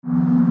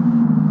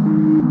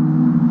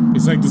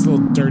It's like this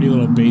little dirty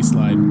little bass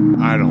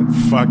line. I don't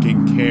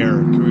fucking care.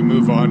 Can we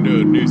move on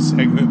to a new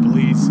segment,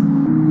 please?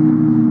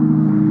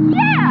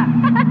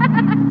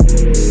 Yeah!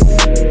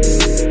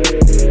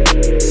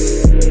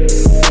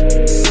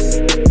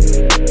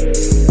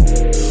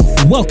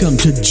 Welcome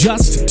to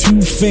Just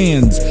Two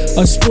Fans,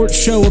 a sports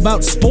show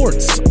about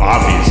sports,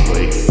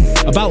 Obviously.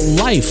 about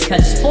life,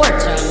 Because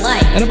sports are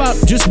life. and about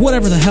just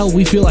whatever the hell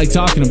we feel like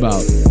talking about.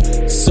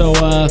 So,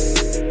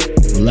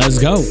 let's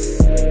go.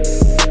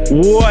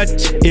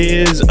 What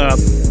is up,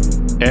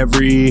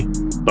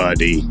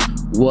 everybody?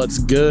 What's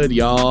good,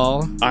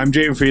 y'all? I'm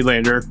James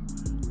Friedlander,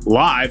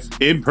 live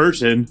in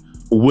person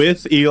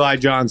with Eli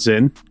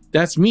Johnson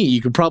That's me.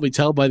 You can probably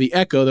tell by the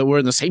echo that we're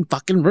in the same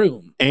fucking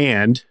room.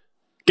 and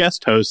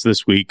guest host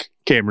this week,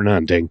 Cameron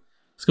Hunting.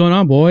 What's going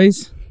on,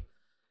 boys?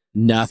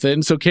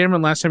 Nothing. So,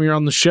 Cameron, last time you were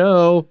on the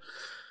show,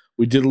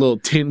 we did a little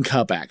tin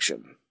cup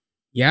action.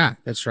 Yeah,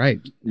 that's right.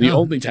 The Oh,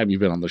 only time you've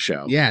been on the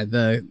show. yeah,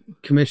 the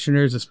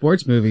commissioners of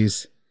sports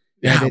movies.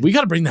 Yeah, Yeah, we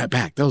got to bring that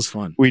back. That was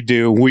fun. We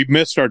do. We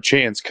missed our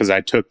chance because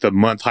I took the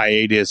month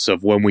hiatus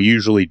of when we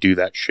usually do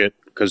that shit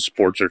because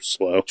sports are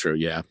slow. True,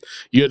 yeah.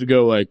 You had to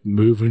go, like,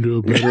 move into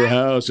a better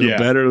house in Yeah. a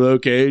better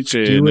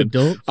location. Do And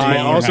adult. I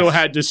things. also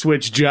had to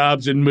switch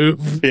jobs and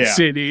move Yeah.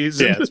 cities.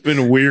 Yeah, it's been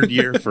a weird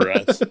year for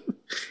us.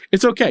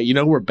 It's okay. You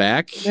know, we're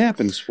back. It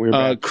happens. We're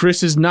back.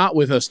 Chris is not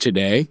with us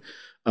today.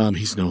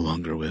 He's no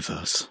longer with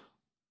us.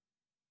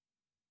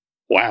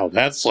 Wow,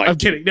 that's like I'm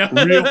kidding. No.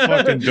 real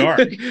fucking dark.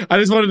 I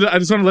just wanted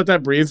to let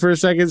that breathe for a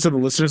second. So the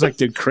listeners like,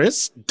 did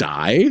Chris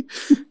die?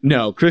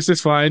 No, Chris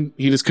is fine.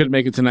 He just couldn't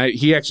make it tonight.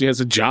 He actually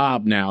has a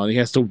job now and he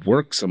has to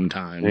work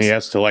sometimes. And he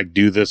has to like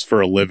do this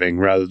for a living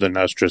rather than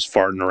us just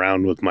farting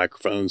around with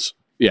microphones.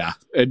 Yeah,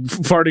 and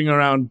farting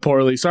around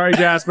poorly. Sorry,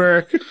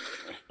 Jasper.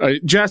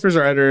 Jasper's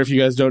our editor. If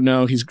you guys don't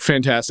know, he's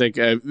fantastic.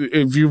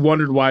 If you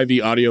wondered why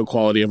the audio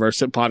quality of our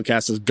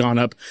podcast has gone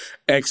up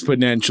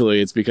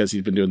exponentially, it's because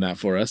he's been doing that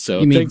for us. So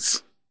You mean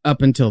thanks.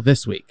 Up until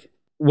this week.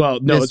 Well,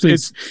 no, this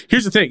it's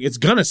here's the thing. It's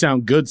gonna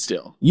sound good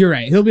still. You're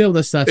right. He'll be able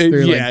to suss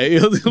through Yeah,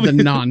 he'll the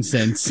be-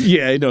 nonsense.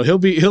 Yeah, no, he'll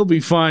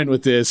be fine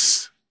with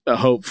this.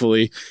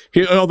 Hopefully,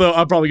 although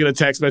I'm probably get a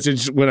text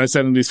message when I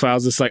send him these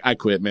files. It's like, I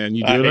quit, man.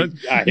 You do it.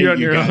 I hate You're on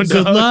you your own. guys.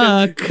 Good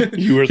luck.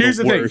 You were Here's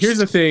the the thing. worst. Here's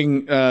the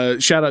thing.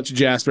 Shout out to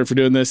Jasper for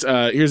doing this.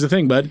 Here's the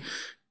thing, bud.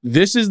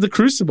 This is the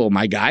Crucible,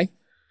 my guy.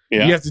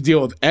 Yeah. You have to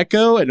deal with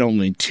echo and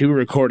only 2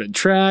 recorded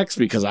tracks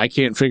because I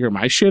can't figure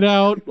my shit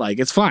out. Like,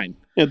 it's fine.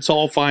 It's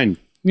all fine.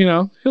 You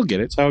know, he'll get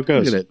it. That's how it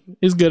goes. He'll get it.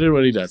 He's good at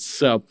what he does.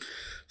 So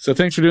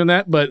thanks for doing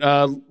that. But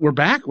we're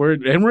back. We're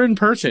in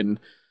person,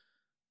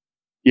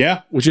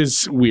 Yeah. which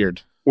is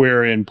weird.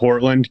 We're in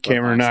Portland.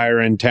 Cameron and I are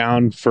in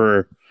town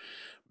for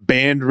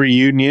band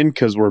reunion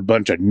because we're a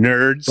bunch of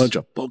nerds. Bunch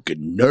of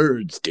fucking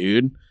nerds,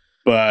 dude.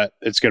 But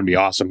it's going to be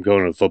awesome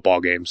going to the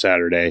football game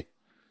Saturday.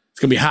 It's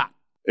gonna be hot.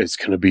 It's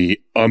going to be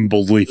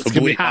unbelievably It's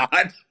gonna be hot.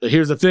 But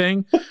here's the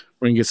thing.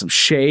 We're gonna get some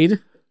shade.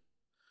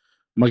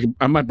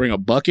 I might bring a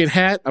bucket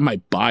hat. I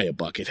might buy a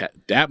bucket hat.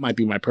 That might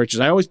be my purchase.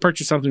 I always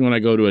purchase something when I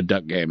go to a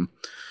Duck game.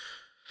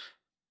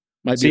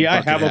 Might be See, a I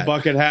bucket have a hat.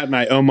 bucket hat and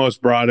I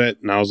almost brought it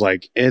and I was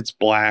like, it's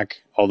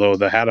black. Although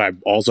the hat I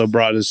also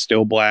brought is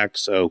still black.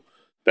 So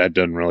that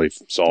doesn't really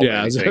solve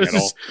anything at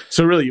all.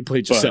 So really, you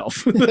played But-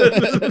 yourself.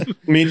 I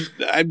mean,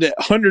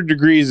 100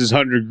 degrees is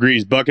 100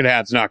 degrees. Bucket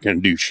hat's not going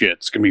to do shit.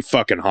 It's going to be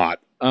fucking hot.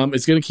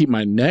 It's gonna keep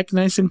my neck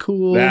nice and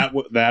cool.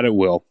 That it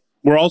will.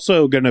 We're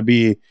also going to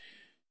be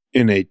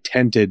in a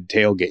tented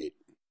tailgate.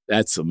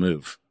 That's the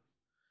move.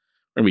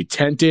 We're gonna be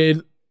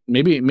tented.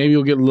 Maybe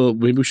we'll get a little.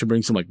 Maybe we should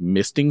bring some like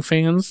misting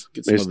fans.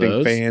 Get some of Misting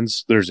those.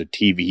 fans. There's a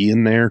TV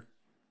in there.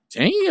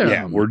 Damn.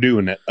 Yeah, we're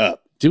doing it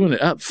up. doing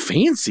it up.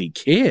 Fancy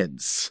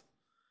kids.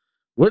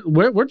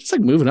 We're just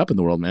like moving up in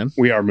the world, man.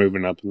 We are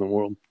moving up in the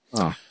world.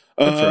 Oh,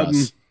 good for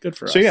us. Good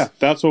for us. So yeah,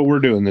 that's what we're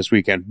doing this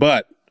weekend.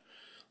 But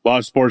a lot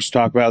of sports to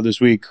talk about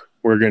this week.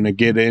 We're going to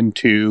get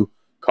into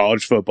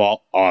college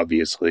football,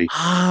 obviously.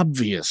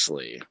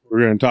 Obviously. We're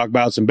going to talk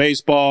about some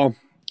baseball.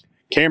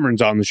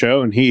 Cameron's on the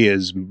show, and he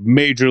is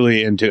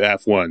majorly into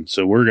F1.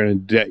 So we're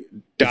going to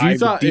dive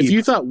deep. If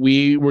you thought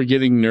we were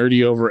getting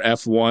nerdy over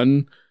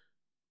F1,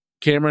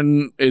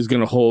 Cameron is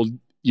going to hold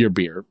your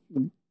beer.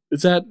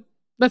 That's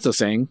a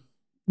saying.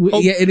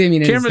 Yeah, I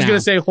mean, Cameron's going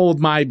to say hold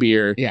my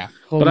beer. yeah.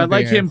 But I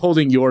like him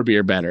holding your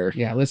beer better.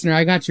 Yeah, listener,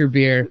 I got your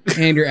beer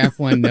and your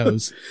F1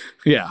 nose.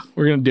 Yeah,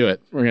 we're going to do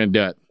it. We're going to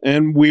do it.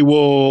 And we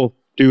will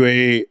do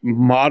a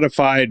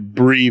modified,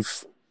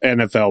 brief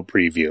NFL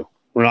preview.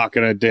 We're not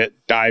going to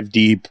dive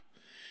deep,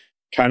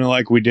 kind of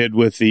like we did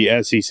with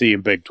the SEC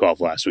and Big 12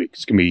 last week.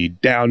 It's going to be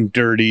down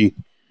dirty,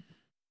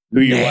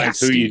 who you like,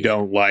 who you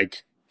don't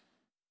like,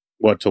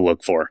 what to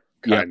look for,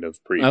 kind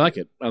of preview. I like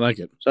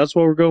it. So that's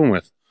what we're going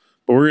with.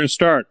 But we're going to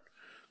start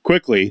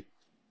quickly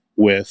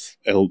with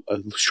a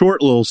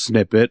short little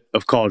snippet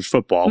of college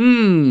football,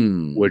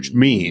 which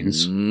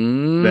means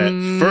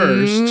that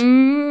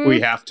first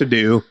we have to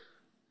do...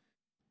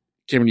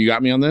 Cameron, you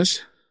got me on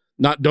this?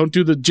 Don't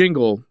do the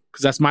jingle,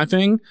 because that's my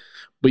thing.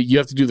 but you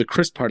have to do the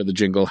Chris part of the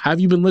jingle. Have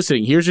you been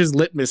listening? Here's his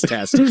litmus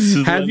test.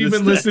 Have you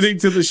been listening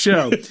to the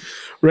show?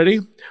 Ready?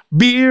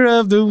 Beer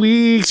of the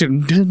week.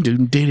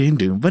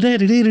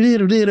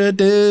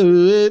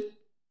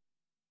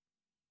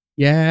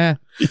 Yeah.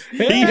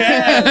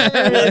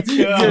 Let's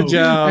go. Good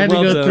job. I had to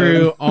Well go done.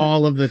 through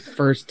all of the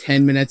first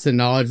 10 minutes of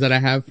knowledge that I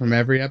have from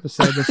every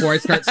episode before I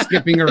start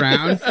skipping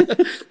around.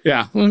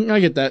 Yeah, well, I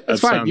get that.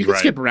 That's That fine. sounds You can right.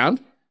 skip around.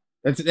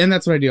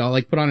 That's what I do. I'll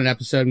like put on an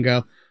episode and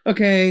go,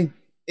 okay,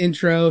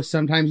 intro.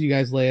 Sometimes you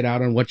guys lay it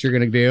out on what you're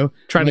going to do.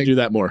 Trying Like, to do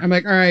that more. I'm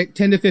like, all right,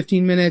 10 to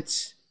 15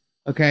 minutes.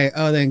 Okay.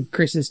 Oh, then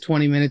Chris is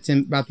 20 minutes in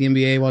about the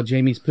NBA while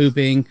Jamie's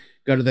pooping.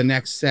 Go to the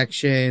next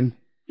section.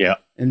 Yeah.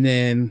 And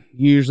then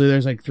usually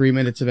there's like 3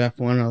 minutes of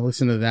F1. I'll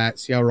listen to that,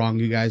 see how wrong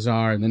you guys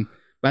are. And then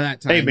by that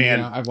time, Hey,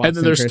 man. I've lost And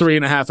then there's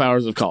interest. 3.5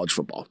 hours of college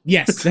football.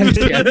 Yes. That is,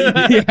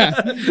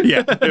 yeah.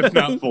 Yeah, if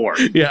not 4.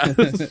 Yeah.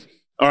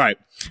 All right.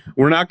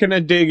 We're not going to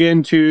dig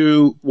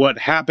into what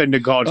happened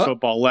in college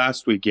football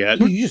last week yet.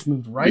 Dude, you just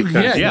moved right Because,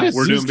 past Yeah, yeah, this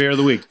we're is- doing beer of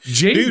the week.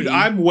 Jamie, Dude,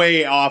 I'm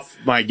way off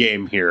my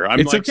game here. I'm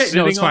It's like okay. No,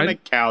 sitting it's on fine. the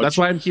couch. That's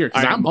why I'm here,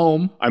 because I'm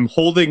home. I'm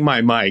holding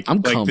my mic.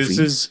 I'm like comfy. this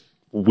is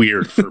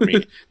weird for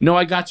me. No,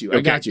 I got you. I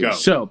Okay, got you. go.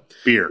 So,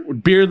 Beer.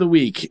 beer of the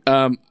week.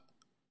 I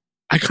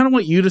kind of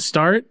want you to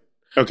start.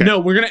 Okay. No,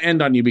 we're going to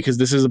end on you because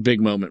this is a big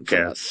moment for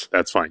us. Yes,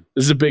 that's fine.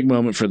 This is a big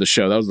moment for the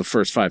show. That was the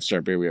first 5-star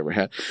beer we ever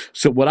had.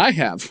 So what I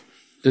have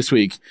this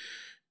week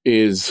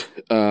is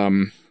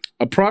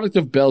a product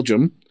of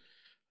Belgium.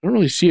 I don't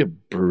really see a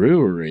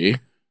brewery.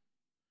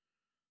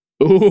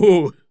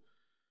 Ooh,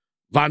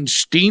 Van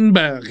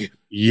Steenberg.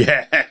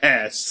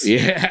 Yes.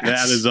 Yes.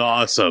 That is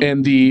awesome.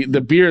 And the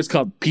beer is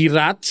called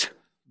Pirat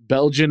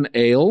Belgian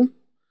Ale.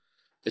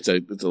 It's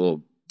a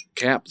little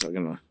cap, so I'm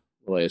gonna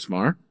play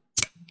ASMR.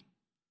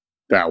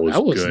 that was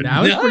That was good.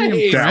 That was pretty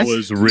Nice. That impressive.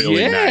 was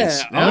really Yeah.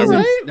 nice. That was, All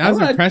right. that was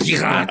All right. impressive.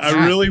 Pirat.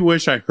 I really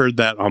wish I heard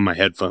that on my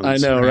headphones. I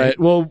know, right?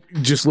 Well,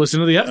 just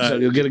listen to the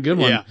episode. You'll get a good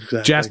one. Yeah,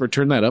 exactly. Jasper,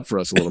 turn that up for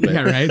us a little bit.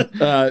 Yeah, right.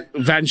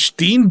 Van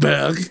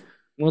Steenberg.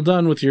 Well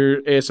done with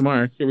your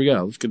ASMR. Here we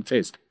go. Let's get a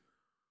taste.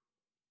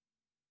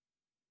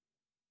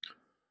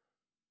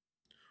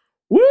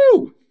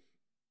 Woo!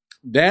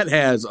 That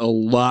has a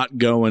lot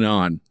going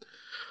on.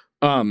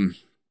 In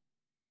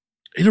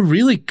a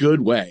really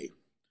good way.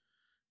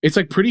 It's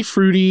like pretty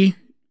fruity,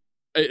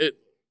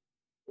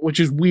 which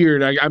is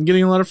weird. I'm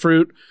getting a lot of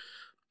fruit.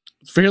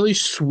 Fairly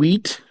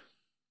sweet.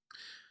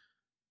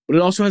 But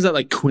it also has that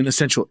like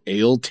quintessential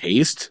ale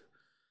taste.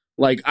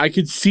 Like I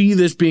could see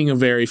this being a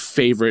very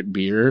favorite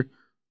beer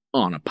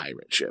on a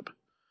pirate ship.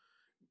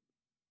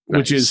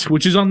 Which is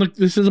on the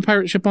this is a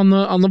pirate ship on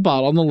the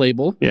bottle, on the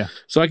label. Yeah.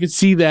 So I could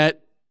see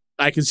that.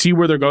 I could see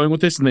where they're going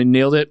with this, and they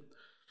nailed it.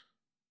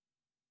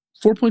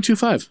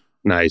 4.25.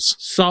 Nice.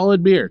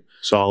 Solid beer.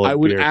 Solid I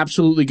would beer.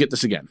 absolutely get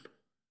this again.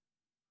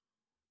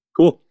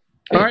 Cool.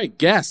 All right,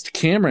 guest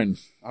Cameron.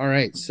 All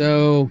right,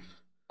 so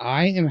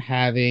I am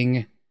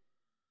having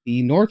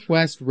the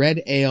Northwest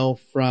Red Ale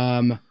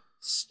from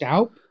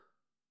Stout.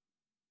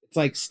 It's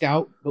like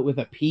Stout, but with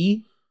a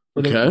P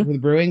for the, Okay. for the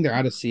brewing. They're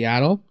out of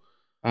Seattle.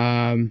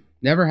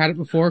 Never had it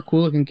before.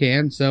 Cool looking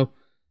can. So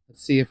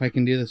let's see if I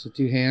can do this with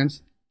 2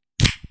 hands.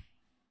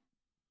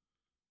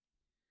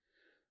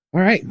 All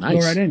right, Nice.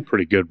 go right in.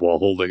 Pretty good while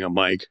holding a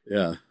mic.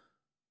 Yeah.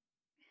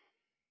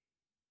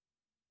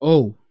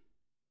 Oh,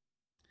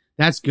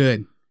 that's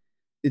good.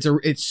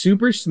 It's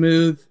super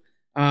smooth.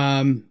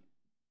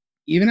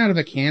 Even out of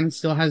a can, it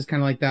still has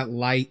kind of like that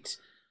light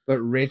but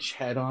rich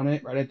head on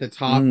it right at the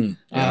top.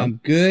 Yeah.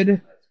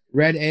 Good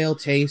red ale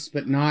taste,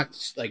 but not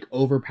like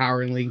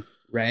overpoweringly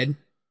red.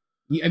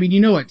 I mean, you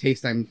know what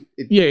taste I'm.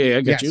 Yeah,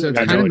 I get you. So it's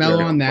I know kind of what mellow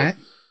you're on going that.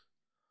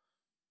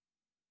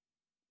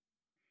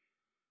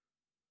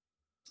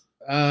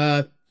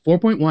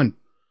 4.1.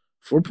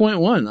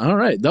 4.1. All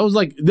right. That was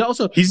like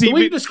also He's the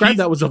way even- you described he's-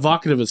 that was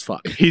evocative as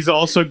fuck. He's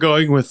also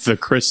going with the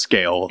Chris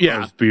scale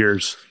Yeah. of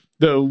beers.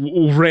 The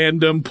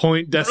random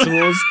point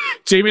decimals.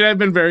 Jamie and I have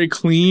been very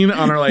clean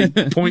on our like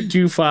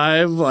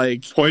 0.25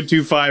 like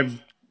 0.25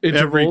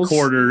 every intervals.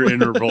 quarter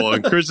interval.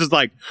 And Chris is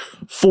like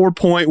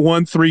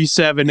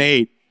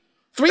 4.1378.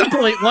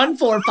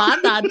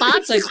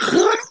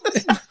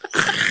 3.14596.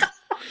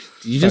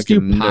 Did you just do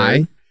Fucking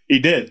pie? He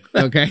did.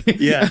 Okay.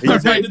 Yeah.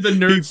 I did the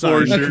nerd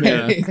sign. forced her.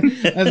 Okay.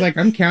 I was like,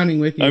 I'm counting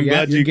with you. I'm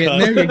Yeah, glad you're you getting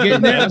caught- there. You're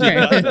getting there. I'm glad you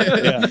Okay. caught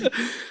that. Yeah.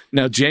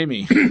 Now,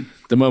 Jamie,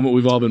 the moment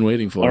we've all been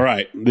waiting for. All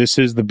right. This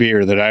is the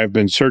beer that I've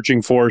been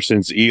searching for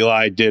since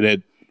Eli did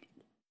it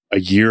a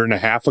year and a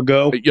half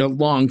ago. A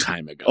long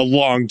time ago. A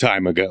long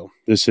time ago.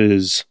 This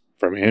is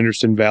from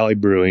Anderson Valley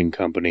Brewing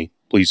Company.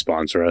 Please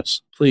sponsor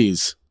us.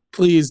 Please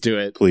do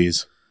it.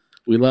 Please.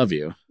 We love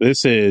you.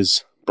 This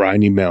is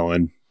Briny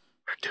Melon.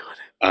 We're doing it.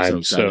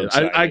 I'm so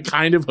excited. I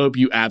kind of hope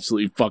you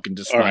absolutely fucking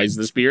despise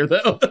this beer,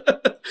 though.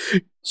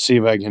 See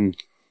if I can.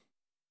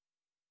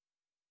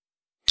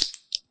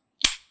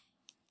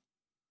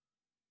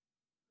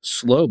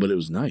 Slow, but it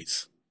was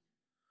nice.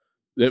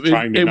 It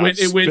Trying to not went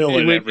spill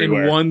it in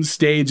everywhere. one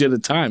stage at a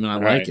time, and I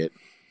Right. like it.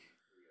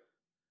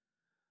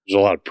 There's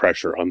a lot of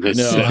pressure on this.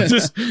 No,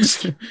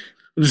 just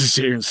I'm just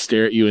sit here and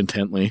stare at you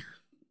intently.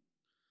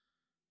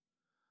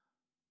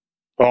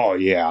 Oh,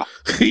 yeah.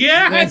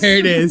 Yes! There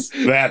it is.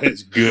 That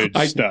is good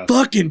I stuff.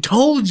 fucking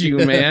told you,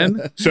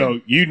 man. So,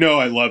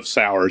 I love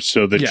sours,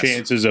 so the Yes.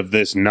 chances of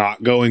this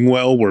not going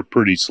well were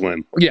pretty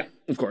slim Yeah,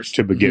 of course.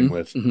 to begin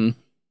with. Mm-hmm.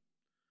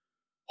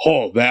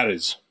 Oh, that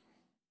is...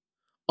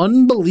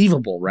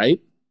 Unbelievable, right?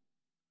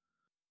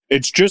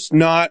 It's just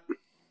not...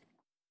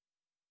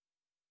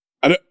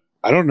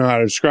 I don't know how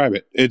to describe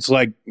it. It's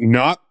like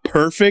not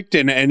perfect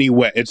in any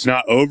way. It's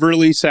not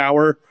overly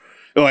sour.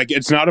 Like,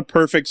 it's not a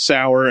perfect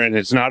sour and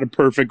it's not a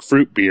perfect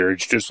fruit beer.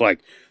 It's just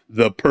like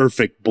the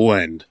perfect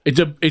blend.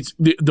 It's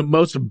the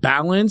most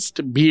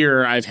balanced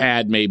beer I've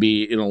had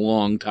maybe in a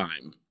long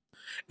time.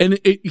 And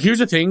here's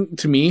the thing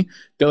to me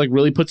that like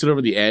really puts it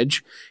over the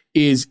edge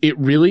is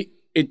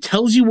it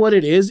tells you what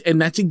it is, and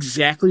that's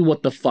exactly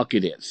what the fuck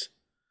it is.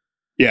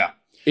 Yeah.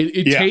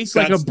 It tastes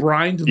like a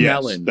brined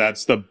melon.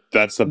 That's the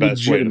best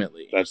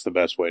Legitimately. That's the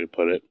best way to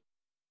put it.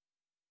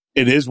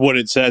 It is what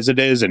it says it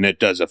is, and it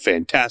does a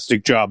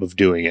fantastic job of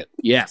doing it.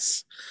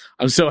 Yes.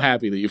 I'm so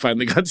happy that you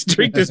finally got to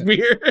drink this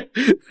beer.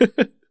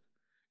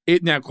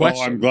 Question.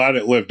 Well, I'm glad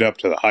it lived up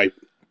to the hype.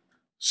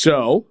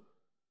 So,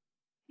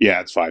 yeah,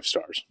 it's 5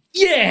 stars.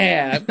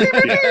 Yeah.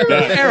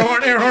 Air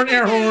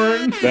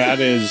horn. That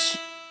is...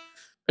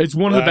 It's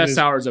one of the best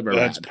sours I've ever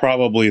had. That's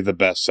probably the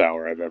best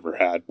sour I've ever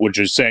had, which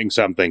is saying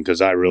something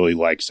because I really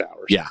like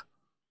sours. Yeah.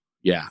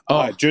 Yeah.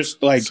 Oh,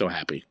 just like... so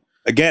happy.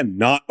 Again,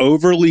 not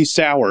overly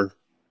sour.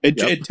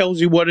 It tells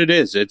you what it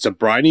is. It's a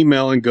briny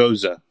melon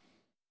goza.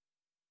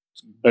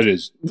 That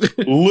is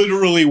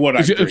literally what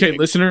I'm drinking. Okay,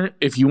 listener,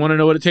 if you want to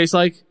know what it tastes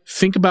like,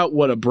 think about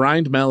what a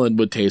brined melon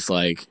would taste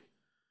like.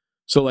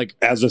 So, like...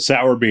 As a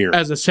sour beer.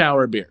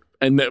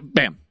 And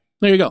bam.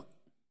 There you go.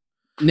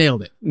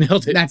 Nailed it.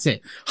 That's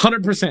it.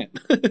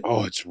 100%.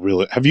 Oh, it's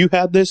really... Have you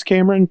had this,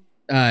 Cameron?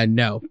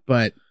 No,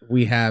 but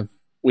we have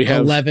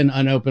 11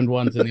 unopened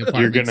ones in the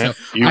apartment.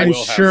 I'm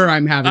sure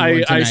I'm having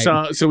one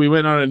tonight. So we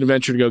went on an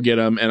adventure to go get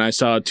them, and I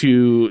saw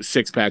 2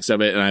 6-packs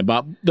of it, and I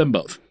bought them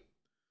both.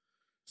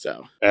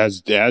 So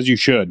as you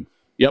should.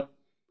 Yep.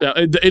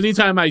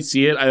 Anytime I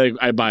see it,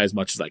 I buy as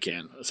much as I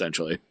can,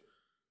 essentially.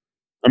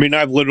 I mean,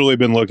 I've literally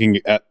been looking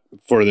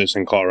for this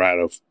in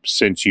Colorado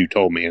since you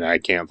told me, and I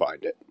can't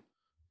find it.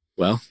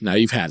 Well, now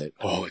you've had it.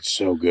 Oh, it's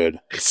so good.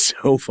 It's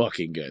so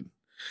fucking good.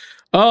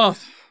 Oh,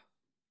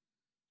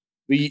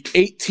 the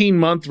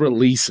 18-month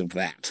release of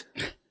that.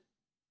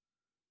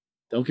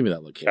 Don't give me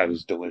that look, Kid. That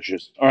is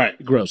delicious. All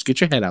right. Gross. Get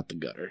your head out the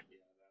gutter.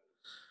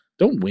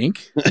 Don't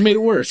wink. You made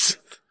it worse.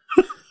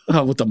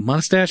 Oh, with the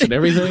mustache and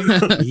everything?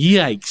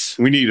 Yikes.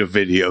 We need a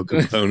video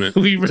component.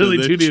 We really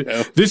do need.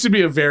 This would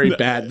be a very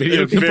bad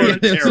video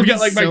component. We got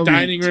like my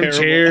dining room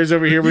chairs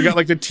over here. We got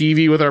like the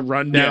TV with our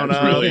rundown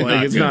on. Really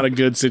it's not a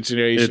good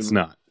situation. It's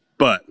not.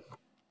 But,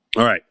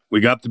 all right.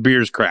 We got the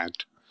beers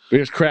cracked.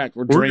 Beers cracked.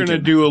 We're going to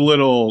do a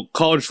little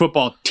college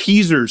football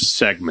teaser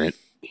segment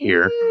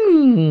here.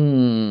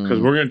 Because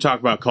we're going to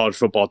talk about college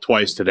football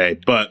twice today.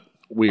 But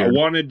I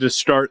wanted to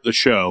start the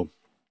show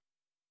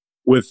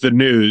with the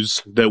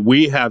news that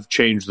we have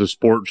changed the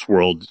sports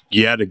world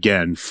yet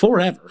again.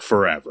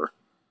 Forever.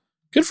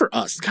 Good for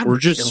us. God, we're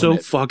just so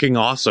fucking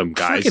awesome,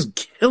 guys. Fucking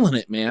killing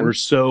it, man. We're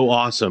so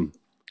awesome.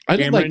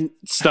 Cameron,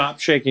 stop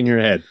shaking your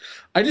head.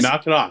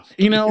 Knock it off.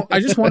 I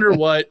just wonder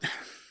what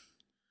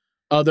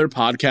other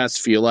podcasts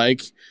feel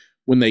like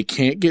when they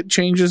can't get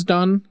changes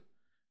done.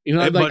 It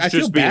must I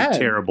feel just be bad. a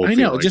terrible I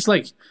know, feeling. just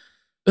like,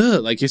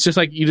 it's just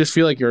like you just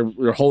feel like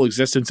your whole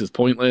existence is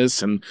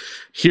pointless, and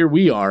here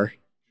we are.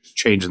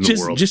 Changing the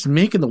world. Just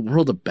making the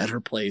world a better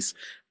place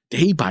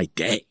day by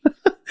day.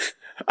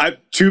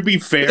 To be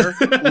fair,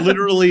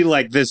 literally,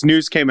 like, this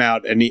news came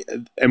out, and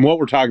what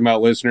we're talking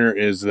about, listener,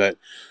 is that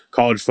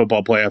College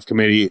Football Playoff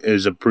Committee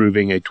is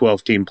approving a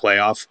 12-team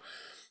playoff.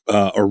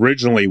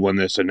 Originally, when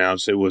this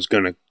announced it was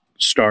going to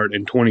start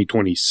in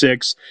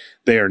 2026,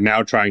 they are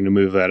now trying to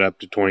move that up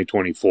to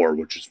 2024,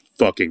 which is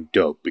fucking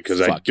dope,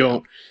 because I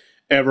don't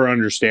ever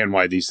understand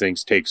why these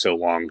things take so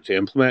long to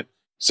implement.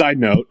 Side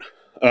note,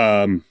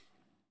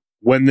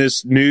 when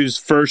this news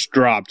first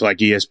dropped, like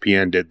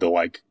ESPN did,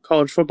 the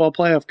College Football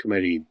Playoff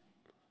Committee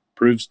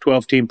approves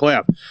 12-team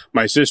playoff,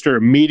 my sister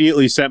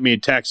immediately sent me a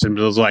text and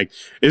was like,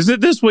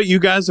 isn't this what you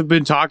guys have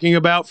been talking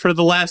about for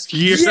the last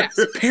year? Yes,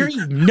 Perry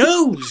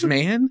knows,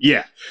 man.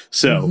 Yeah.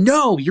 So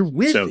no, you're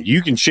with So it.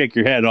 you can shake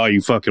your head all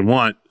you fucking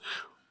want.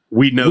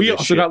 We know We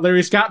also got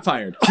Larry Scott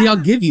fired. See, I'll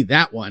give you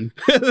that one.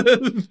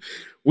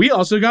 We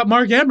also got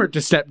Mark Emmert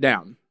to step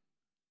down.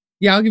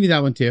 Yeah, I'll give you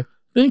that one too.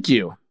 Thank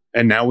you.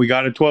 And now we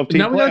got a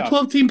 12-team playoff. We got a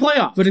 12-team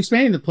playoff. But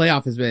expanding the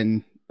playoff has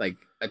been like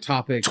a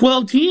topic.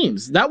 12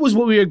 teams. That was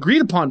what we agreed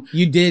upon.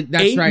 You did.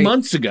 That's 8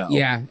 months ago.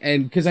 Yeah,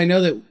 and because I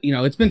know that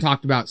it's been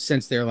talked about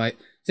since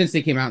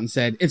they came out and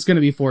said it's going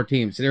to be 4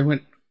 teams. And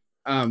everyone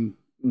went,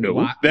 no,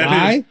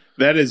 why?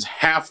 That is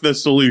half the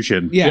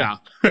solution. Yeah.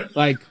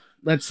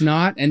 Let's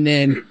not. And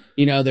then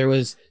there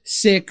was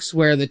 6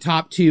 where the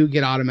top 2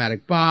 get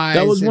automatic buys.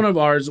 That was one of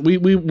ours. We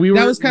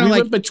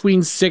went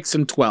between 6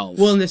 and 12.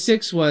 Well, and the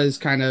 6 was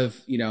kind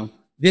of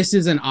this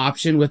is an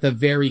option with a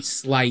very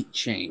slight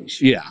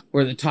change. Yeah.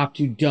 Where the top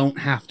two don't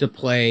have to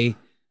play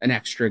an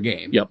extra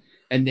game. Yep.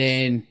 And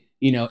then,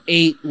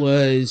 8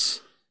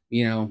 was,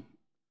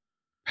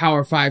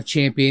 Power 5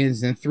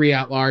 champions and 3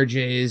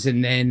 at-larges.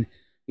 And then,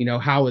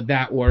 how would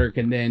that work?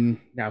 And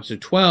then now, so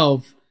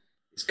 12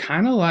 is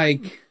kind of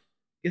like,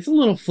 it's a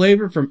little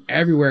flavor from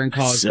everywhere in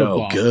college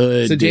football. So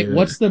good, So, dude.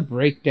 what's the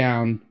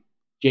breakdown,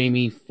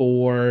 Jamie,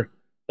 for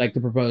like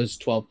the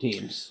proposed 12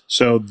 teams?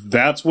 So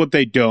that's what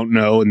they don't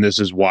know, and this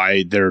is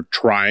why they're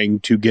trying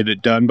to get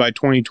it done by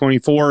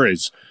 2024,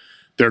 is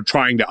they're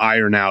trying to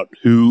iron out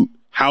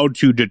how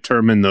to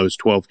determine those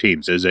 12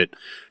 teams. Is it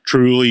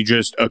truly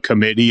just a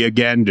committee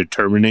again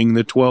determining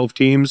the 12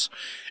 teams?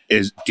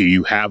 Do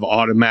you have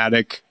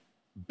automatic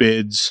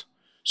bids?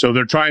 So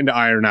they're trying to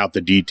iron out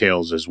the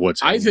details is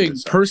what's I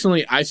think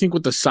personally,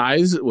 with the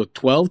size, with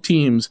 12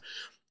 teams,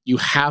 you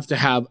have to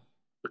have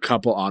a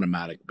couple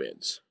automatic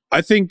bids.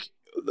 I think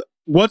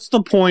what's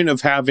the point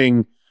of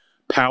having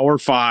Power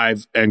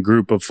 5 and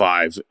Group of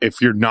 5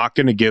 if you're not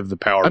going to give the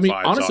Power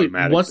 5s honestly,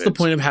 automatic what's bids? the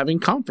point of having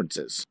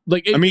conferences?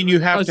 Like, you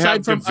have to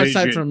have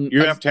division.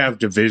 You have to have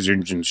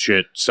divisions and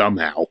shit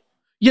somehow.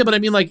 Yeah, but I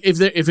mean, like,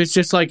 if it's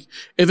just like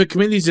if a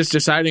committee's just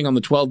deciding on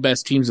the 12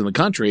 best teams in the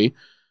country,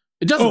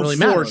 it doesn't really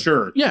matter. For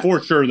sure. Yeah,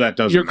 for sure that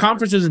doesn't. Your matter.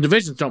 conferences and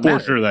divisions don't matter.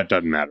 For sure that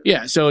doesn't matter.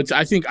 Yeah, so it's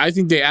I think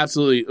they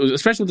absolutely,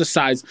 especially with the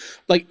size,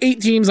 like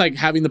 8 teams, like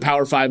having the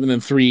Power 5 and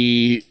then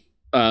 3.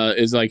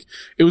 Is like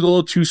it was a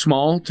little too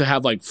small to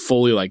have like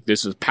fully like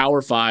this is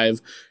Power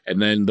 5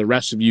 and then the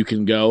rest of you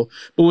can go.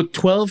 But with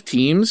 12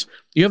 teams,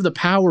 you have the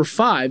Power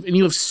 5 and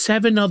you have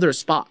 7 other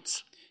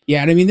spots.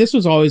 Yeah, and I mean this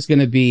was always going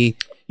to be,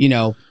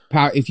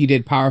 if you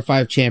did Power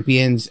 5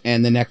 champions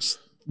and the next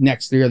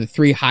 3 are the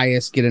 3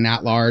 highest get an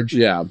at-large.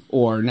 Yeah.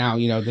 Or now,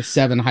 the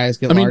 7 highest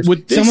get large.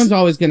 With this, someone's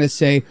always going to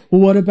say, well,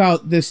 what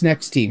about this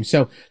next team?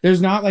 So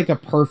there's not like a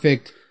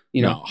perfect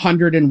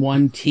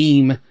 101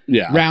 team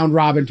round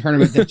robin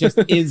tournament that just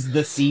is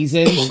the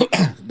season.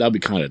 That'd be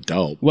kind of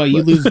dope. Well,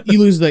 you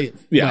lose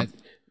the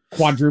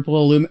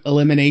quadruple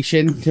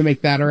elimination to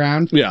make that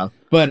around. Yeah.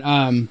 But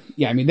I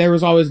mean, there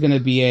was always going to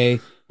be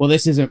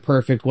this isn't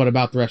perfect. What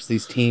about the rest of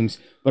these teams?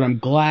 But I'm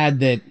glad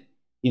that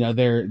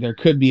there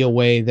could be a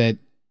way that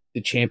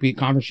the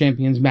conference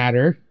champions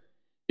matter.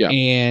 Yeah.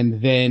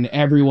 And then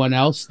everyone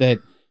else that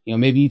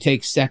maybe you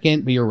take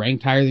second, but you're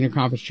ranked higher than your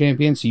conference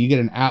champion, so you get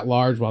an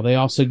at-large while they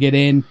also get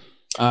in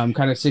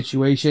kind of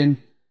situation.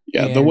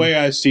 Yeah, the way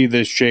I see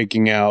this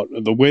shaking out,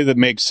 the way that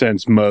makes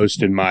sense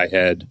most in my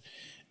head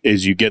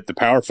is you get the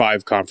Power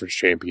 5 conference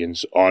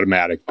champions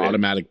automatic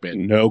bid.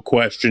 No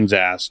questions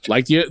asked.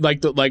 Like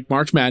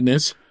March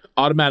Madness,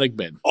 automatic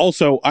bid.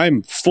 Also,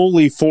 I'm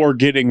fully for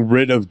getting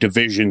rid of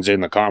divisions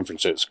in the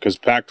conferences because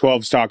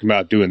Pac-12 is talking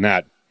about doing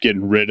that,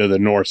 getting rid of the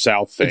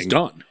North-South thing. It's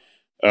done.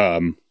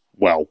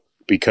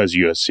 Because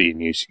USC and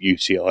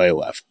UCLA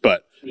left,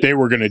 but they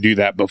were going to do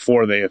that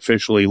before they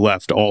officially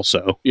left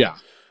also. Yeah.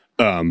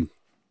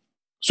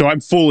 So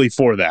I'm fully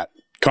for that.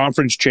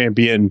 Conference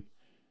champion,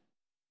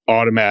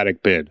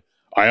 automatic bid.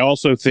 I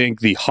also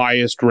think the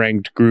highest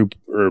ranked group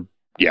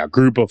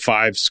of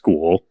 5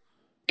 school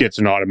gets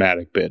an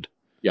automatic bid.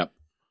 Yep.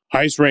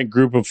 Highest ranked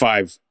group of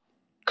 5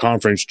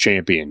 conference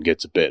champion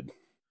gets a bid.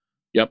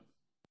 Yep.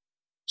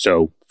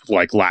 So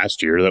like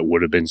last year, that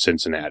would have been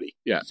Cincinnati.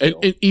 Yeah.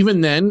 And even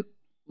then,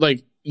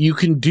 like you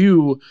can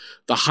do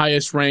the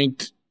highest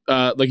ranked,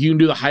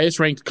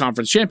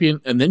 conference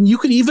champion, and then you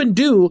could even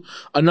do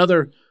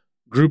another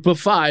group of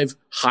 5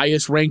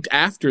 highest ranked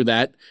after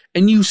that,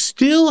 and you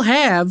still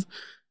have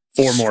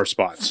 4 more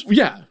spots.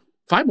 Yeah,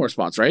 5 more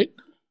spots, right?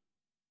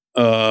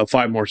 5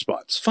 more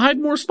spots. 5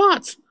 more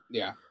spots.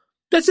 Yeah,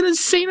 that's an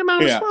insane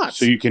amount of spots.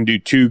 So you can do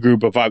 2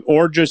 group of 5,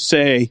 or just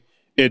say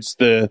it's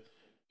the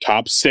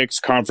top 6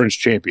 conference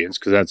champions,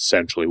 because that's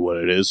essentially what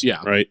it is.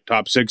 Yeah. Right?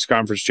 Top 6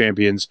 conference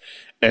champions,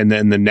 and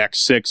then the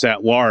next 6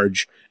 at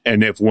large.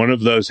 And if one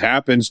of those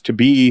happens to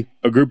be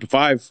a group of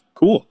 5,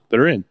 cool,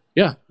 they're in.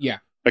 Yeah. Yeah.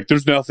 Like,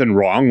 there's nothing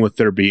wrong with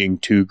there being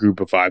 2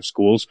 group of 5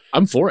 schools.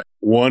 I'm for it.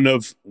 One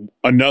of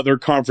another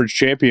conference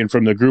champion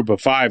from the group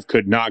of 5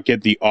 could not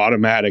get the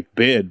automatic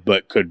bid,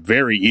 but could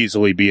very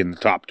easily be in the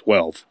top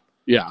 12.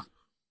 Yeah.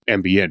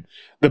 And be in.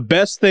 The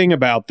best thing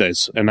about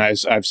this, and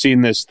I've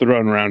seen this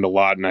thrown around a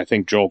lot, and I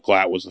think Joel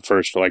Glatt was the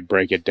first to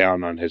break it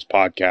down on his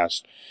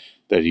podcast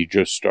that he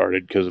just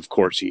started, because of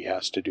course he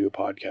has to do a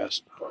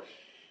podcast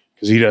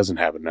because he doesn't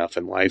have enough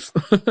in life.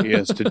 He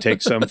has to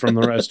take some from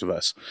the rest of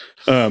us.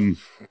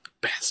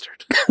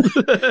 Bastard.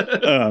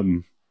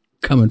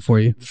 Coming for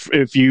you.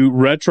 If you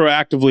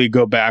retroactively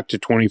go back to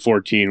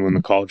 2014 when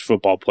the college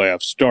football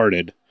playoff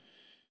started,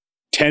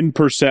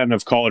 10%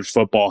 of college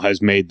football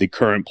has made the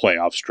current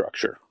playoff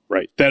structure.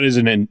 Right. That is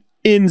an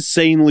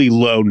insanely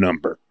low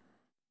number.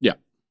 Yeah.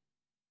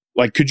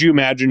 Could you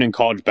imagine in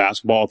college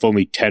basketball if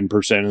only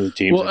 10% of the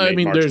teams? Well, I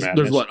mean, there's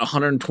what,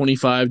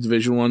 125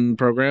 Division I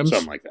programs,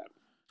 something like that.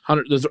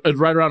 There's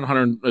right around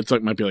 100. It's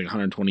might be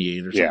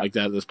 128 or something like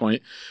that at this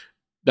point.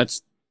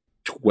 That's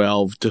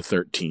 12 to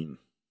 13.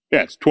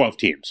 Yeah, it's 12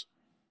 teams.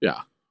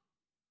 Yeah,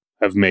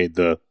 have made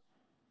the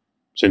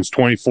since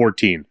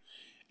 2014.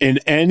 In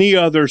any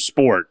other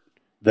sport,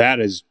 that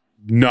is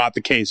not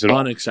the case at all.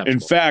 Unacceptable. In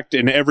fact,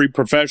 in every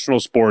professional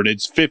sport,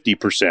 it's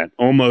 50%,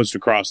 almost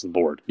across the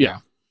board. Yeah.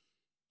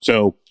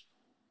 So,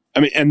 I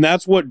mean, and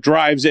that's what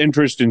drives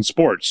interest in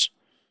sports.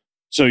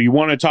 So you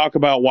want to talk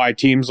about why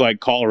teams like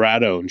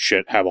Colorado and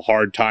shit have a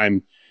hard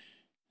time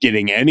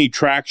getting any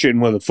traction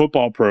with a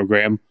football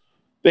program?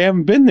 They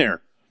haven't been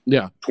there.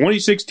 Yeah.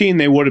 2016,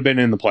 they would have been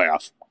in the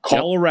playoff.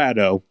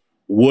 Colorado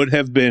would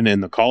have been in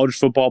the college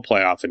football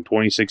playoff in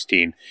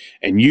 2016.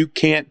 And you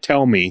can't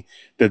tell me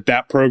that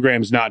that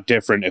program's not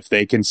different if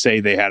they can say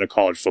they had a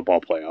college football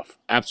playoff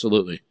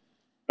Absolutely.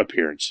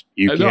 appearance.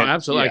 You can't. No,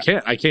 absolutely.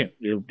 Yeah. I can't.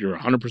 You're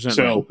 100%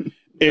 So right.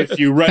 if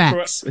you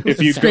Facts. if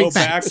you go Straight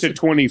back facts. to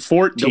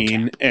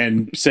 2014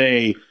 and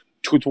say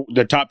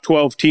the top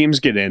 12 teams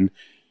get in,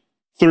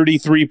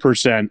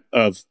 33%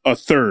 of a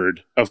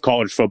third of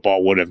college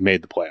football would have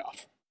made the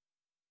playoff.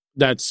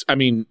 That's, I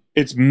mean,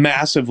 It's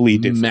massively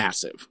different.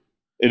 massive.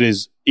 It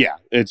is, yeah,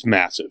 it's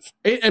massive.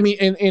 I mean,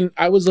 and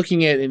I was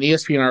looking at an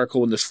ESPN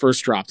article when this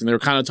first dropped, and they were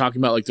kind of talking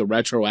about like the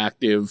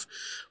retroactive,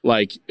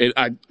 like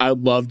I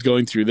loved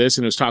going through this,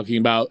 and it was talking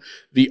about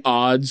the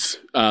odds,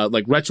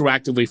 like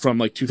retroactively from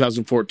like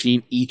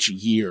 2014 each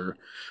year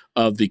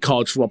of the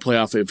college football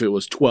playoff if it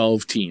was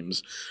 12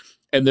 teams,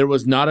 and there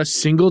was not a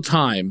single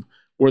time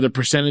where the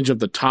percentage of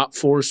the top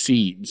 4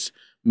 seeds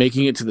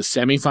making it to the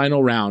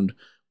semifinal round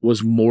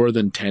was more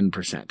than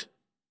 10%.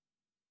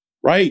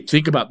 Right.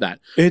 Think about that.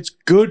 It's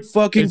good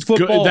fucking It's good.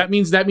 football. That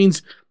means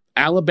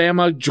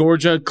Alabama,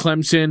 Georgia,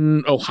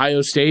 Clemson,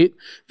 Ohio State.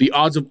 The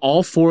odds of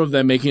all 4 of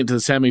them making it to the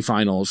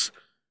semifinals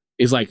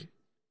is like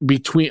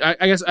between. I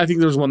guess I think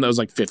there was one that was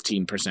like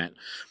 15%,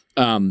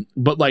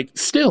 but like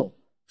still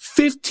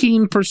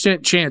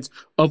 15% chance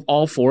of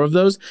all 4 of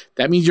those.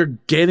 That means you're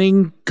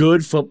getting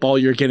good football.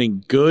 You're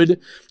getting good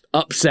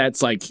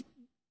upsets, like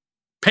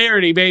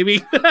parody,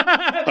 baby.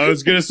 I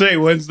was going to say,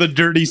 when's the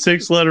dirty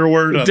 6-letter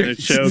word on this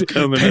show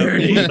coming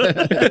Parody. up?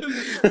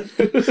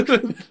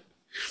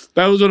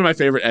 That was one of my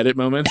favorite edit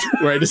moments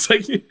where I just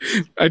like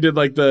I did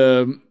like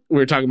we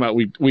were talking about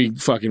we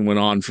fucking went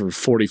on for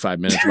 45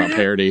 minutes about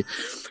parody,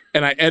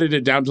 and I edited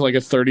it down to like a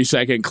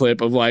 30-second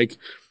clip of like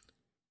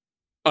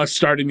us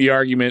starting the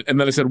argument, and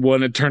then I said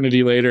one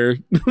eternity later,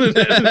 and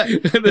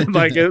then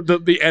like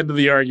the end of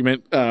the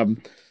argument.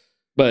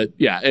 But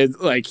yeah, it's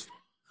like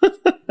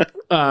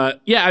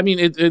yeah, I mean,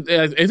 I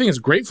think it's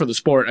great for the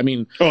sport. I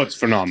mean, Oh, it's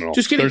phenomenal.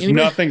 just kidding. There's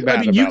nothing bad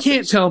I mean, about you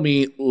can't this. tell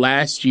me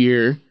last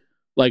year,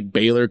 like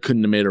Baylor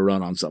couldn't have made a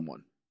run on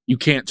someone. You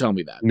can't tell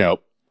me that.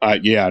 Nope.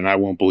 Yeah, and I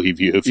won't believe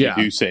you if Yeah.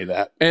 you do say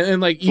that.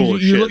 And like Full you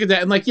of shit. look at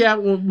that and like, yeah,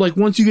 well, like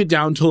once you get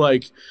down to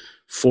like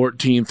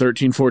 13,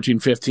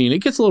 15, it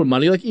gets a little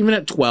muddy. Like even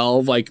at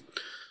 12, like,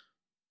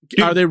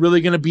 are they really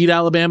going to beat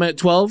Alabama at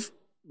 12?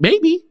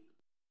 Maybe.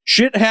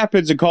 Shit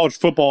happens in college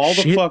football all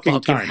the Shit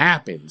fucking time.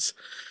 happens.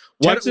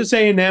 Texas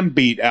A&M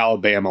beat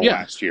Alabama Yeah.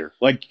 last year.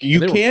 Like, you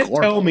They were can't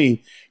horrible. tell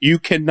me, you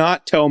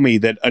cannot tell me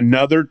that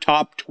another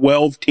top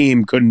 12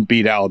 team couldn't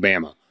beat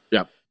Alabama.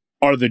 Yep.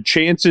 Are the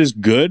chances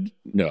good?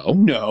 No.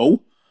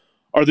 No.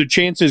 Are the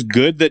chances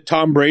good that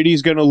Tom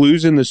Brady's going to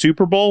lose in the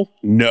Super Bowl?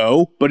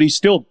 No, but he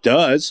still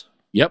does.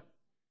 Yep.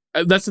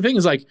 That's the thing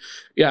is like,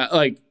 yeah,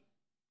 like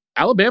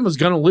Alabama's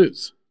going to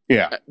lose.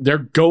 Yeah. They're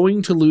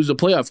going to lose a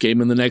playoff game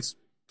in the next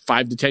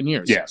 5 to 10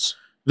 years. Yes.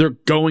 They're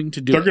going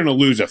to do They're it. going to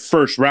lose a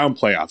first-round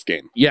playoff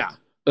game. Yeah.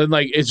 And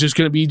like it's just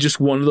going to be just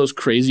one of those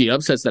crazy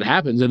upsets that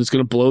happens, and it's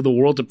going to blow the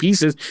world to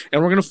pieces,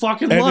 and we're going to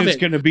fucking And love it's it.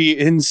 going to be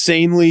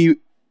insanely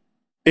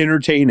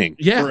entertaining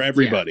Yeah. for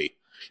everybody.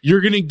 You're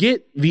going to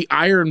get the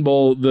Iron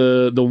Bowl,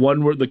 the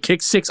one where the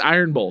Kick 6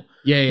 Iron Bowl,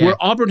 Yeah. where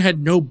Auburn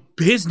had no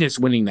business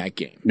winning that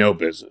game. No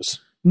business.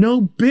 No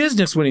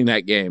business winning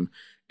that game.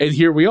 And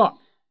here we are.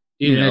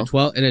 Dude, You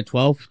know? in a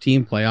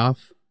 12-team playoff,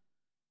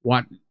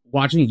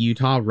 watching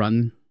Utah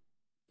run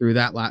through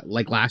that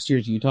like last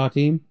year's Utah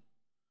team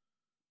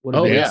would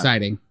have Oh, been yeah.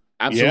 exciting.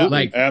 Absolutely. Yeah,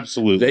 Like,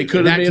 absolutely. they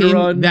could have That made team, a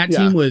run. that Yeah.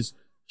 team was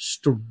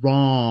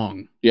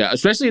strong. Yeah,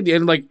 especially at the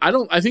end. Like,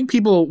 I think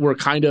people were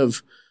kind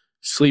of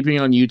sleeping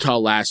on Utah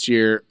last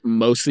year,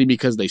 mostly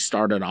because they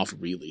started off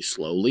really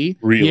slowly.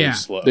 really Yeah.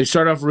 slow. They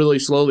started off really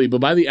slowly, but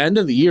by the end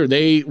of the year,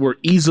 they were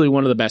easily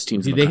one of the best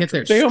teams in Dude, the they hit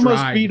country. their They almost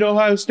stride. beat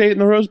Ohio State in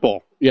the Rose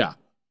Bowl. Yeah,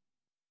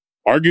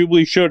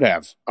 Arguably should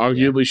have.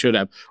 arguably should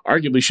have.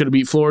 Arguably should have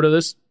beat Florida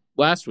this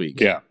last week.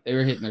 Yeah. They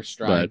were hitting their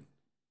stride.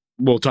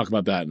 But we'll talk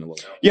about that in a little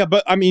bit. Yeah,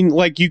 but I mean,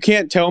 like, you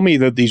can't tell me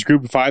that these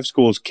group of 5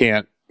 schools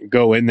can't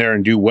go in there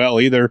and do well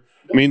either.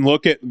 I mean,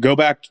 go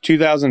back to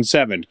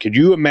 2007. Could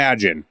you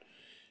imagine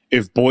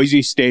if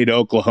Boise State,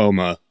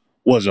 Oklahoma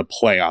was a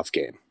playoff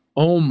game?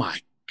 Oh my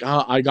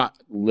God, I got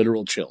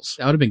literal chills.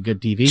 That would have been good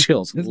TV.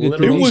 Chills. That's good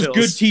Literal It was chills.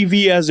 good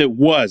TV as it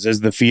was, as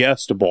the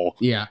Fiesta Bowl.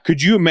 Yeah.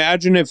 Could you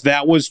imagine if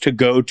that was to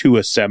go to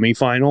a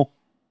semifinal?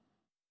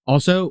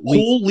 Also,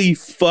 Holy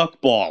fuck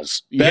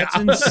balls. That's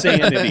Yeah.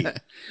 insanity.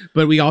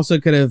 but we also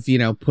could have,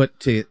 put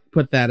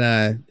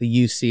that the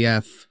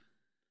UCF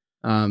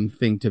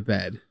thing to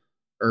bed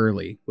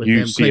early with them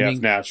UCF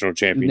claiming national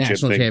championship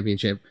national thing.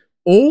 championship,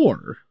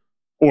 or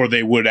Or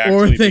they would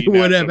actually or they be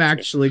would have national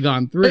actually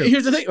gone through.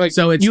 Here's the thing. Like,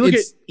 So you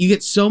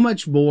get so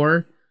much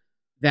more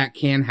that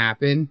can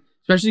happen,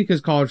 especially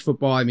because college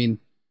football, I mean,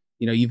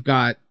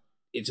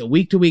 it's a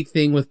week to week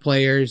thing with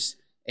players.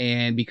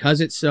 And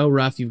because it's so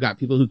rough, you've got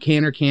people who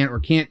can or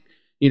can't,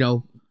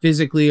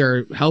 physically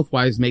or health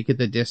wise make it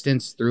the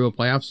distance through a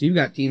playoff. So you've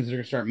got teams that are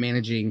going to start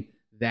managing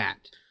that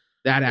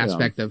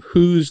aspect of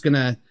who's going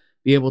to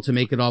be able to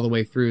make it all the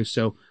way through.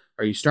 So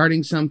are you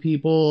starting some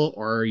people,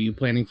 or are you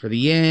planning for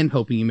the end,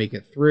 hoping you make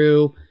it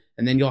through?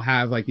 And then you'll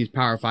have like these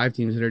Power 5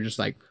 teams that are just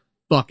like,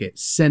 fuck it,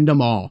 send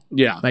them all.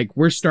 Yeah. Like,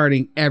 we're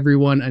starting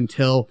everyone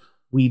until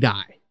we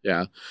die.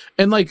 Yeah.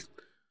 And like,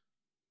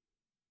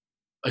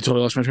 I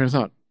totally lost my train of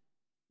thought.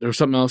 There was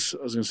something else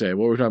I was going to say.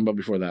 What were we talking about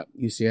before that?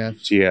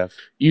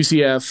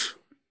 UCF.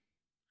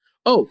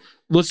 Oh,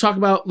 let's talk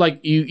about,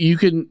 like, you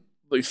can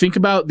think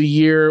about the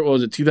year, what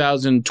was it,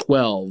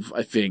 2012,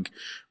 I think,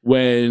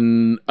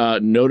 when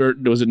Notre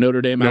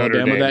Dame,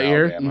 Alabama that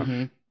year?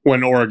 Mm-hmm.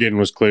 When Oregon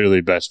was clearly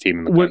the best team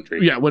in the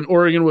country. Yeah, when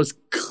Oregon was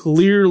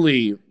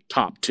clearly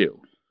top 2.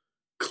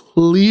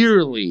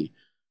 Clearly.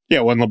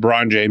 Yeah, when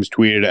LeBron James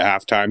tweeted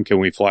at halftime, "Can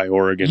we fly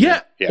Oregon?"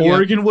 Yeah.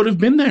 Oregon would have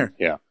been there.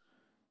 Yeah.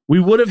 We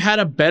would have had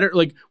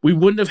we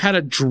wouldn't have had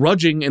a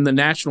drudging in the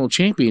national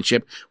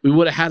championship. We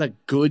would have had a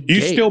good game.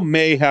 You still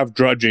may have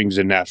drudgings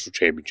in national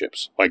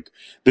championships. Like,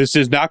 this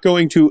is not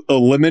going to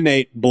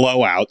eliminate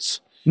blowouts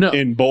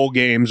in bowl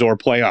games or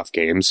playoff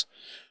games.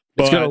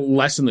 But it's going to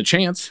lessen the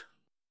chance.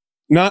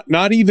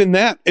 Not even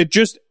that. It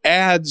just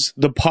adds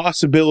the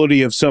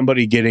possibility of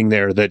somebody getting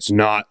there that's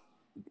not,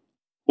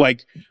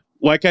 like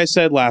I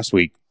said last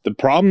week, the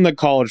problem that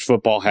college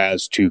football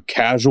has to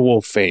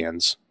casual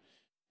fans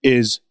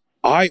is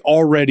I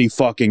already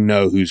fucking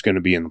know who's going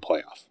to be in the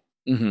playoff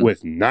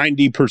with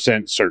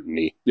 90%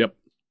 certainty. Yep.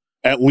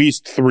 At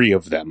least 3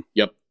 of them.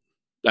 Yep.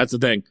 That's the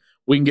thing.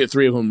 We can get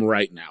 3 of them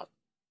right now.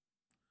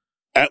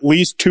 At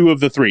least 2 of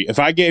the 3. If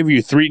I gave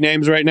you 3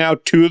 names right now,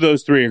 2 of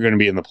those 3 are going to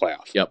be in the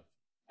playoff. Yep.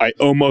 I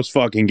almost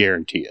fucking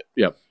guarantee it.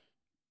 Yep.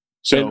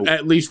 So and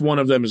at least one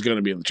of them is going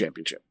to be in the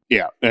championship.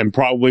 Yeah, and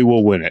probably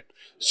will win it.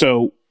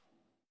 So,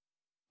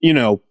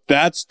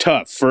 that's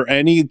tough for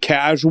any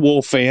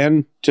casual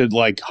fan to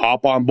like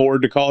hop on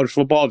board to college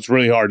football. It's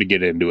really hard to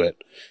get into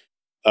it.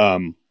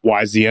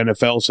 Why is the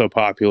NFL so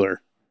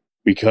popular?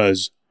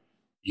 Because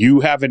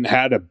you haven't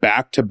had a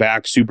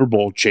back-to-back Super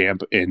Bowl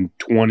champ in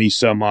 20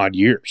 some odd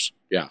years.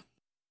 Yeah.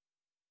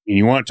 And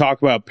you want to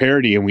talk about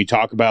parity, and we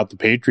talk about the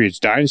Patriots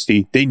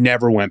dynasty, they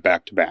never went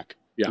back-to-back.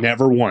 Yeah.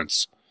 Never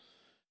once.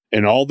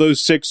 And all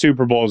those 6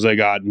 Super Bowls they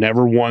got,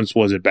 never once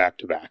was it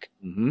back-to-back.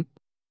 Mm-hmm.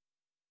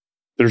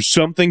 There's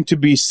something to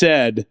be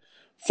said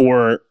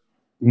for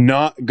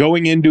not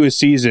going into a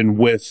season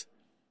with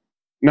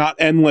not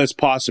endless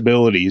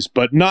possibilities,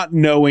 but not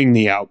knowing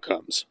the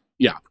outcomes.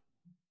 Yeah.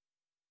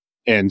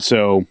 And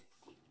so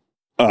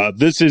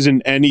this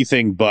isn't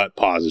anything but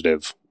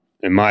positive,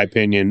 in my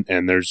opinion.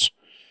 And there's,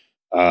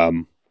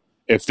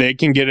 if they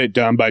can get it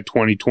done by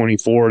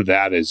 2024,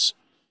 that is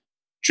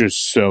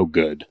just so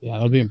good. Yeah,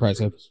 that'll be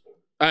impressive.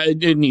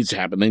 It needs to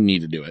happen. They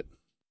need to do it.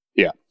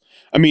 Yeah.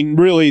 I mean,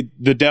 really,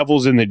 the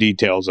devil's in the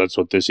details. That's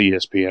what this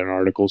ESPN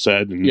article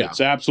said. And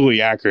it's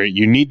absolutely accurate.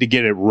 You need to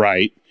get it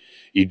right.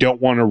 You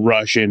don't want to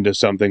rush into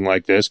something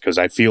like this, because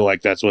I feel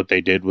like that's what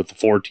they did with the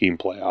 4-team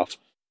playoff.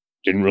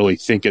 Didn't really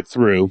think it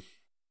through.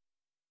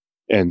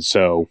 And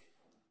so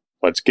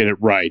let's get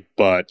it right.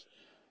 But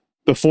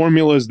the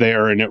formula's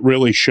there, and it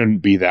really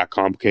shouldn't be that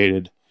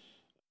complicated.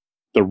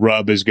 The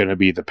rub is going to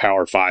be the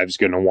Power 5 is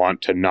going to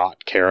want to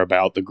not care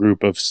about the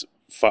group of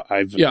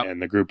 5,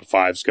 and the group of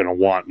 5 is going to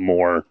want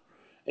more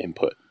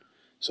input.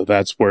 So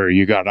that's where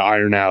you got to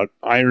iron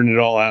it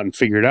all out and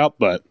figure it out.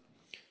 But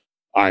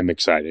I'm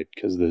excited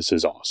because this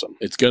is awesome.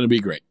 It's going to be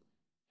great.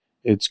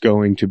 It's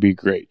going to be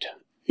great.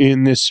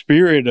 In the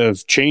spirit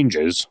of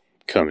changes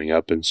coming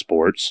up in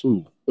sports.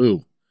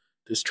 Ooh,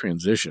 this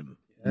transition.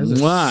 That's a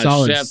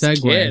solid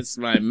segue. Kiss,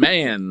 my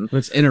man.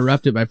 Let's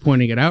interrupt it by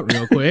pointing it out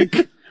real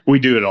quick. We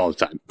do it all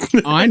the time.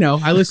 Oh, I know.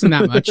 I listen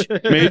that much.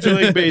 Major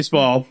League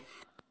Baseball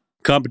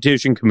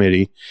Competition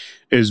Committee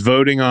is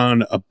voting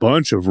on a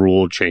bunch of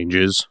rule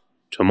changes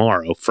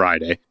tomorrow,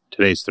 Friday.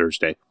 Today's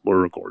Thursday. We're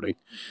recording.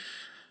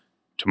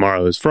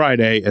 Tomorrow is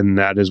Friday, and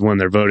that is when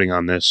they're voting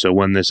on this. So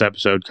when this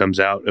episode comes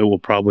out, it will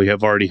probably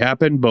have already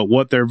happened. But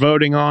what they're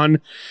voting on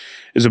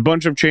is a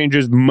bunch of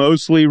changes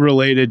mostly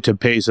related to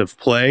pace of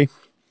play.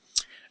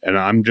 And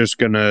I'm just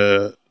going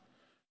to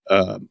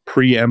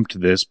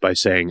preempt this by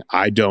saying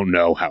I don't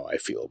know how I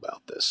feel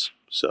about this.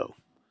 So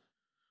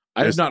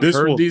I have not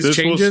heard these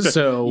changes,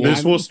 so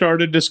this will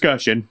start a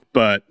discussion.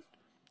 But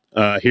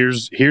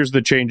here's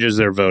the changes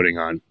they're voting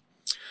on: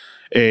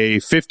 a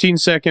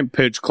 15-second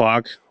pitch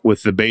clock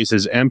with the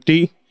bases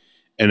empty,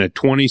 and a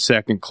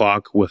 20-second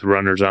clock with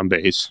runners on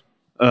base.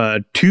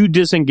 2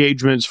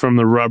 disengagements from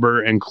the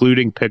rubber,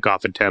 including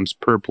pickoff attempts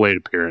per plate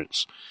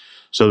appearance.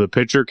 So the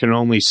pitcher can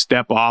only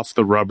step off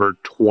the rubber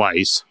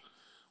twice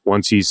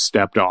once he's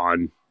stepped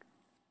on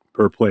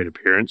per plate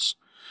appearance.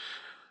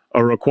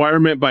 A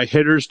requirement by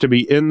hitters to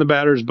be in the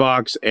batter's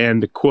box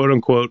and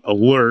quote-unquote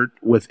alert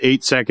with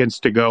 8 seconds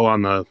to go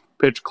on the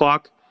pitch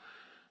clock.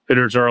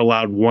 Hitters are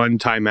allowed 1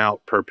 timeout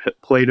per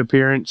plate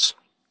appearance.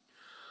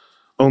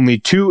 Only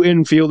 2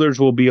 infielders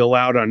will be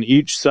allowed on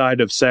each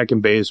side of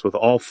second base, with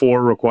all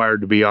 4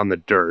 required to be on the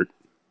dirt.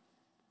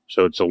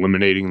 So it's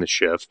eliminating the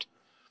shift.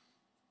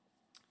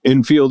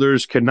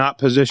 Infielders cannot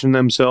position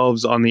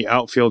themselves on the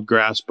outfield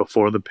grass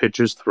before the pitch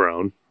is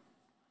thrown.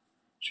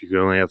 So you can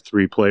only have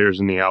 3 players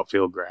in the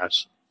outfield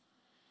grass.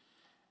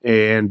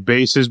 And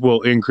bases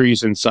will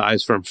increase in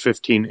size from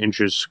 15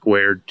 inches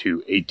squared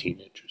to 18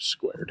 inches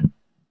squared.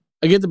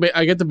 I get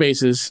the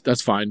bases.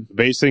 That's fine. The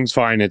base thing's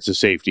fine. It's a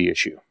safety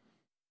issue.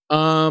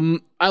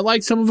 I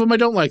like some of them. I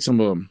don't like some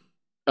of them.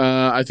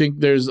 I think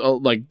there's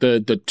like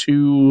the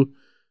two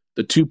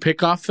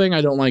pickoff thing. I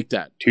don't like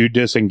that. 2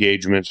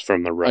 disengagements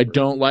from the rubber. I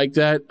don't like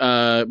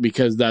that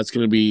because that's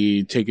going to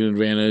be taken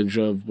advantage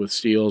of with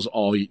steals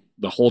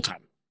the whole time.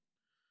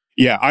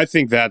 Yeah, I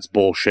think that's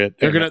bullshit.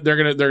 They're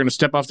gonna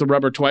step off the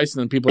rubber twice,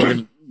 and then people are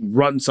gonna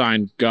run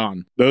sign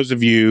gone. Both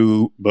of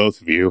you,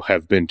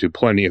 have been to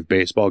plenty of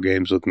baseball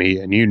games with me,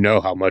 and you know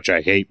how much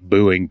I hate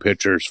booing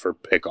pitchers for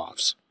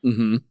pickoffs.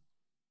 Mm-hmm.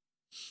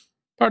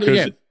 Part of the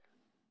game.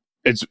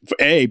 It's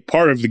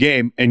part of the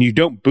game, and you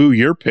don't boo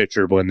your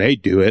pitcher when they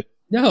do it.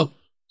 No.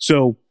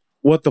 So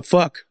what the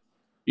fuck?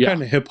 Yeah. What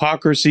kind of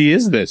hypocrisy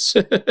is this?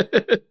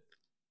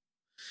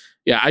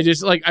 Yeah, I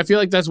feel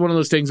like that's one of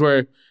those things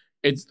where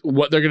it's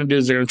what they're going to do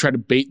is they're going to try to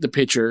bait the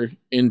pitcher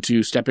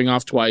into stepping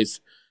off twice,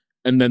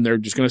 and then they're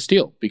just going to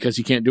steal because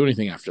he can't do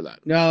anything after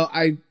that. No,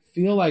 I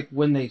feel like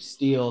when they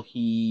steal,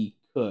 he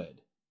could.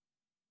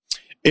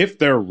 If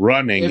they're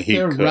running,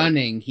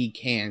 he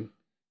can.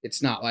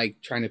 It's not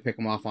like trying to pick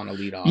him off on a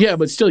leadoff. Yeah,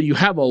 but still, you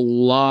have a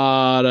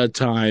lot of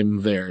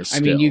time there.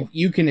 Still. I mean,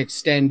 you can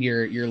extend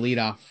your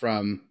leadoff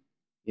from,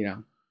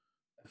 a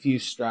few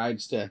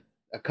strides to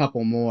a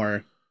couple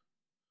more.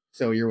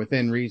 So you're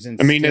within reason.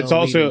 I mean, it's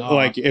also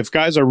like if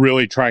guys are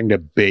really trying to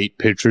bait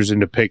pitchers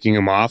into picking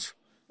them off,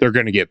 they're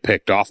going to get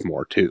picked off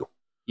more too.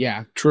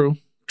 Yeah, true.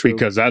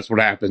 Because that's what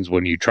happens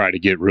when you try to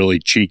get really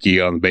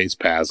cheeky on the base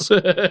pass.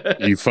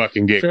 You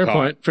fucking get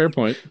caught. Fair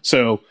point.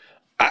 So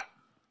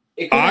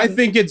I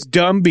think it's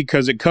dumb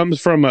because it comes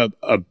from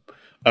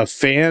a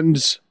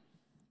fan's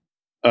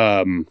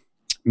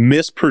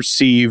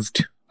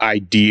misperceived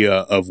idea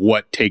of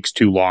what takes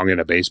too long in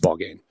a baseball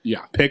game.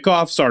 Yeah.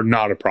 Pickoffs are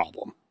not a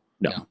problem.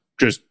 No.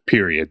 Just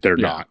period. They're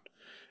not.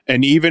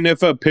 And even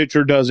if a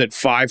pitcher does it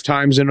 5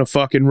 times in a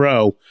fucking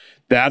row,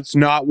 that's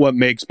not what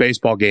makes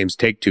baseball games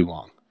take too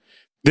long.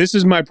 This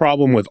is my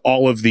problem with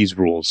all of these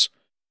rules.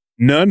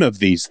 None of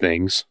these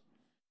things,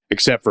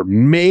 except for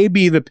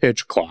maybe the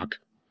pitch clock,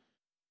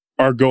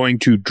 are going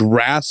to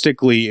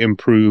drastically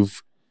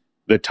improve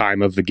the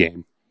time of the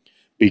game.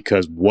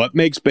 Because what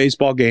makes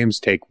baseball games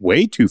take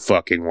way too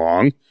fucking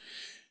long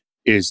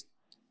is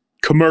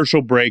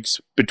commercial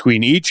breaks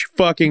between each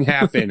fucking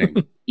half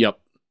inning. Yep.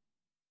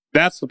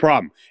 That's the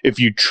problem. If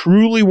you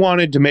truly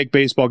wanted to make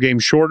baseball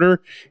games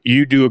shorter,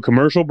 you do a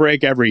commercial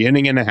break every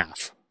inning and a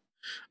half.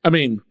 I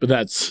mean, but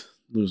that's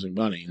losing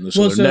money.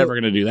 So they're never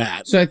going to do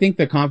that. So I think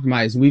the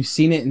compromise, we've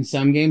seen it in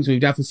some games. We've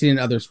definitely seen it in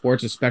other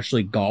sports,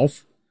 especially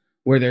golf,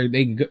 where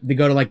they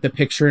go to like the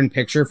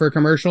picture-in-picture for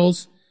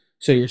commercials.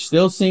 So you're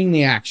still seeing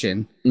the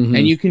action,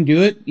 and you can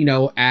do it,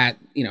 at,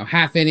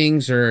 half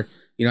innings or,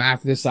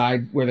 after the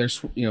side where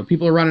there's,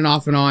 people are running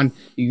off and on.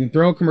 You can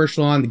throw a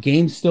commercial on. The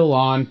game's still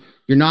on.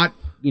 You're not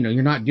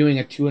doing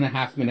a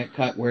 2.5 minute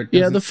cut where it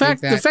doesn't the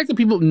fact that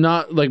people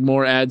not like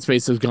more ad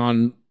space has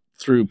gone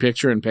through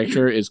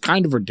picture-in-picture is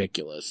kind of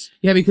ridiculous.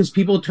 Yeah, because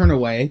people turn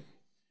away.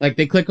 Like,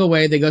 they click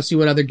away, they go see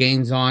what other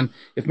game's on.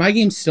 If my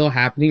game's still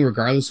happening,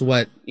 regardless of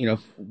what,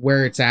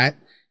 where it's at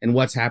and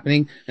what's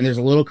happening, and there's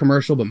a little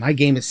commercial, but my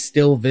game is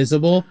still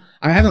visible,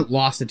 I haven't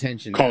lost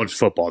attention. College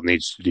football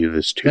needs to do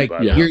this too.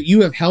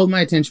 You have held my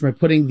attention by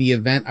putting the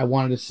event I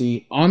wanted to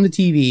see on the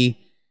TV,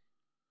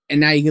 and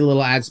now you get a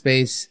little ad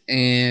space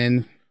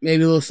and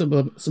maybe a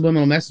little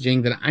subliminal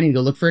messaging that I need to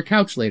go look for a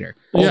couch later.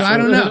 Yeah. So I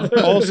don't know.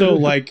 Also,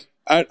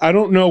 I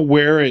don't know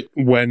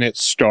when it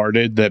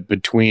started that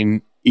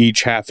between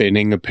each half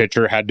inning, a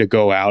pitcher had to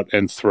go out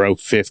and throw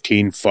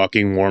 15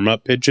 fucking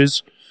warm-up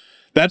pitches.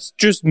 That's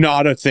just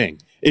not a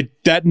thing.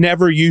 That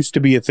never used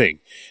to be a thing.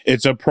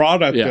 It's a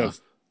product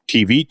of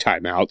TV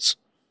timeouts.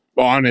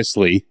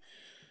 Honestly,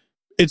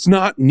 it's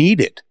not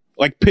needed.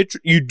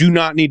 You do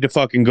not need to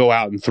fucking go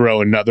out and throw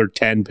another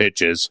 10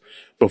 pitches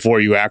before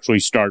you actually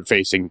start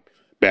facing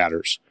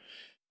batters.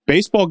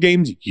 Baseball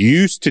games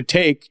used to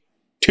take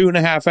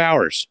 2.5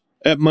 hours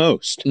at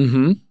most.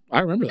 Mm-hmm.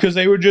 I remember that. Because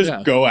they would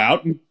just go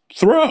out and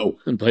throw.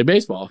 And play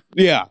baseball.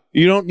 Yeah.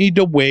 You don't need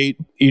to wait.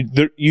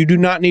 You do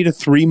not need a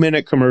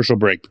 3-minute commercial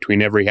break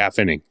between every half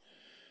inning.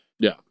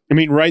 Yeah. I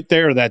mean, right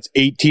there, that's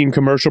 18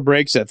 commercial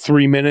breaks at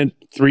 3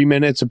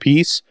 minutes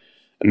apiece.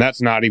 And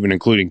that's not even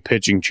including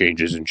pitching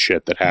changes and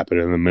shit that happen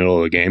in the middle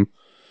of the game.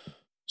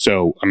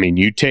 So, I mean,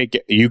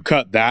 you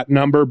cut that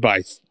number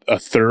by a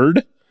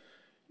third.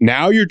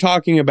 Now you're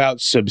talking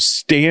about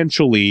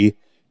substantially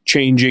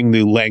changing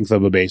the length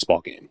of a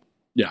baseball game.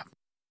 Yeah.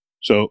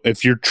 So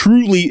if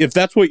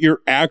that's what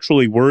you're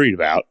actually worried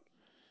about,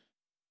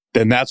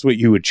 then that's what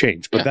you would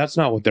change. But that's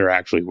not what they're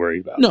actually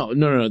worried about.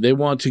 No. They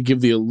want to give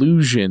the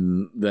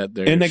illusion that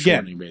they're And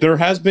again, there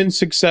has been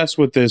success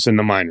with this in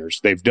the minors.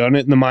 They've done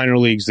it in the minor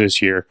leagues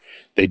this year.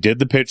 They did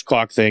the pitch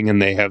clock thing,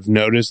 and they have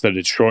noticed that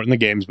it's shortened the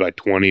games by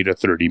 20 to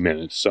 30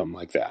 minutes, something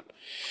like that.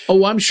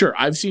 Oh, I'm sure.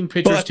 I've seen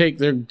pitchers take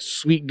their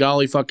sweet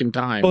golly fucking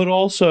time. But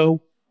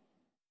also,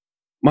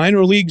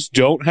 minor leagues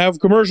don't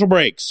have commercial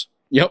breaks.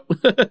 Yep.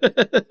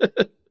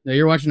 Now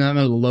you're watching that on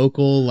a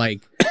local,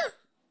 like,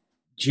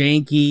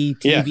 janky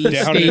TV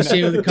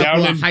station with a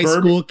couple of high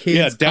school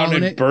kids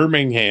down in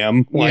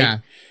Birmingham.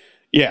 On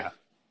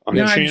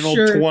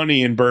Channel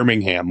 20 in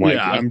Birmingham.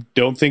 I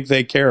don't think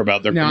they care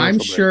about their commercial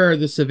break. Sure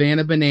the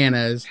Savannah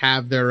Bananas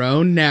have their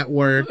own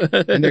network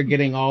and they're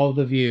getting all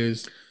the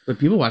views. But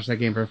people watch that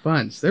game for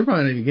fun, so they're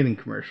probably not even getting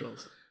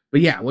commercials.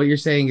 But yeah, what you're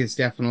saying is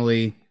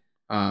definitely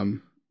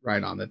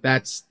right on that.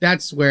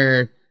 That's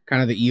where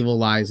kind of the evil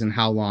lies in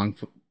how long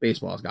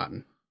baseball has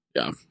gotten.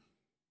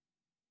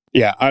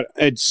 Yeah,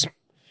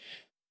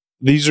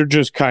 these are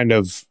just kind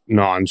of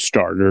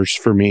non-starters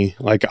for me.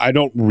 Like, I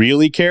don't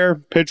really care.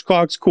 Pitch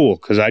clock's cool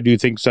because I do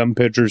think some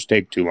pitchers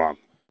take too long.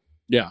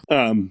 Yeah.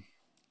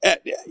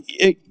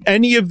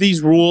 Any of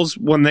these rules,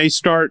 when they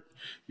start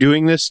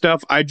doing this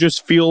stuff, I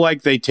just feel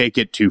like they take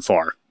it too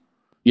far.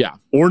 Yeah.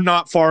 Or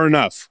not far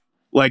enough.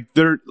 Like,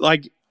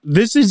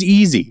 this is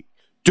easy.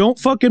 Don't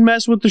fucking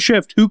mess with the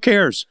shift. Who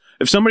cares?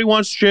 If somebody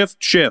wants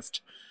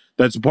shift.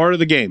 That's a part of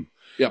the game.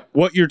 Yep.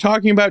 What you're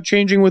talking about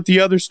changing with the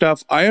other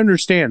stuff, I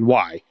understand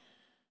why.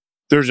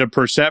 There's a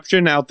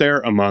perception out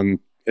there among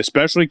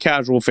especially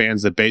casual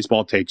fans that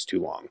baseball takes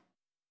too long.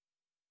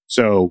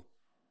 So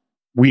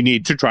we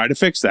need to try to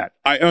fix that.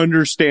 I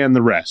understand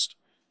the rest.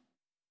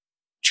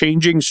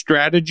 Changing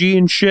strategy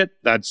and shit,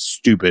 that's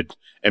stupid.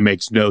 It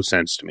makes no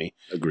sense to me.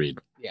 Agreed.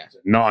 Yeah.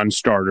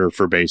 Non-starter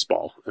for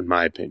baseball, in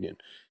my opinion.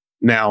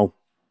 Now,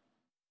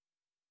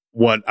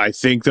 what I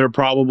think they're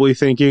probably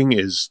thinking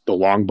is the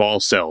long ball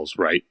sells,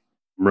 right?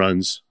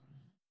 Runs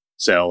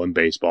sell in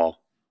baseball.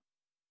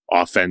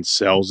 Offense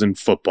sells in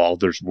football.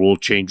 There's rule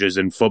changes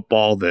in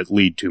football that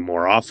lead to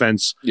more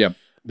offense. Yep.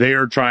 They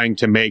are trying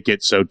to make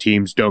it so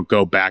teams don't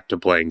go back to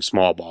playing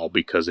small ball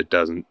because it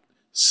doesn't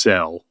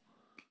sell.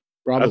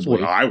 Probably. That's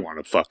what I want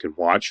to fucking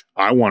watch.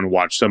 I want to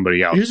watch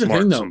somebody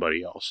outsmart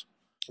somebody else.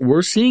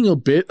 We're seeing a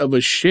bit of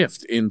a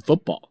shift in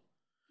football.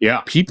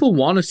 Yeah. People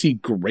want to see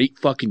great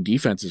fucking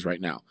defenses right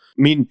now.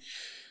 I mean,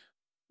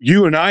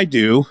 you and I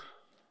do.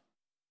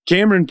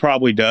 Cameron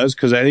probably does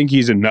because I think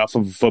he's enough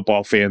of a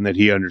football fan that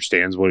he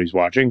understands what he's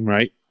watching,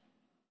 right?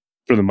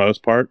 For the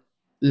most part.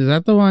 Is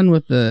that the one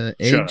with the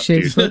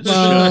egg-shaped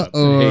football,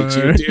 or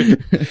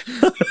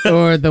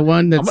the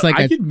one that's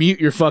I could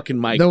mute your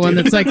fucking mic. The one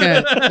that's like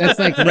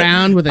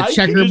round with a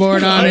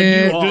checkerboard on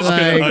it. I'm just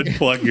gonna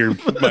unplug your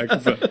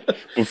microphone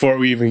before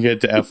we even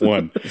get to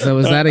F1. So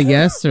is that a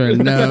yes or a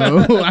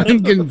no?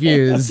 I'm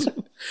confused.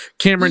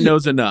 Cameron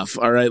knows enough.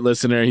 All right,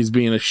 listener, he's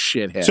being a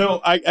shithead. So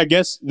I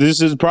guess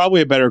this is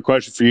probably a better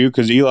question for you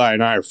because Eli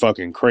and I are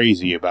fucking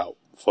crazy about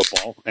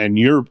football, and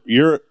you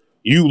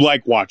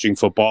like watching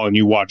football and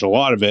you watch a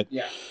lot of it.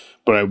 Yeah.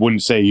 But I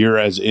wouldn't say you're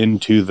as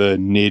into the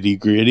nitty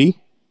gritty.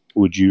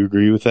 Would you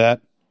agree with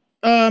that?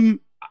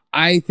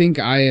 I think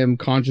I am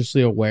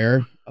consciously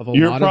aware of a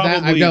lot of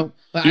that.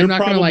 I'm not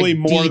going to like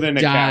more deep than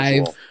a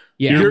dive. casual.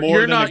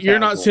 Yeah. You're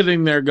not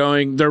sitting there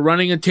going, they're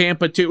running a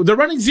Tampa 2. They're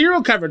running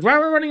zero coverage. Why are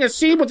we running a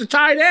seam with the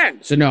tight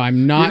end? So no,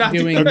 I'm not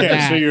doing that.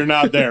 Okay, so you're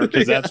not there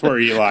because that's where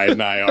Eli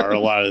and I are a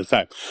lot of the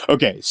time.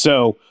 Okay,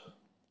 so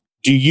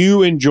do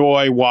you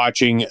enjoy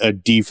watching a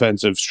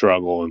defensive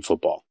struggle in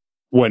football?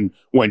 When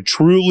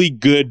truly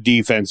good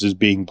defense is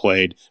being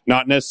played,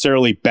 not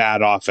necessarily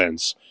bad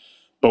offense,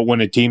 but when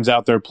a team's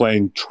out there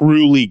playing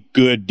truly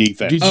good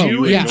defense. Did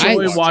you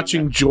enjoy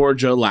watching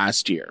Georgia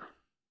last year?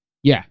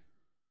 Yeah.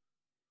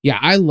 Yeah,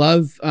 I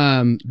love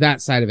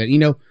that side of it. You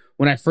know,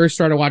 when I first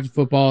started watching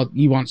football,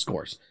 you want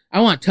scores.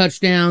 I want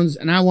touchdowns,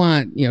 and I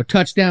want,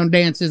 touchdown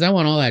dances. I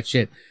want all that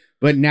shit.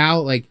 But now,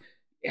 like,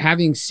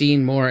 having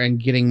seen more and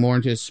getting more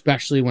into,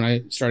 especially when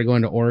I started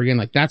going to Oregon,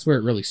 like, that's where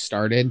it really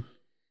started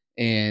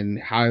and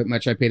how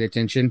much I paid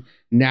attention.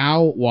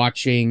 Now,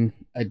 watching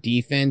a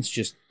defense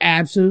just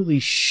absolutely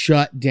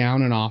shut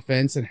down an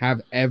offense and have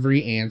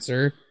every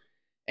answer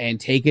and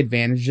take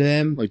advantage of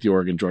them. Like the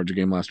Oregon-Georgia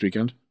game last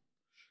weekend?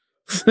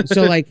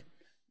 So, like,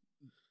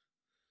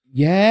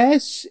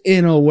 yes,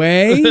 in a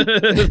way,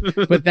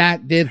 but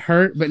that did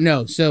hurt. But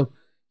no, so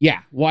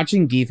yeah,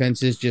 watching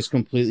defenses just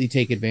completely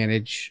take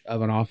advantage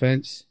of an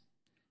offense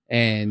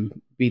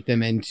and beat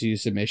them into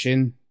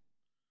submission,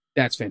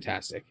 that's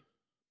fantastic.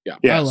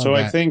 Yeah. So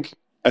that.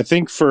 I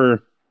think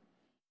for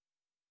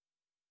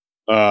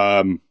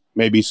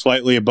maybe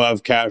slightly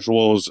above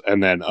casuals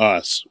and then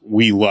us,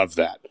 we love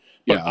that.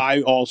 But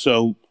yeah.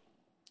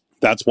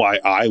 That's why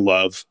I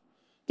love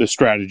the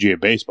strategy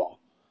of baseball.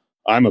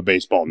 I'm a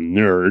baseball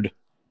nerd.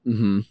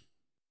 Mm-hmm.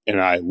 And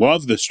I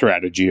love the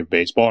strategy of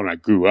baseball, and I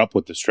grew up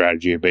with the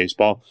strategy of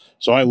baseball.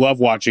 So I love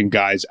watching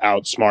guys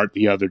outsmart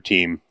the other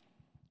team.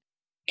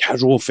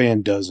 Casual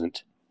fan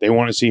doesn't. They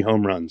want to see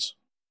home runs.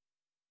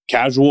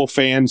 Casual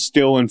fan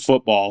still in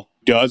football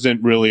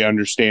doesn't really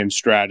understand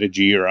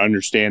strategy or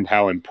understand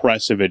how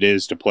impressive it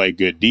is to play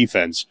good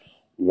defense,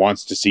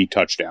 wants to see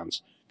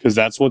touchdowns. Because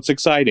that's what's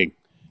exciting.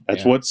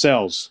 That's what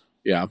sells.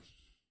 Yeah.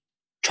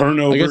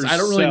 Turnovers. I guess I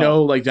don't really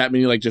know like that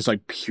many like just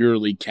like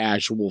purely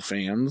casual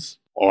fans.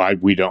 Oh,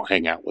 we don't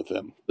hang out with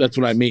them. That's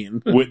what I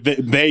mean.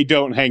 They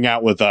don't hang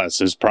out with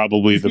us is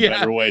probably the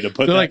better way to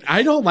put They're that. like,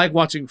 I don't like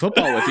watching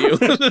football with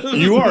you.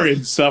 You are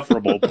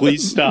insufferable.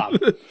 Please stop.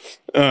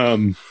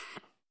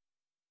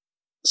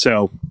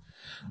 So,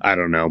 I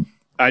don't know.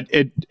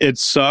 It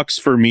sucks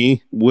for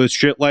me with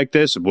shit like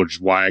this, which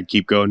is why I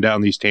keep going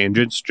down these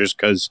tangents, just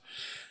because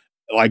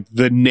like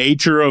the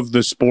nature of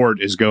the sport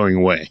is going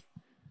away.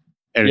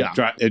 And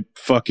it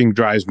fucking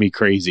drives me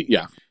crazy.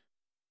 Yeah.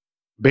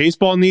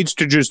 Baseball needs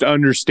to just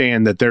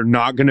understand that they're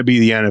not going to be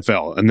the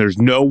NFL, and there's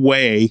no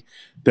way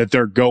that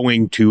they're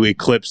going to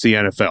eclipse the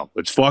NFL.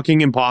 It's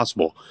fucking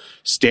impossible.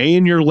 Stay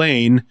in your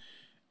lane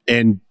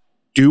and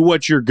do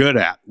what you're good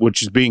at,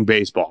 which is being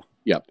baseball.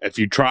 Yep. If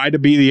you try to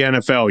be the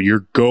NFL,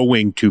 you're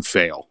going to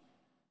fail.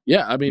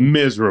 Yeah, I mean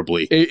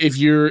miserably. If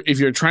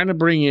you're trying to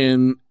bring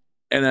in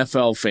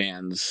NFL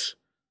fans,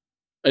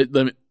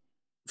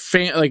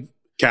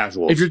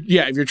 casuals. If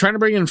you're trying to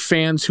bring in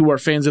fans who are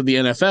fans of the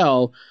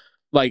NFL,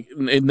 like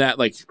in that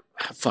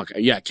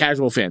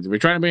casual fans. If you're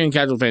trying to bring in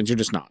casual fans, you're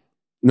just not.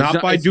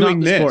 Not by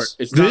doing this.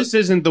 This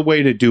isn't the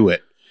way to do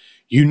it.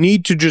 You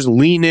need to just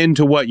lean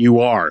into what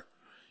you are.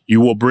 You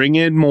will bring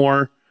in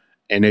more,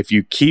 and if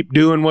you keep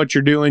doing what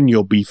you're doing,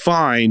 you'll be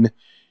fine.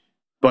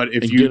 But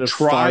if you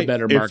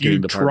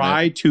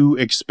try to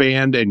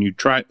expand and you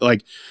try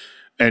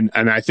and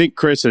I think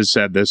Chris has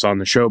said this on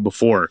the show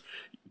before,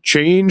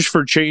 change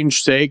for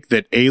change's sake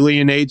that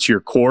alienates your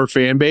core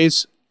fan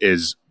base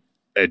is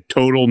a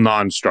total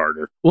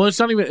non-starter. Well, it's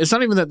not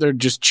even that they're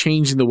just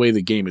changing the way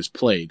the game is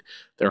played.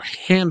 They're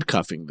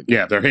handcuffing the game.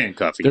 Yeah, they're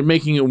handcuffing. They're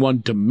making it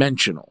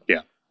one-dimensional.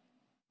 Yeah.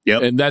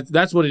 Yep. And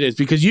that's what it is,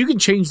 because you can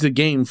change the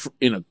game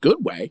in a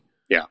good way.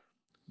 Yeah.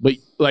 But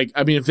like,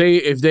 I mean,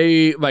 if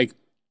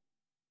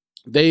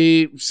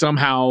they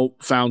somehow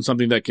found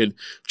something that could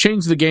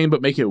change the game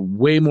but make it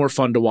way more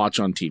fun to watch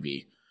on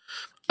TV.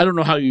 I don't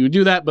know how you would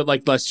do that, but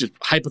like, let's just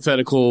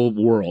hypothetical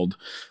world.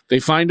 They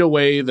find a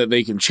way that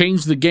they can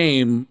change the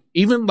game,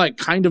 even like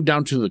kind of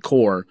down to the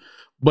core,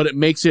 but it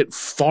makes it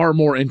far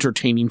more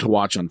entertaining to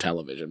watch on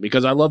television.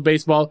 Because I love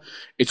baseball,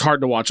 it's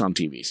hard to watch on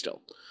TV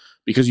still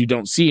because you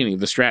don't see any of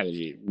the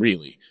strategy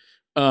really.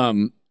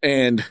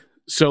 And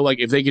so like,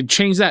 if they could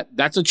change that,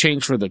 that's a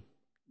change for the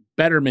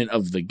betterment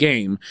of the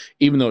game,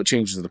 even though it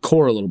changes the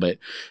core a little bit.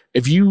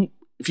 If you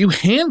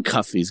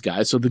handcuff these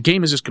guys so the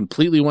game is just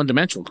completely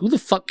one-dimensional, who the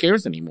fuck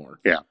cares anymore?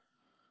 Yeah.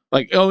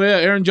 Like, oh yeah,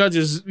 Aaron Judge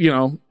is,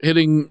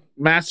 hitting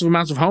massive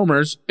amounts of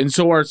homers, and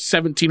so are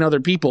 17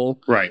 other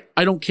people. Right.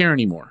 I don't care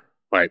anymore.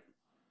 Right.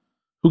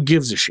 Who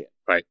gives a shit?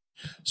 Right.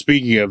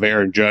 Speaking of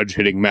Aaron Judge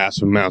hitting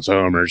massive amounts of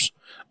homers,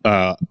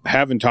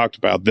 haven't talked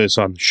about this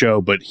on the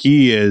show, but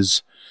he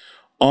is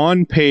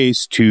on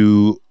pace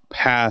to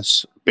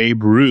pass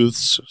Babe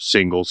Ruth's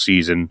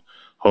single-season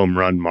home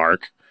run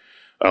mark,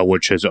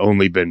 which has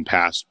only been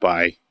passed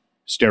by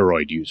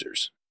steroid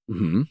users.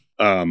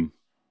 Mm-hmm.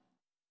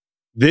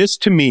 This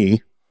to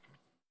me,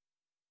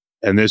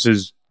 and this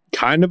is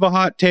kind of a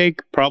hot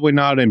take, probably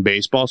not in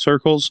baseball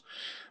circles,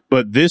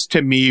 but this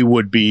to me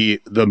would be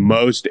the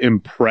most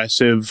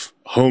impressive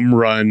home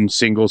run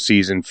single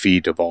season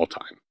feat of all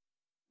time,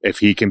 if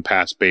he can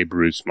pass Babe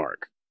Ruth's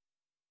mark.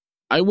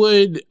 I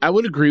would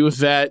agree with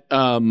that.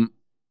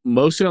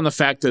 Mostly on the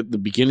fact that the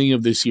beginning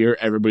of this year,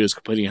 everybody was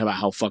complaining about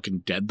how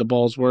fucking dead the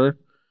balls were.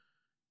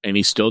 And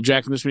he's still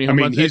jacking this many home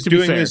runs. He's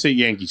doing this at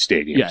Yankee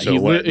Stadium. Yeah, so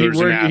there's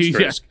an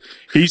asterisk.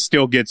 He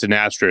still gets an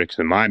asterisk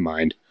in my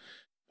mind.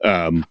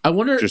 I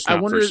wonder there's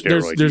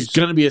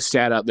going to be a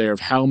stat out there of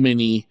how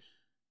many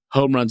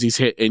home runs he's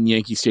hit in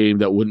Yankee Stadium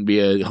that wouldn't be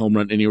a home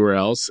run anywhere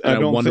else.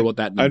 And I wonder what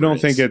that number is. I don't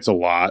think it's a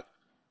lot.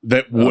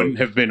 That wouldn't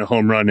have been a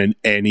home run in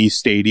any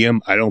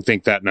stadium. I don't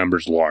think that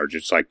number's large.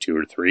 It's like 2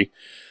 or 3.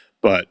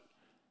 But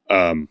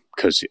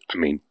because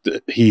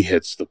he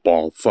hits the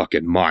ball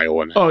fucking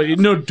mile and a half. Oh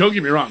no, don't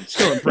get me wrong, it's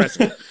still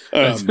impressive.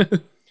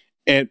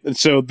 And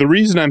so the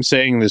reason I'm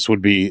saying this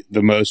would be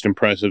the most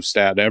impressive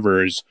stat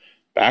ever is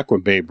back when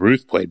Babe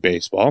Ruth played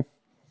baseball,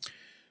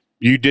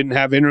 you didn't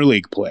have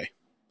interleague play.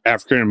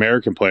 African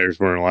American players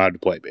weren't allowed to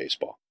play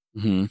baseball.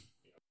 Mm-hmm.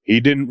 He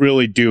didn't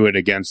really do it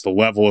against the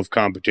level of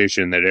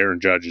competition that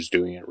Aaron Judge is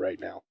doing it right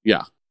now.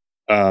 Yeah,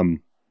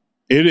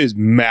 it is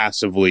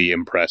massively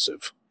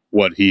impressive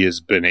what he has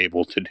been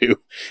able to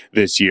do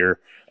this year.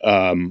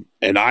 And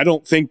I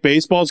don't think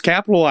baseball's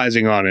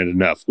capitalizing on it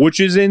enough, which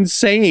is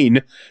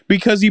insane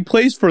because he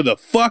plays for the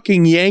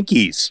fucking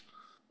Yankees.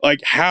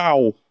 Like,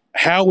 how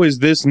is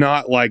this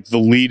not like the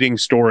leading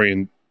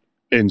story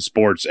in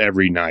sports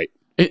every night?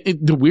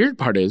 The weird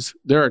part is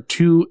there are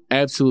 2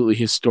 absolutely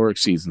historic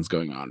seasons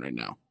going on right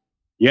now.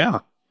 Yeah.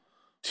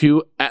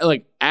 Two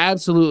like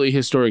absolutely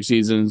historic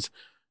seasons,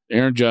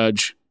 Aaron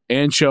Judge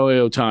and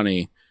Shohei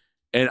Ohtani,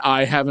 and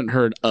I haven't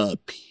heard a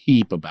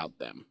peep about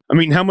them. I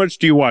mean, how much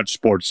do you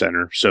watch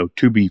SportsCenter? So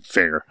to be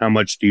fair, how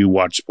much do you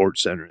watch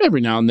SportsCenter?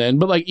 Every now and then,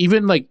 but like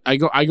even like I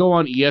go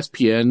on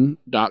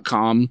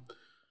ESPN.com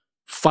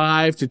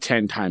 5 to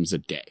 10 times a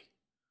day.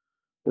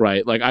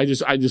 Right? Like I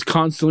just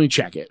constantly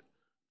check it.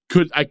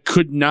 I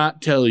could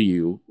not tell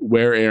you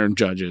where Aaron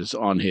Judge is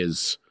on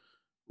his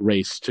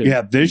race to.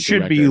 Yeah, this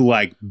should be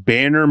like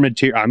banner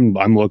material.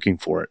 I'm looking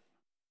for it.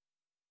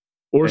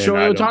 Or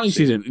Shohei Ohtani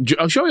season.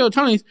 Shohei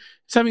Ohtani is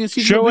having a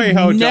season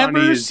we've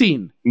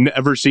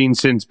never seen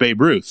since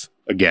Babe Ruth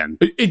again.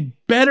 It's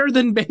better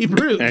than Babe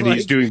Ruth. And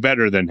he's doing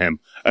better than him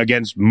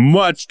against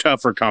much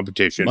tougher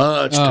competition.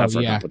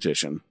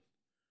 Competition.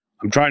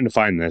 I'm trying to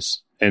find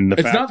this. And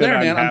the fact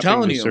that I'm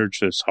having to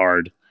search this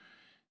hard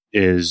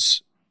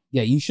is...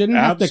 Yeah, you shouldn't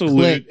have to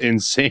click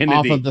insanity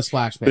off of the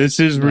splash page. This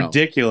is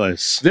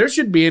ridiculous. There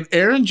should be an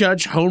Aaron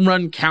Judge home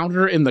run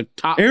counter in the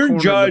top Aaron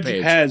corner Judge of the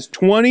page. has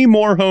 20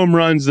 more home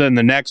runs than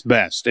the next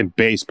best in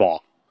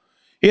baseball.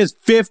 He has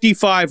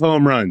 55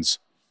 home runs.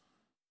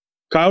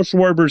 Kyle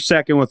Schwarber's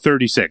second with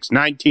 36,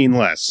 19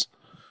 less.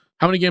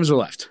 How many games are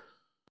left?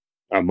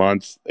 A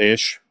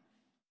month-ish.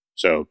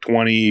 So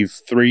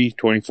 23,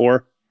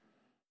 24.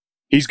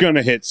 He's going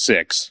to hit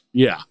 6.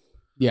 Yeah.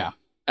 Yeah.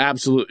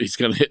 Absolutely. He's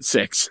going to hit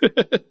 6.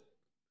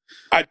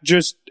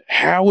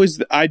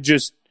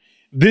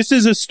 This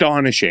is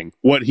astonishing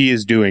what he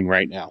is doing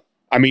right now.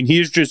 I mean, he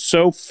is just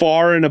so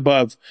far and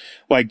above.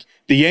 Like,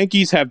 the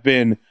Yankees have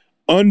been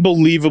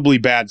unbelievably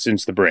bad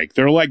since the break.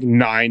 They're like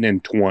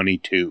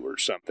 9-22 or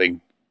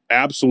something.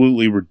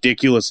 Absolutely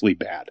ridiculously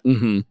bad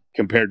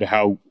compared to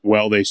how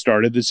well they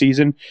started the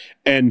season.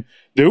 And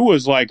there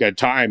was like a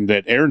time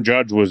that Aaron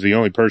Judge was the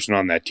only person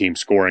on that team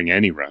scoring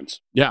any runs.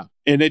 Yeah.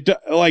 And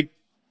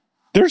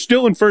they're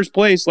still in first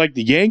place. Like,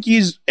 the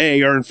Yankees,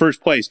 are in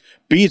first place.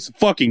 B, it's the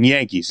fucking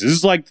Yankees. This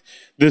is like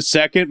the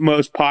second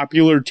most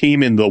popular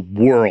team in the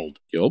world.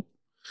 Yep.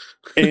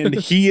 And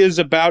he is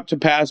about to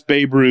pass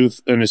Babe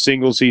Ruth in a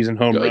single season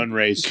home run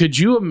race. Could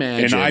you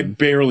imagine? And I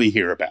barely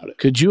hear about it.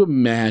 Could you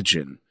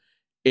imagine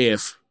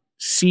if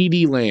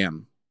CeeDee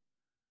Lamb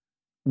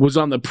was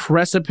on the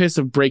precipice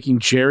of breaking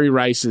Jerry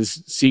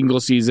Rice's single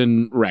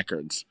season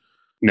records?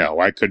 No,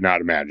 I could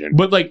not imagine.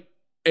 But like,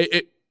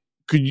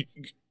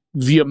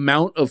 the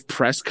amount of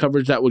press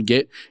coverage that would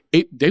get,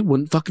 they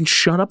wouldn't fucking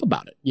shut up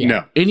about it. Yeah.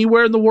 No.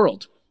 Anywhere in the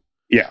world.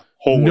 Yeah.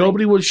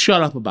 Nobody would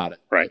shut up about it.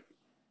 Right.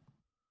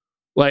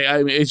 Like,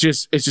 I mean, it's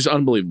just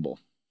unbelievable.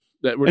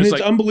 That we're and just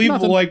it's unbelievable.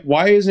 nothing. Like,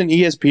 why isn't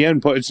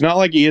ESPN it's not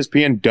like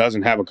ESPN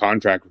doesn't have a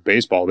contract with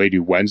baseball. They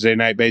do Wednesday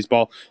night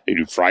baseball. They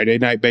do Friday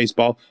night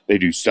baseball. They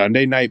do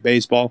Sunday night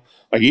baseball.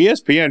 Like,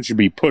 ESPN should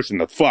be pushing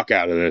the fuck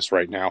out of this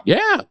right now.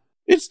 Yeah.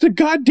 It's the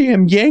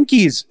goddamn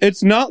Yankees.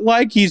 It's not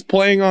like he's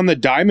playing on the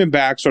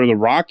Diamondbacks or the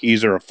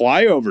Rockies or a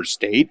flyover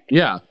state.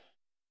 Yeah.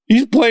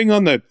 He's playing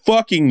on the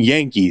fucking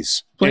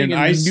Yankees. Playing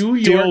in New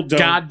York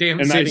goddamn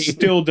city. And I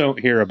still don't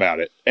hear about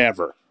it,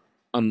 ever.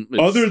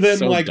 Other than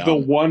so like dumb. The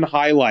one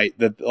highlight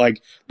that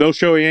like they'll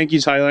show a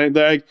Yankees highlight,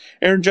 they're like,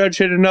 Aaron Judge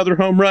hit another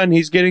home run,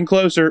 he's getting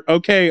closer.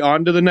 Okay,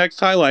 on to the next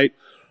highlight.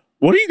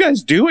 What are you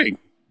guys doing?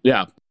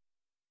 Yeah.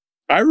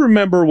 I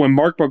remember when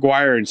Mark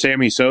McGwire and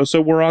Sammy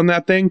Sosa were on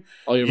that thing,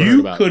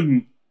 you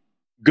couldn't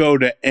go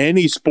to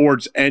any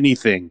sports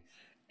anything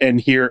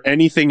and hear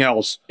anything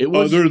else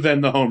other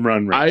than the home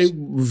run race. I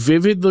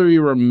vividly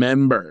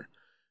remember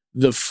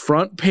the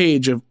front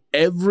page of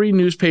every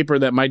newspaper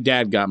that my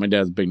dad got. My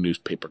dad's a big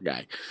newspaper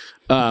guy.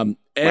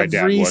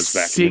 Every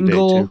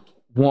single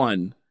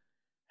one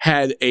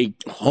had a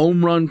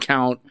home run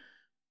count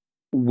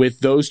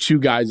with those two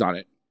guys on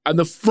it. On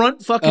the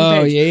front fucking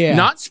page. Yeah.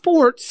 Not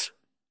sports.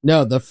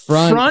 No, the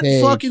front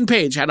page. Fucking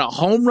page had a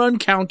home run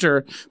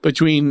counter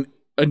between,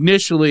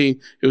 initially,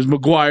 it was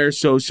McGwire,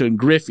 Sosa, and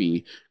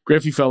Griffey.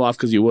 Griffey fell off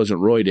because he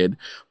wasn't roided.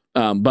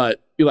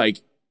 But,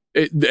 like,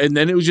 and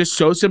then it was just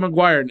Sosa and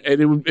McGwire,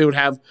 and it would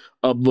have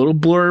a little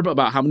blurb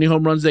about how many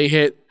home runs they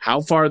hit,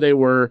 how far they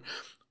were.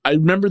 I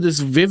remember this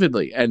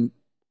vividly, and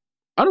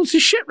I don't see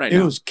shit right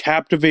now. It was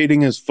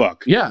captivating as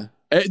fuck. Yeah.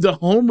 The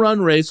home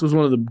run race was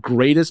one of the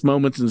greatest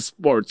moments in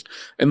sports,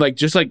 and like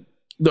just like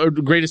the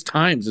greatest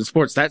times in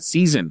sports that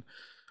season.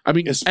 I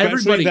mean,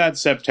 especially that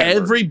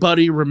September.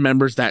 Everybody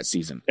remembers that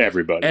season.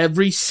 Everybody.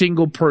 Every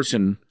single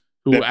person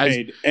who that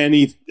paid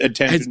any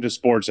attention to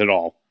sports at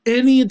all.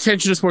 Any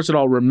attention to sports at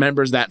all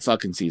remembers that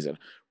fucking season.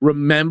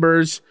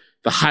 Remembers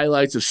the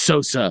highlights of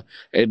Sosa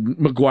and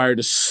McGwire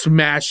just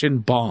smashing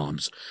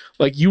bombs.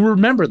 Like, you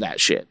remember that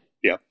shit.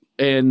 Yeah.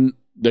 And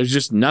there's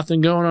just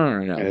nothing going on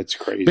right now. It's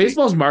crazy.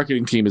 Baseball's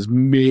marketing team is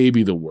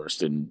maybe the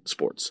worst in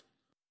sports.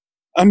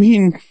 I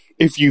mean,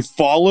 if you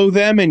follow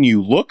them and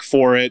you look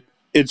for it,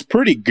 it's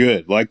pretty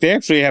good. Like, they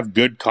actually have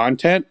good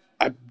content.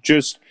 I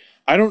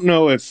don't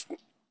know if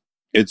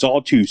it's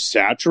all too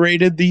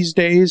saturated these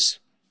days.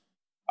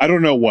 I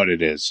don't know what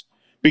it is.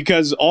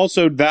 Because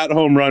also that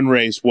home run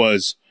race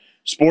was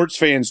sports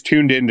fans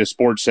tuned into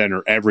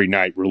SportsCenter every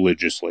night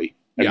religiously.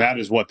 And that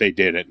is what they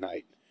did at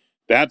night.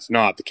 That's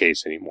not the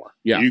case anymore.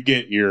 Yeah. You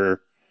get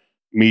your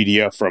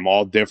media from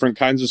all different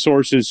kinds of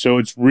sources, so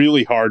it's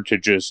really hard to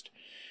just,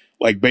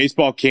 like,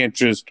 baseball can't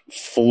just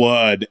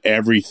flood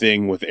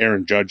everything with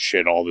Aaron Judge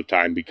shit all the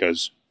time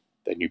because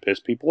then you piss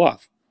people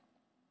off.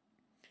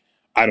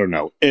 I don't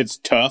know. It's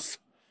tough,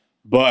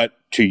 but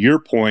to your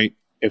point,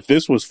 if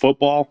this was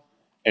football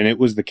and it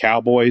was the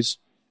Cowboys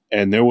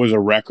and there was a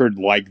record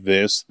like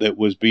this that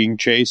was being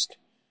chased,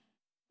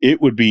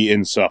 it would be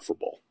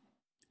insufferable.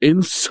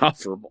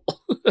 Insufferable.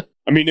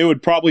 I mean, it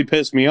would probably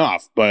piss me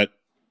off, but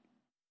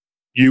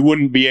you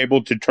wouldn't be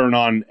able to turn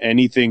on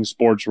anything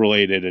sports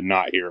related and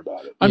not hear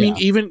about it. I mean,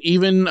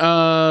 even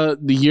the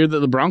year that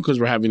the Broncos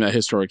were having that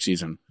historic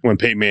season, when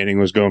Peyton Manning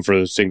was going for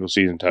the single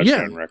season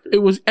touchdown record,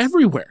 it was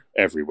everywhere.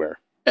 Everywhere.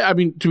 I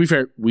mean, to be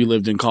fair, we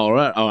lived in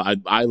Colorado.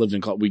 I lived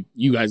in Colorado.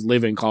 You guys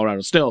live in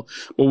Colorado still,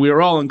 but we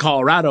were all in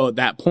Colorado at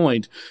that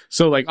point.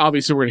 So, like,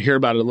 obviously, we're gonna hear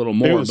about it a little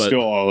more. It was but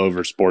still all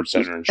over Sports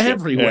Center and shit,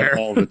 everywhere,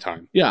 all the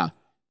time. Yeah,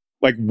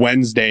 like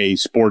Wednesday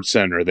Sports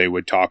Center, they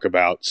would talk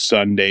about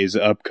Sunday's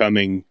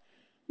upcoming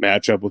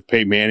matchup with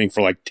Peyton Manning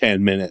for like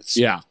 10 minutes.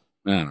 Yeah,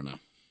 I don't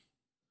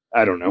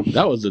know.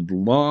 That was a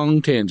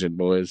long tangent,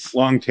 boys.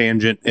 Long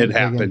tangent. It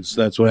happens.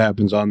 That's what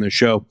happens on this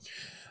show.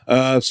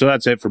 So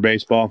that's it for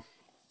baseball.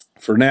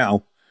 For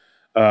now,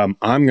 I'm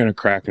going to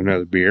crack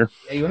another beer.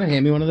 Hey, you want to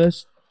hand me one of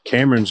those?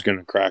 Cameron's going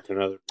to crack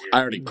another beer.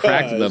 I already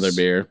cracked another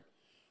beer.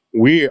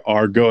 We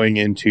are going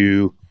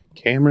into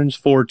Cameron's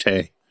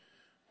forte,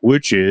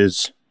 which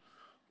is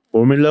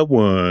Formula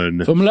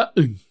One. Formula.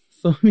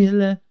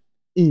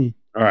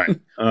 All right.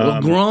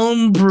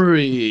 Grand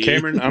Prix.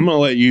 Cameron, I'm going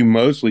to let you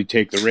mostly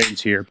take the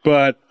reins here,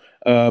 but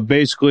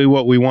basically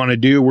what we want to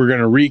do, we're going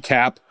to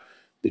recap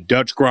the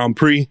Dutch Grand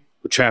Prix,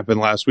 which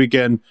happened last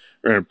weekend.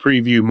 We're going to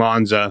preview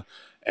Monza,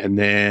 and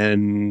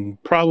then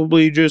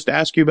probably just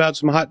ask you about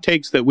some hot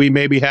takes that we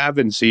maybe have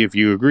and see if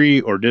you agree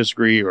or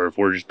disagree or if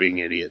we're just being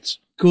idiots.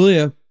 Cool,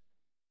 yeah.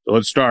 So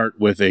let's start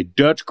with a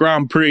Dutch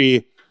Grand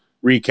Prix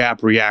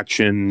recap,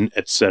 reaction,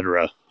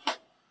 etc.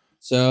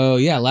 So,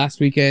 yeah, last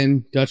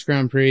weekend, Dutch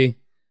Grand Prix.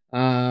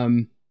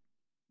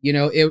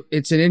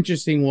 It's an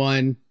interesting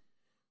one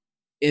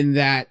in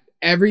that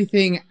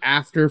everything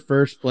after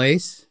first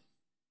place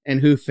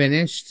and who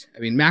finished, I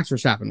mean, Max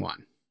Verstappen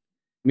won.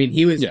 I mean,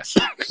 he was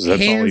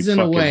hands and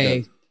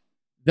away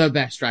the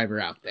best driver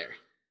out there.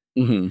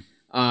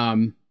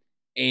 Mm-hmm.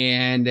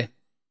 And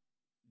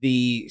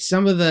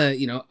some of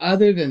the,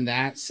 other than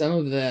that, some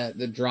of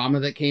the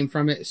drama that came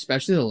from it,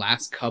 especially the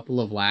last couple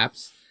of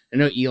laps, I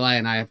know Eli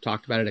and I have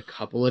talked about it a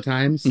couple of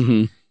times.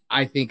 Mm-hmm.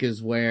 I think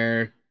is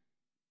where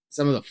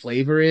some of the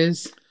flavor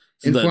is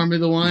in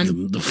Formula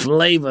One. The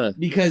flavor.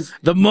 Because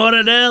the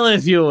mortadella,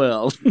 if you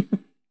will.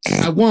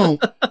 I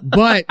won't,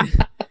 but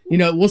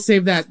we'll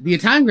save that. The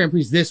Italian Grand Prix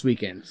is this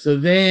weekekend, so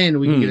then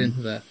we can get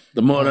into the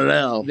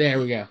mortadella. There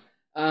we go.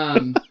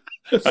 I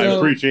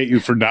appreciate you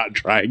for not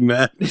trying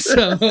that.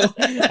 So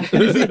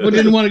people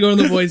didn't want to go in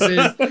the voices.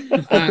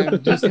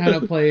 Just kind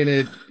of playing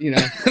it,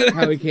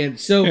 how we can.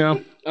 So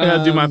I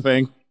gotta do my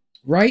thing.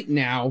 Right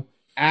now,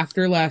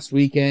 after last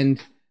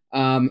weekend,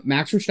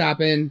 Max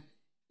Verstappen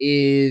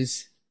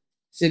is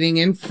sitting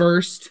in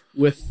first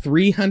with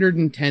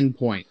 310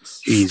 points.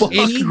 Any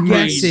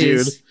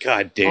guesses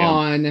God damn.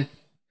 on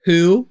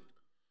who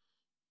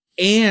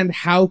and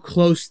how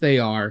close they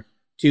are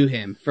to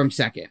him from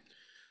second?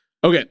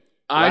 Okay.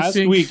 Last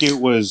week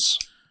it was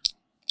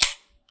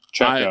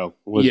Checo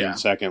was in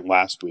second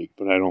last week,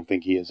 but I don't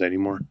think he is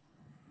anymore.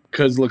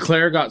 Because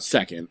Leclerc got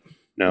second.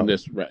 No.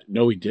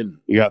 No, he didn't.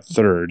 He got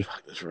third.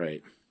 Fuck, that's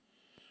right.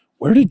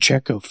 Where did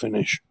Checo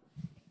finish?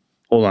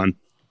 Hold on.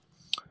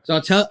 So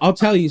I'll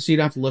tell you so you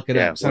don't have to look it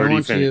up. So where I did he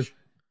want finish?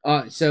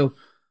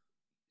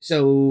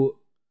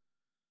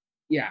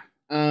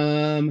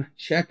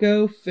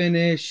 Checo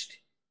finished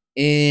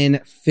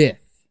in 5th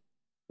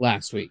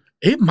last week.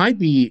 It might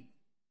be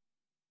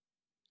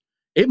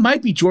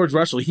George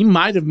Russell. He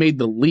might have made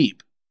the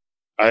leap.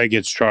 I think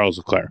it's Charles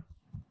Leclerc.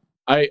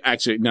 I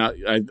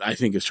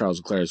think it's Charles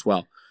Leclerc as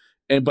well.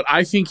 But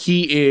I think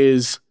he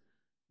is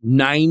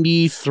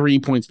 93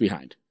 points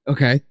behind.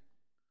 Okay.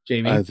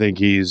 Jamie? I think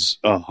he's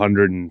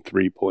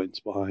 103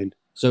 points behind.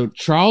 So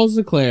Charles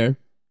Leclerc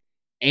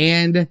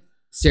and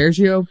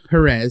Sergio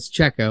Perez,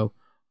 Checo,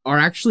 are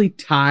actually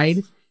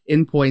tied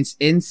in points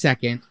in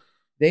second.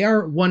 They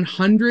are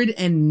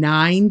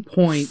 109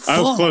 points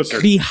I was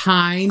closer.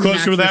 behind.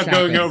 Closer without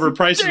going over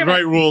Price is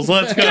Right rules.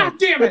 Let's go. God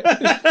damn it.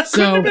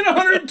 So Could have been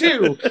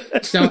 102.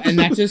 And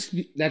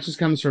that just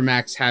comes from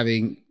Max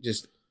having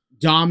just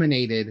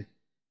dominated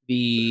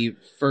the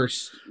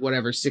first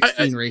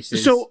 16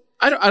 races. So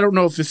I don't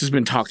know if this has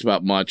been talked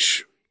about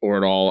much or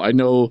at all. I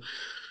know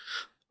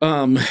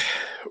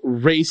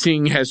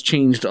racing has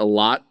changed a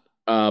lot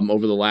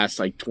over the last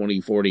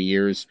 20, 40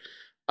 years.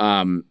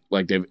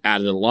 They've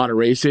added a lot of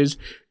races.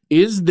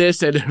 Is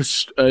this an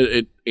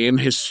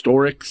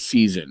historic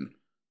season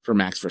for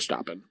Max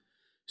Verstappen?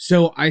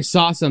 So I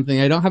saw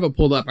something. I don't have it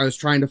pulled up. I was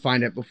trying to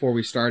find it before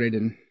we started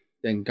and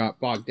then got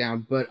bogged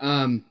down. But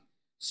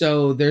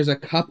so there's a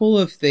couple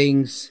of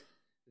things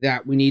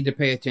that we need to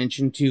pay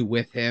attention to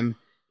with him.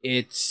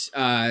 It's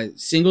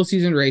single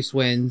season race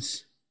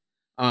wins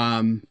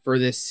for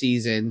this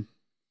season,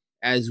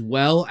 as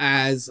well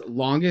as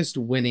longest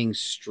winning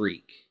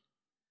streak.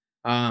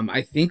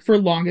 I think for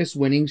longest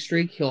winning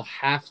streak, he'll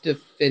have to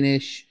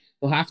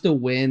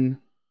win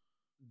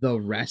the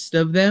rest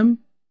of them.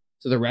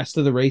 So the rest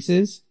of the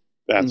races.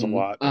 That's a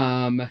lot.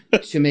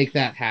 To make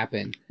that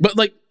happen. But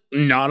like,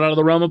 not out of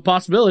the realm of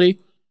possibility.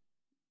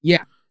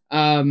 Yeah.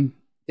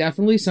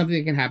 Definitely something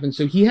that can happen.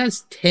 So he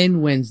has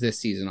 10 wins this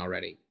season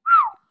already.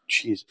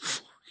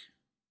 Jesus.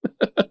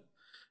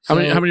 How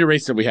many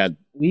races have we had?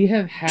 We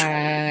have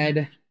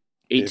had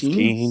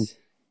 18.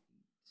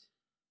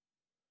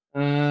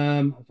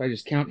 If I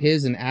just count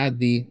his and add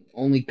the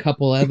only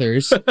couple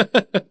others.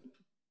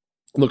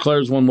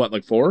 Leclerc's won what,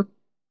 like 4?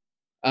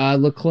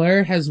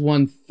 Leclerc has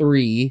won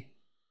 3.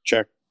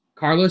 Check.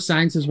 Carlos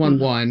Sainz has won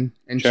 1,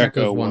 and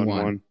Checo's won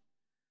 1.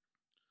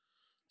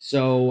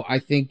 So I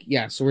think,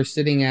 so we're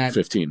sitting at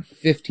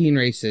 15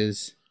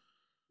 races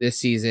this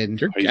season.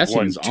 Your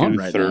guessing is on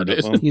right now,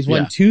 dude. He's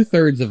won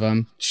 2/3 of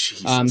them.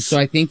 Jesus. So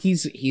I think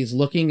he's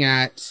looking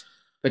at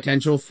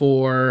potential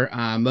for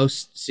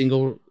most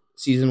single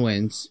season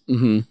wins.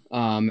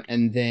 Mm-hmm.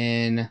 And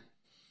then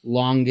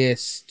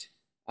longest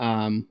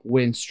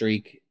win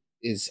streak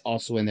is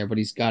also in there, but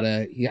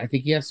I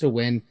think he has to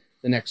win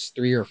the next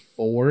 3 or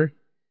 4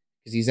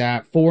 because he's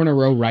at 4 in a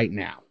row right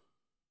now.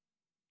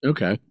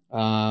 Okay.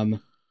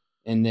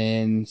 And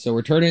then so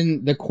we're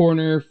turning the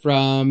corner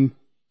from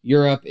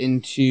Europe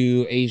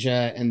into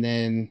Asia, and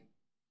then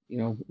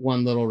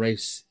one little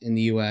race in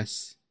the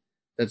US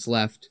that's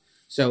left.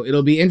 So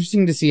it'll be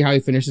interesting to see how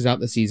he finishes out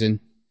the season,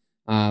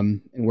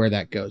 and where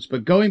that goes.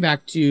 But going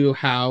back to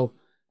how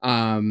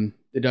the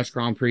Dutch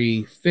Grand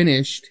Prix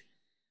finished,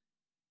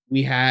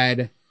 we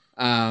had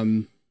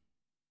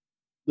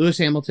Lewis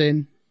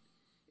Hamilton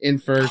in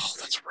first.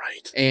 Oh, that's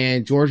right.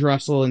 And George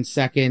Russell in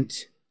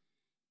second.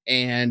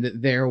 And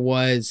there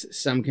was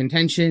some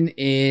contention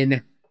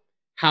in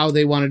how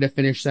they wanted to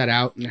finish that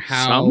out, and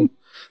how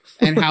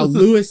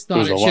Lewis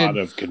thought There's it a should. lot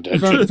of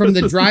contention. From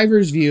the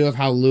driver's view of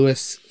how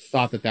Lewis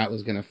thought that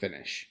was going to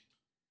finish.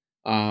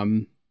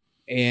 And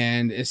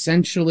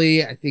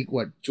essentially, I think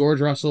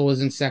George Russell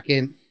was in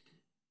second,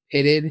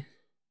 pitted.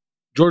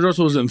 George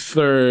Russell was in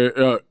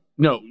third.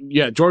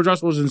 George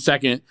Russell was in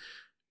second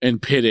and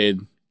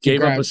pitted.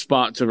 Gave up a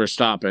spot to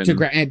Verstappen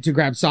to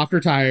grab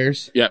softer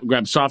tires. Yeah,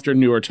 grab softer,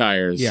 newer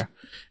tires. Yeah,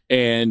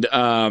 and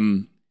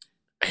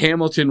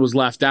Hamilton was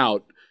left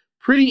out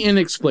pretty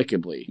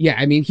inexplicably. Yeah,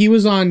 I mean, he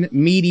was on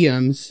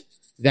mediums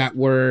that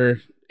were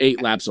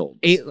 8 laps old.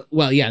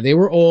 They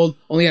were old.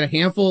 Only had a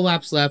handful of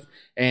laps left,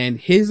 and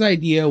his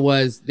idea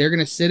was they're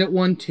gonna sit at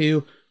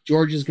 1-2.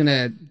 George is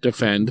gonna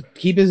defend,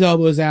 keep his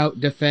elbows out,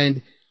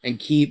 defend, and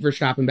keep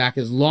Verstappen back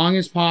as long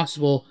as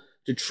possible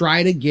to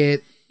try to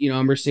get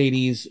a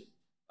Mercedes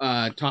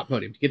top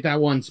podium, to get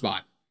that one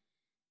spot.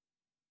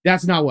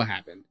 That's not what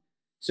happened.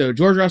 So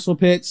George Russell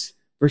pits,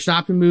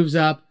 Verstappen moves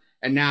up,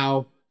 and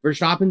now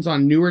Verstappen's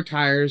on newer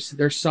tires,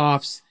 they're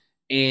softs,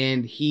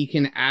 and he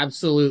can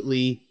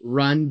absolutely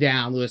run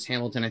down Lewis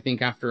Hamilton, I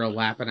think, after a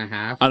lap and a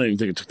half. I don't even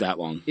think it took that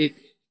long. It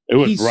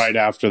was right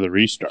after the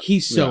restart.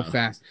 He's so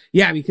fast.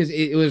 Yeah, because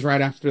it was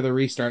right after the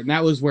restart, and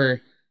that was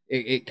where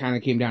it kind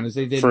of came down, as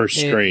they did first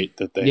straight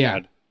that they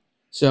had.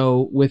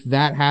 So with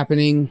that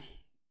happening,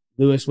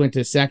 Lewis went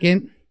to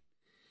second,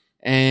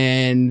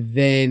 and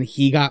then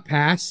he got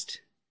passed,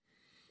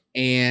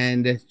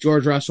 and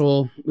George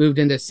Russell moved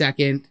into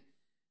second.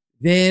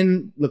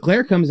 Then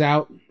Leclerc comes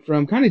out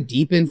from kind of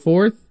deep in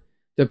fourth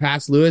to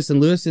pass Lewis,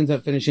 and Lewis ends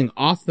up finishing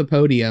off the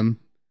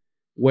podium,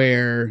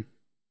 where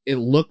it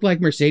looked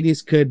like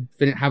Mercedes could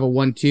have a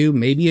 1-2,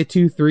 maybe a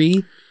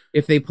 2-3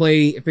 if they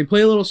play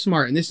a little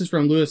smart. And this is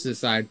from Lewis's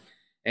side,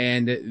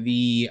 and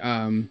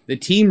the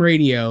team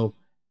radio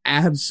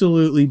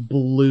absolutely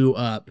blew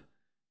up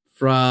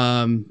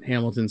from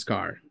Hamilton's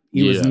car.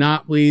 He was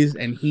not pleased,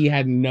 and he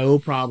had no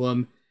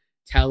problem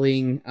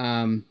telling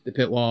the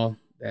pit wall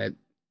that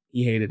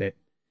he hated it.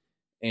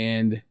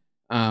 And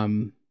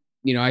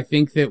I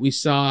think that we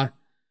saw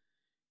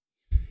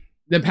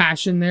the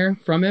passion there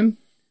from him,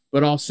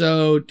 but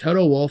also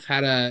Toto Wolff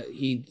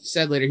he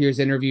said later, he was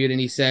interviewed,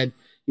 and he said,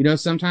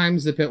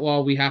 sometimes the pit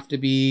wall, we have to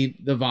be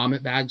the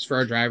vomit bags for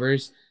our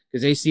drivers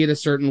because they see it a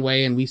certain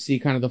way and we see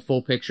kind of the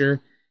full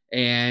picture.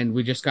 And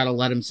we just got to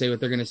let them say what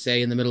they're going to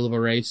say in the middle of a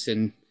race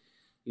and,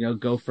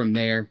 go from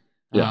there.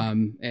 Yeah.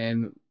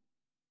 And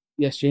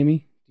yes,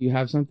 Jamie, do you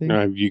have something?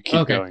 No, you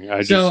keep going.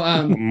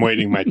 I'm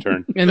waiting my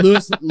turn. And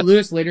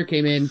Lewis later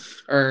came in,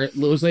 or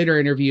was later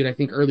interviewed, I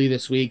think early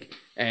this week,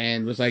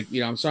 and was like,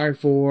 I'm sorry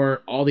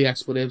for all the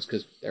expletives,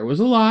 because there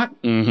was a lot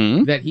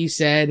that he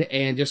said,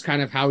 and just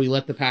kind of how he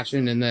let the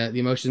passion and the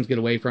emotions get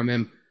away from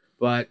him.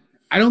 But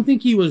I don't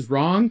think he was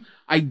wrong.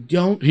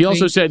 He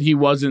also said he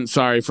wasn't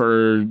sorry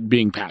for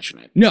being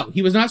passionate. No,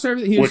 he was not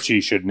sorry. Which he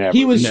should never.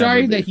 He was never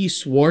sorry be. that he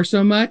swore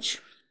so much,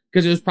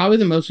 because it was probably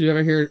the most we've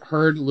ever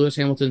heard Lewis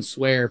Hamilton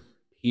swear,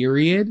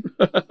 period.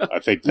 I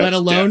think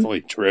that's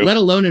definitely true. Let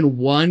alone in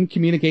one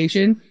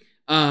communication.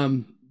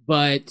 But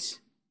But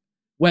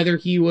whether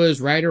he was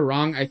right or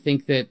wrong, I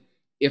think that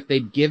if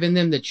they'd given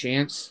them the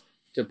chance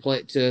to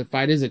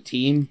fight as a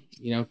team,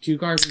 2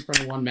 cars in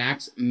front of one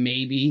Max,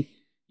 maybe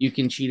you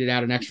can cheat it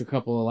out an extra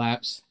couple of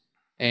laps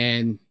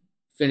and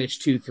finish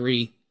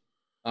 2-3.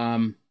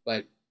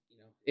 But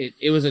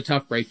it was a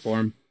tough break for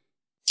him.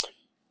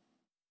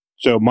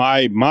 So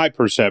my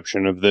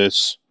perception of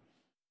this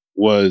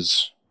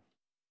was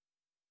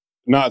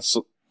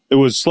it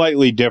was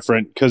slightly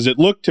different because it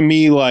looked to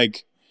me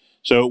like,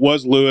 so it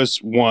was Lewis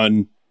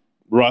 1,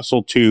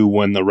 Russell 2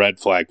 when the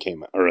red flag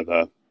came out, or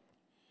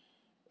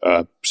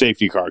the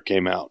safety car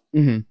came out,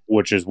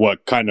 which is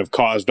what kind of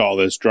caused all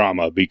this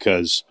drama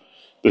because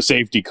the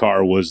safety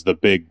car was the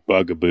big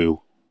bugaboo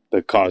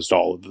that caused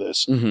all of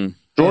this.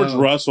 George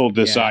Russell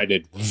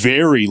decided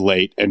very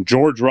late, and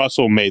George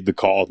Russell made the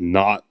call,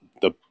 not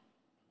the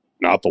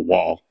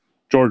wall.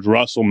 George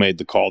Russell made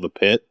the call to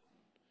pit,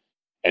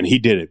 and he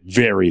did it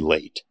very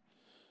late.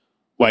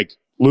 Like,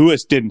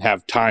 Lewis didn't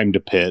have time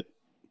to pit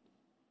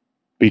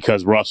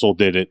because Russell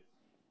did it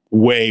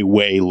way,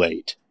 way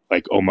late,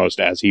 like almost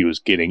as he was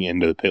getting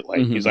into the pit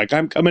lane. He's like,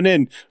 I'm coming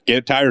in.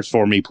 Get tires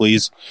for me,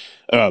 please.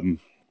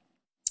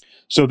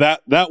 So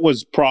that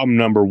was problem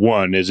number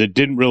 1, is it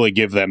didn't really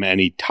give them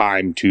any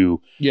time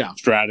to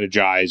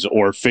strategize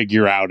or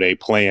figure out a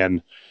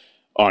plan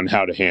on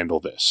how to handle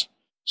this.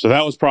 So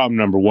that was problem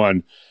number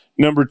 1.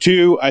 Number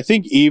 2, I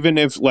think even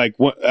if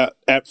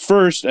at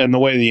first, and the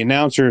way the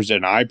announcers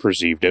and I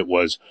perceived it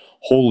was,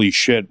 holy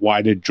shit,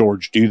 why did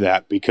George do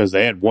that? Because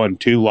they had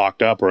 1-2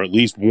 locked up, or at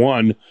least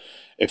 1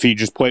 if he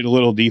just played a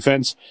little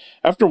defense.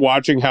 After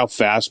watching how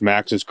fast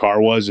Max's car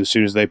was as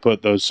soon as they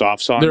put those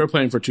softs on, they were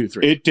playing for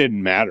 2-3. It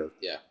didn't matter.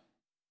 Yeah.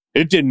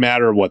 It didn't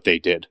matter what they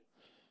did.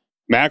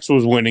 Max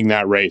was winning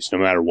that race no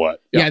matter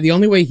what. Yeah, the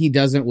only way he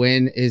doesn't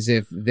win is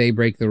if they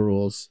break the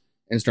rules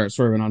and start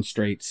swerving on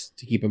straights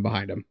to keep him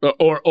behind him.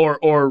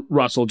 Or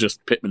Russell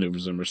just pit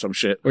maneuvers him or some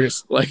shit. Or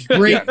just like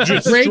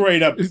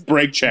straight up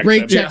brake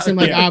checks him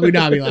like Abu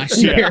Dhabi last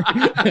year.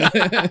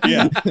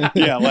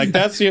 Yeah, like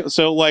that's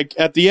so like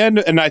at the end,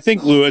 and I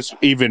think Lewis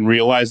even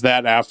realized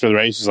that after the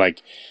race. He's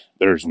like,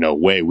 there's no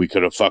way we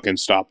could have fucking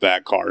stopped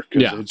that car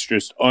because it's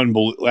just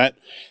unbelievable.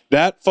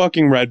 That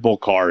fucking Red Bull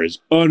car is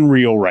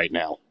unreal right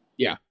now.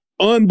 Yeah.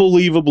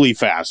 Unbelievably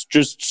fast,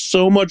 just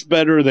so much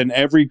better than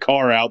every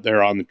car out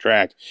there on the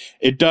track.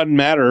 It doesn't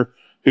matter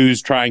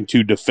who's trying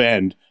to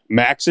defend.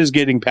 Max is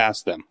getting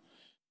past them.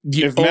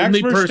 If Max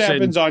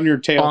Verstappen's on your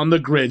tail on the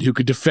grid who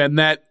could defend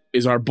that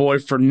is our boy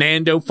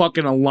Fernando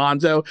fucking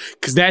Alonso,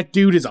 because that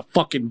dude is a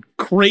fucking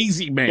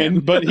crazy man.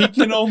 But he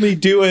can only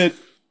do it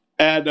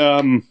at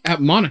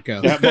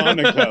Monaco. At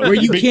Monaco. Where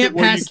you can't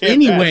pass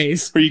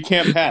anyways. Where you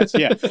can't pass,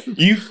 yeah.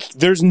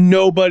 There's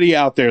nobody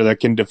out there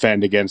that can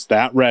defend against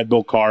that Red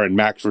Bull car and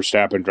Max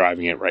Verstappen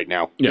driving it right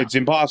now. Yeah. It's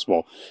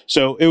impossible.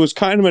 So it was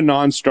kind of a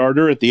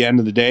non-starter at the end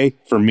of the day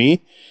for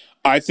me.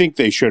 I think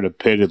they should have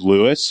pitted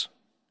Lewis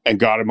and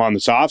got him on the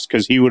softs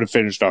because he would have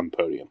finished on the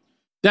podium.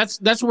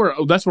 That's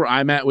where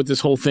I'm at with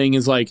this whole thing,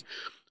 is like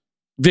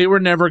they were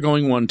never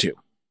going 1-2.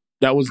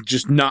 That was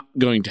just not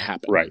going to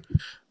happen. Right.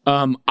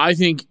 I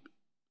think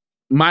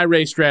my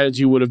race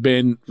strategy would have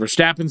been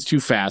Verstappen's too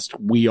fast.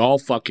 We all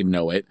fucking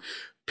know it.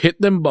 Pit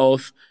them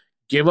both,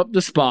 give up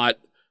the spot,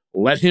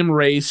 let him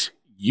race.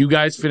 You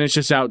guys finish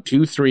this out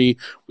 2-3.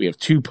 We have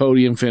 2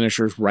 podium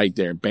finishers right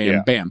there.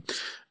 Bam, bam.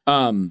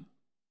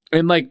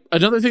 And like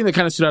another thing that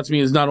kind of stood out to me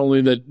is not only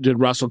that did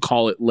Russell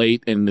call it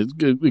late, and it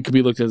could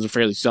be looked at as a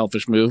fairly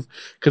selfish move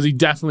because he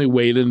definitely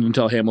waited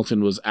until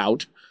Hamilton was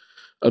out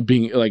of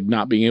being like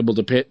not being able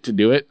to pit to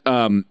do it.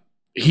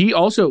 He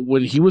also,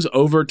 when he was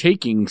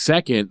overtaking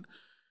second,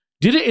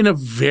 did it in a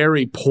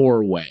very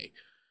poor way.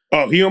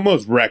 Oh, he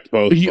almost wrecked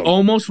both. He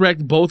almost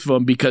wrecked both of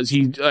them because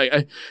he,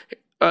 Jamie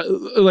at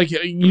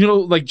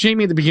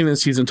the beginning of the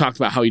season talked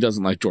about how he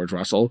doesn't like George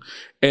Russell,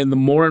 and the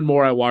more and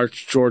more I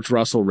watch George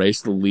Russell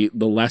race, the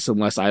less and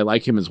less I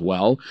like him as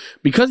well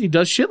because he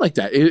does shit like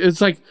that.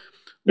 It's like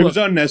it was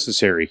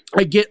unnecessary.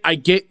 I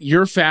get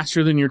you're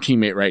faster than your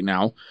teammate right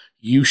now.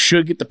 You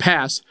should get the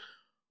pass.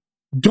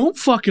 Don't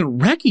fucking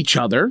wreck each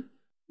other.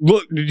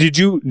 Look, did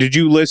you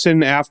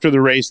listen after the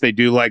race? They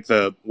do like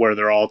where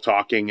they're all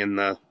talking and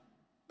the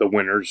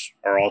winners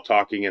are all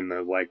talking in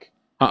the like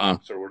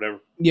or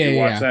whatever. Yeah, you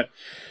watch that.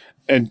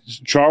 And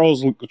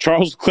Charles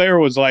Leclerc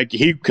was like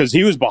because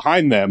he was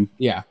behind them.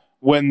 Yeah.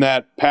 When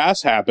that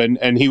pass happened,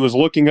 and he was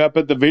looking up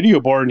at the video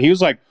board, and he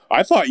was like,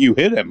 "I thought you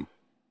hit him."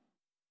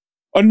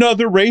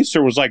 Another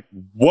racer was like,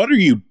 "What are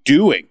you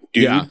doing,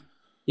 dude?"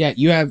 Yeah.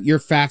 You're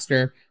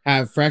faster.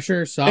 Have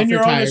fresher, softer and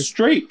you're tires. On a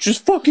straight.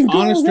 Just fucking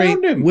go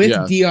around him. With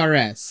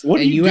DRS.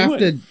 What are you doing? Have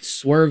to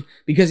swerve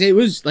because it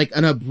was like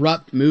an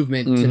abrupt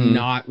movement to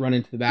not run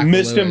into the back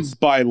Missed of Lewis. him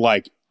by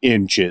like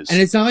inches. And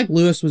it's not like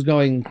Lewis was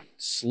going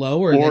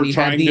slower or than he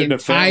trying had the to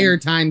entire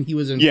defend. time he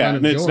was in front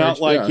of George. Yeah, and it's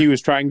not like he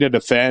was trying to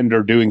defend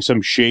or doing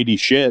some shady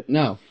shit.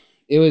 No.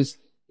 It was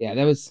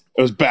It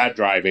was bad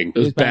driving. It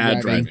was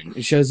bad driving.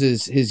 It shows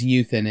his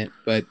youth in it.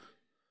 But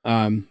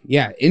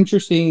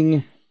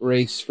interesting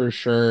race for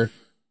sure.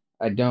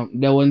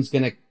 No one's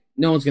gonna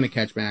no one's going to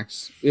catch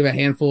Max. We have a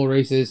handful of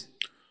races.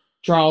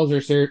 Charles or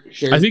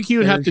I think he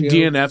would have to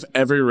DNF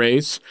every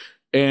race,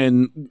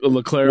 and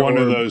Leclerc One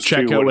or of those two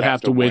Checo would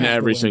have to win win.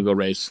 every single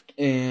race.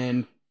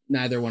 And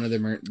neither one of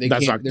them are.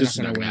 That's not going to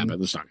to happen.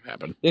 That's not going to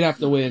happen. They'd have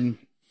to win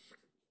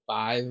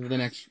 5 of the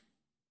next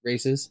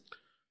races.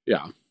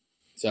 Yeah.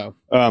 So,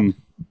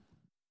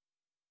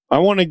 I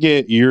want to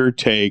get your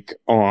take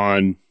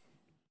on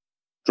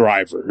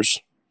drivers,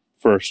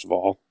 first of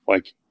all.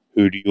 Like,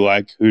 who do you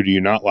like? Who do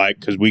you not like?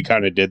 Because we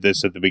kind of did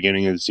this at the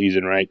beginning of the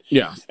season, right?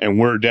 Yeah. And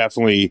we're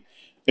definitely,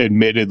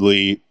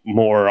 admittedly,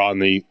 more on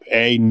the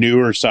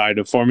newer side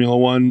of Formula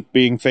One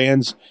being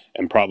fans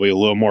and probably a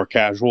little more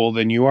casual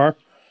than you are.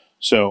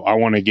 So I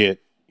want to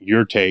get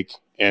your take,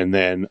 and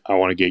then I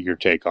want to get your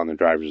take on the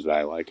drivers that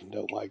I like and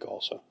don't like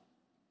also.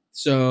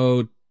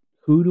 So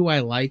who do I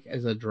like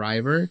as a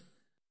driver?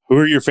 Who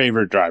are your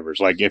favorite drivers?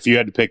 Like, if you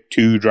had to pick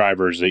 2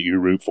 drivers that you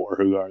root for,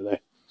 who are they?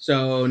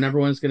 So number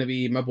 1 is going to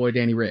be my boy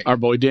Danny Rick. Our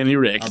boy Danny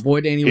Rick.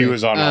 He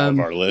was on all of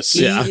our lists.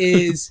 He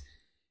is.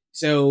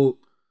 So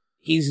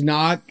he's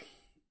not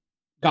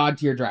God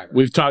tier driver.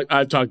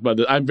 I've talked about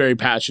this. I'm very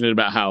passionate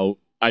about how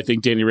I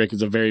think Danny Rick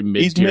is a very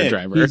mid-tier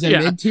driver. He's a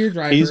mid-tier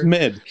driver. He's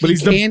mid. But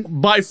he's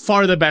by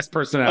far the best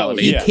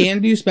personality. He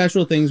can do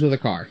special things with a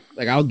car.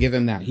 Like, I'll give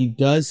him that. He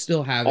does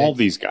still have all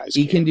these guys.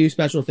 He can do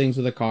special things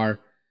with a car.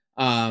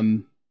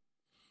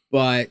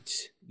 But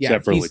yeah,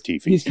 except for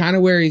Latifi. He's kind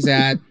of where he's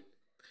at.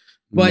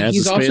 But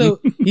he's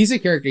a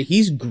character.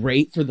 He's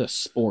great for the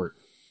sport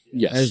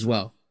as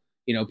well.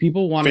 You know,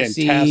 people want to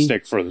see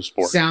fantastic for the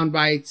sport. Sound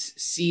bites,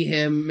 see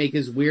him make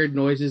his weird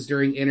noises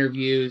during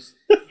interviews.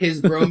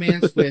 His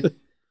bromance with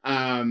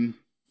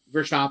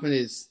Verstappen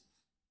is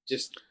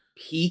just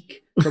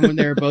peak from when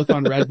they were both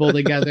on Red Bull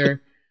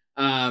together.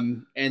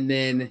 And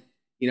then,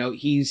 you know,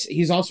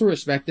 he's also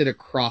respected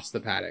across the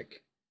paddock.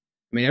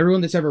 I mean,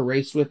 everyone that's ever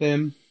raced with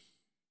him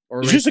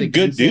or he's just a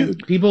good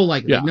dude. People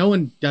like no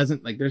one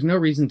doesn't like. There's no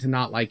reason to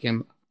not like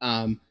him.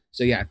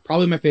 So yeah,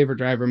 probably my favorite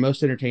driver,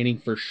 most entertaining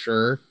for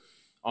sure,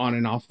 on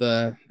and off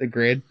the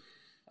grid.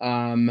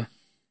 I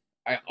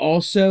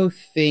also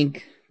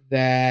think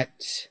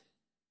that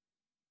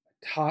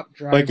top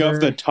driver, like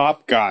of the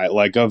top guy,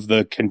 like of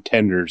the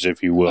contenders,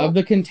 if you will, of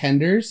the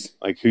contenders,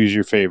 like who's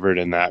your favorite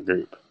in that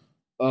group?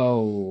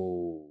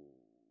 Oh,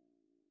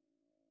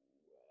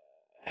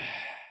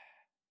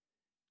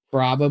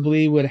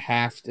 probably would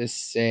have to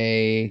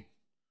say,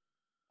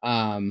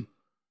 I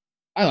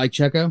like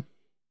Checo.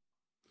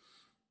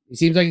 He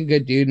seems like a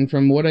good dude, and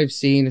from what I've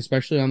seen,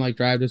 especially on like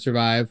Drive to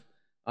Survive,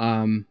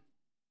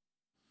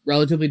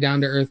 relatively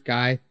down to earth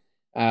guy.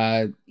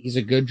 He's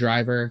a good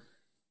driver,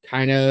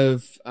 kind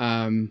of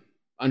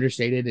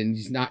understated, and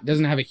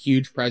doesn't have a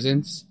huge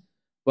presence,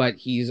 but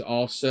he's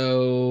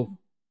also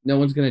no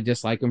one's gonna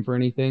dislike him for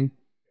anything.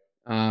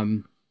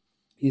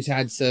 He's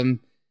had some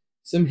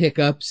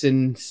hiccups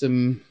and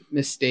some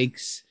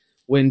mistakes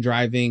when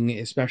driving,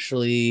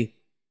 especially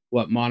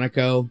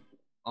Monaco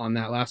on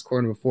that last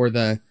corner before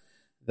the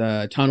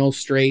tunnel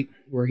straight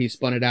where he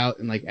spun it out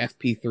in like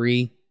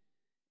FP3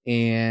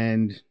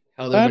 and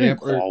held that everybody in up.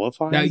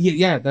 Qualifying?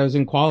 Yeah, that was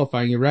in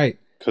qualifying. You're right.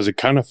 Because it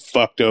kind of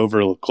fucked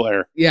over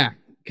Leclerc. Yeah,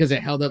 because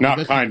it held up.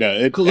 Not kind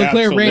of.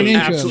 Leclerc ran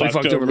into him.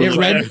 Fucked over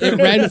It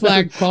red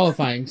flagged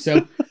qualifying.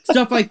 So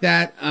stuff like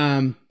that.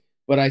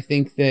 But I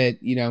think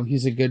that, you know,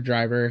 he's a good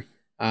driver.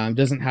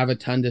 Doesn't have a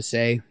ton to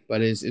say,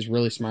 but is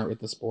really smart with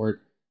the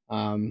sport.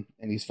 And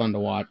he's fun to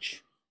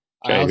watch.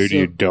 Okay, who do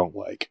you don't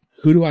like?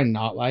 Who do I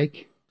not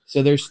like?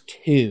 So there's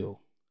 2.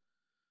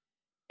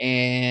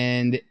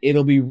 And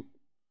it'll be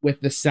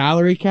with the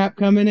salary cap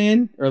coming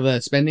in, or the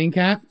spending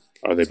cap.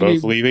 Are they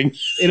both leaving?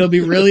 It'll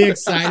be really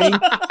exciting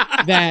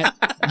that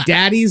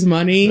daddy's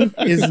money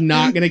is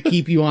not going to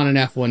keep you on an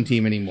F1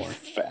 team anymore.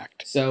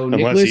 Fact. So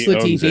Nicholas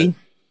Latifi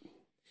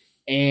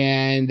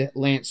and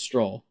Lance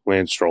Stroll.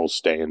 Lance Stroll's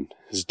staying.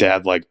 His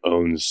dad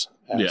owns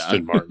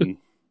Aston Martin.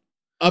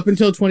 Up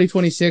until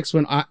 2026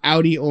 when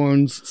Audi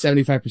owns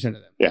 75% of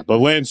them. Yeah, but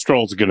Lance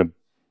Stroll's going to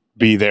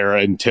be there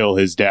until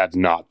his dad's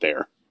not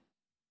there.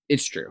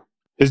 It's true.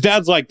 His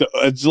dad's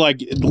it's like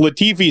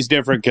Latifi's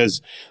different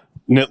because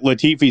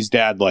Latifi's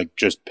dad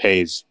just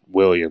pays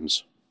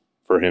Williams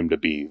for him to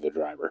be the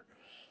driver.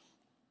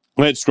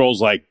 Lance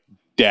Stroll's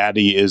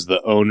daddy is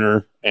the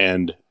owner,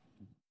 and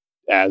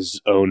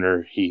as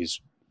owner,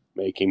 he's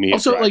making me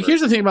also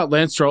here's the thing about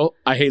Lance Stroll.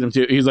 I hate him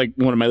too. He's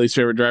one of my least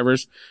favorite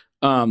drivers.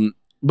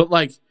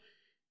 But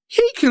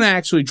he can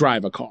actually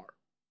drive a car.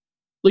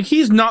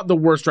 He's not the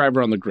worst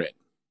driver on the grid.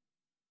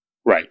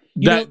 Right.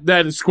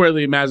 That is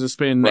squarely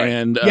Mazepin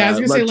and I was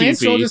gonna say Latifi. Lance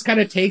Stroll just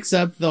kind of takes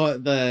up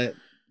the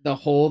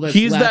hole that's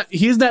he's left.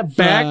 He's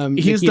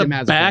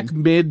the back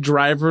mid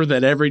driver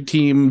that every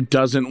team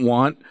doesn't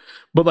want.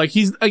 But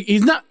he's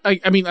not. I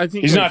think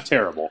he's not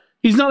terrible.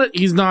 He's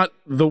not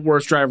the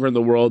worst driver in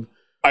the world.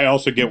 I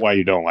also get why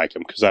you don't like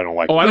him because I don't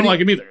like him. I don't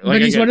like him either.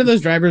 But he's one of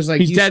those drivers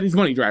he's daddy's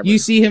money driver. You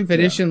see him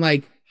finish in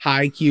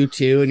high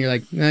Q2 and you're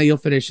like, nah, you'll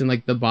finish in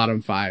the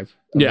bottom 5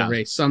 of the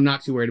race. So I'm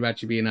not too worried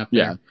about you being up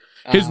there.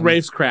 His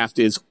racecraft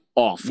is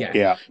awful.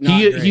 Yeah.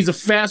 He's a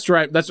fast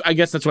driver. I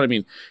guess that's what I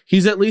mean.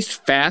 He's at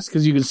least fast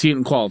because you can see it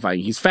in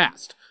qualifying. He's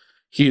fast.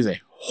 He is a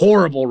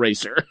horrible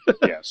racer.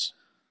 Yes.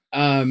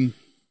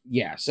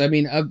 Yes. I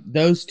mean, of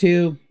those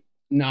two,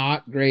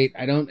 not great.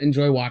 I don't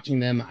enjoy watching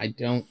them. I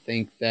don't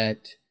think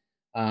that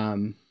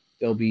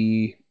they'll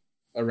be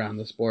around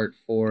the sport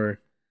for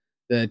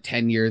the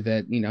tenure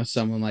that,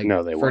 someone like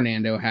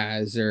Fernando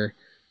has or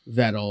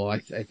Vettel.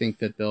 I think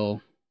that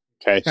they'll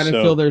kind of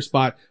fill their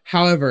spot.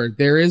 However,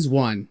 there is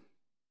one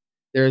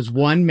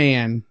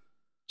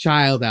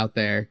child out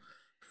there,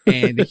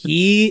 and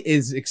he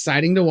is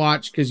exciting to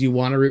watch because you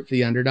want to root for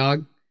the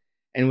underdog.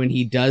 And when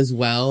he does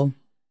well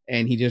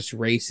and he just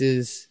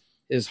races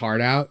his heart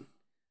out,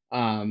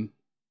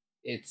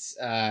 it's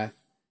Alex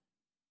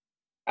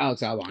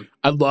Albon.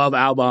 I love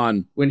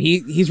Albon. When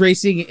he's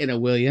racing in a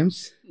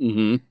Williams.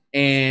 Mm-hmm.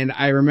 And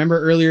I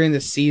remember earlier in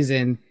the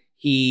season,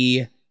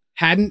 he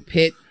hadn't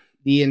pit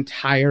the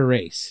entire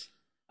race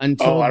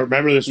until I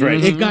remember this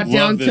race. It got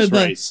down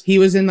to he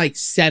was in like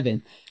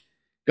 7th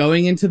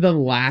going into the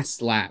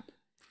last lap,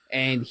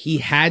 and he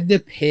had to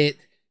pit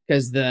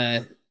because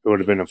it would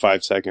have been a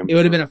 5-second. It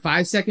would have been a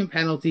 5-second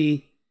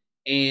penalty,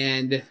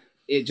 and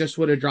it just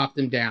would have dropped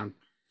him down.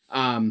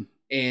 And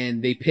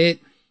they pit.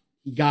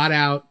 He got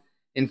out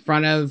in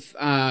front of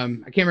I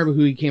can't remember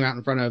who he came out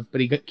in front of, but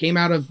he came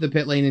out of the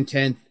pit lane in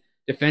 10th,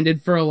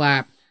 defended for a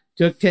lap,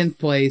 took 10th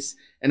place,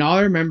 and all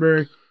I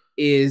remember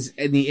is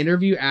in the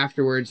interview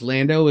afterwards,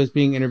 Lando was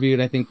being interviewed,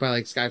 I think, by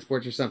like Sky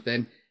Sports or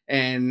something,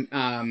 and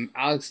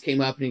Alex came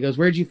up and he goes,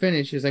 "Where'd you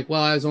finish?" He was like,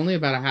 "Well, I was only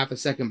about a half a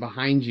second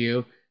behind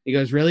you." He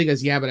goes, "Really?" He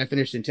goes, "Yeah, but I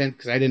finished in 10th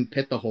because I didn't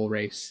pit the whole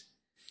race."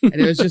 And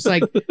it was just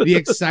like the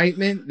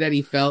excitement that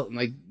he felt, and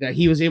like that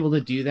he was able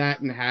to do that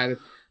and had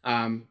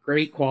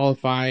great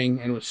qualifying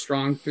and was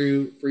strong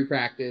through free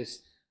practice.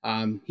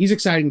 He's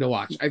exciting to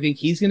watch. I think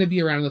he's going to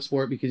be around the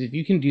sport because if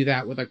you can do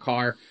that with a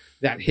car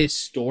that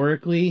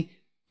historically,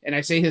 and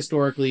I say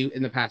historically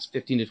in the past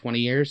 15 to 20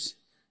 years,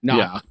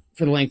 not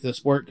for the length of the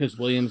sport, because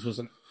Williams was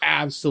an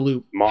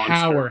absolute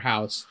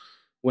powerhouse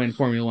when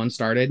Formula One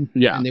started.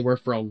 Yeah. And they were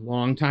for a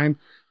long time.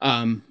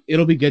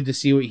 It'll be good to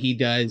see what he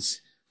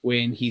does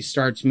when he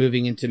starts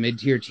moving into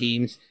mid-tier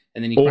teams.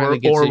 And then he finally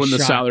gets or his when shot.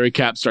 The salary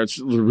cap starts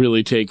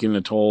really taking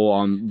a toll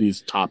on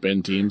these top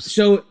end teams.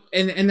 So,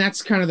 and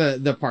that's kind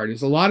of the part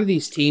is a lot of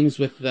these teams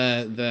with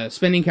the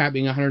spending cap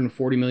being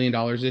 $140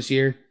 million this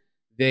year,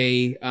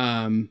 they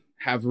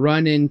have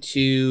run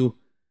into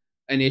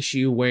an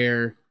issue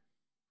where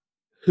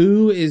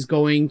who is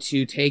going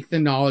to take the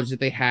knowledge that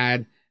they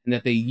had and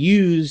that they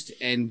used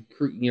and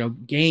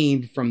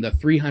gained from the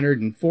 $300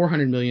 and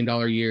 $400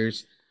 million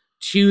years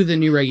to the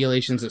new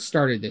regulations that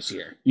started this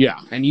year. Yeah.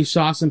 And you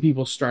saw some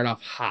people start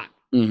off hot.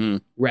 Mm-hmm.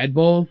 Red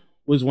Bull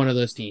was one of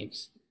those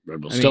teams.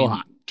 Red Bull's still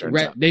hot.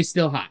 They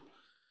still hot.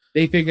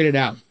 They figured it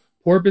out.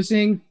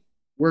 Porpoising,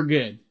 we're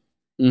good.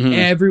 Mm-hmm.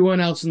 Everyone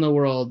else in the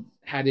world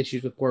had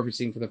issues with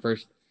porpoising for the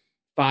first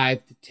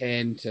 5 to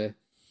 10 to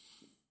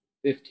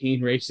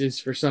 15 races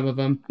for some of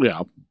them.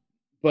 Yeah.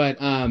 But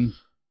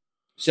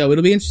so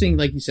it'll be interesting,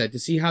 like you said, to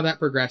see how that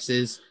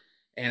progresses.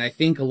 And I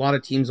think a lot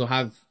of teams will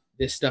have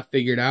this stuff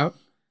figured out.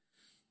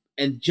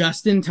 And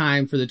just in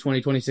time for the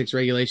 2026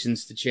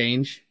 regulations to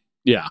change.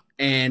 Yeah.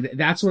 And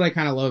that's what I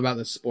kind of love about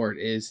this sport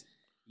is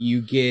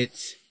you get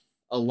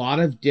a lot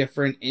of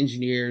different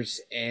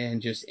engineers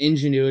and just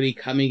ingenuity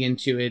coming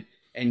into it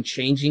and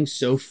changing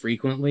so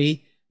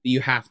frequently that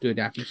you have to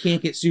adapt. You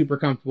can't get super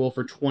comfortable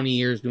for 20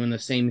 years doing the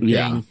same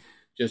thing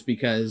just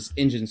because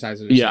engine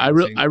sizes are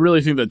I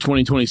really think that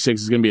 2026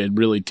 is going to be a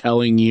really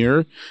telling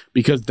year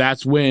because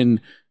that's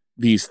when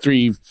these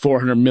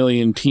 400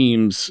 million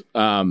teams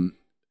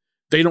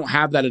they don't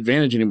have that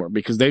advantage anymore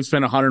because they've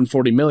spent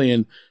 140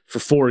 million for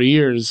 4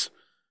 years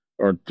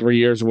or 3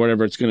 years or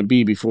whatever it's going to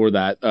be before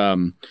that.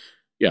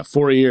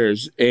 4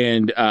 years.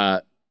 And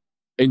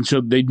so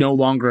they no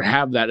longer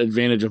have that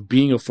advantage of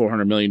being a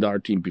 $400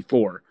 million team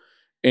before.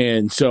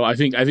 And so I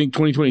think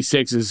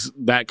 2026 is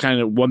that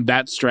kind of when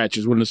that stretch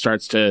is when it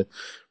starts to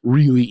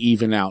really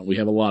even out. We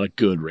have a lot of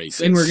good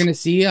races. And we're going to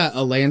see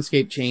a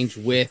landscape change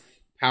with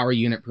power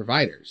unit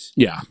providers.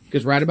 Yeah.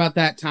 Because right about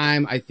that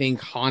time, I think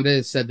Honda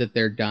has said that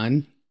they're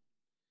done.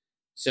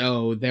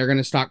 So they're going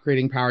to stop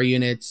creating power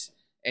units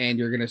and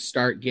you're going to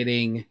start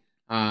getting,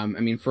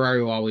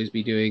 Ferrari will always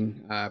be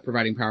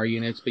providing power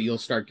units, but you'll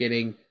start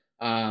getting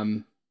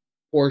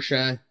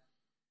Porsche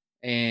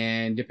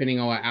and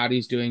depending on what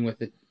Audi's doing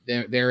with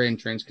their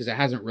entrance, because it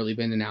hasn't really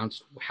been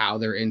announced how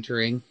they're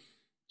entering,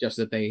 just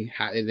that they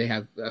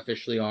have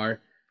officially are.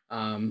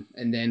 And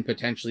then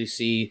potentially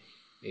see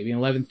maybe an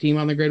 11th team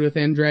on the grid with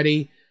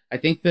Andretti. I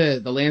think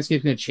the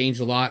landscape's going to change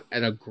a lot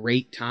at a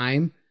great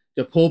time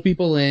to pull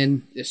people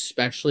in,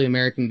 especially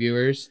American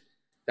viewers,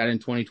 that in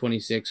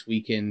 2026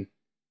 we can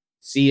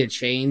see a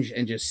change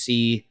and just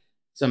see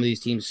some of these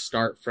teams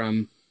start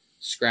from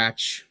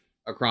scratch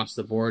across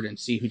the board and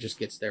see who just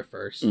gets there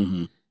first.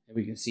 Mm-hmm. And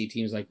we can see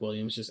teams like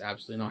Williams just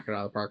absolutely knock it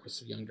out of the park with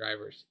some young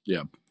drivers.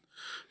 Yeah.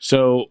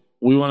 So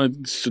we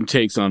wanted some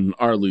takes on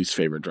our least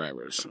favorite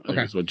drivers. I think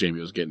that's what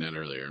Jamie was getting at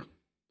earlier.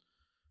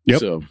 Yep.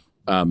 So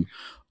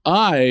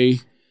I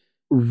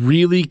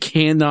really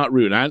cannot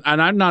root. And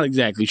I'm not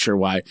exactly sure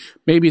why.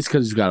 Maybe it's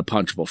because he's got a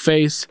punchable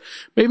face.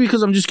 Maybe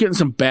because I'm just getting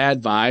some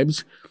bad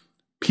vibes.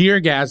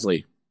 Pierre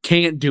Gasly.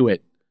 Can't do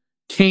it.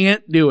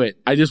 Can't do it.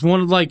 I just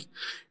wanted, like,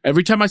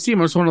 every time I see him,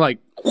 I just want to, like,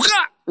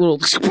 little,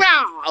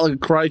 like a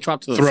karate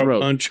chop to the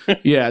throat. Punch.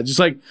 Yeah, just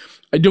like,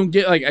 I don't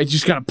get, like, I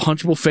just got a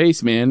punchable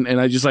face, man. And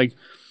I just, like,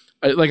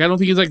 I don't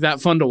think he's, like,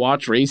 that fun to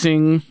watch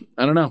racing.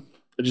 I don't know.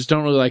 I just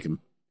don't really like him.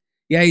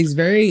 Yeah, he's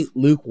very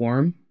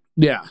lukewarm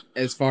Yeah.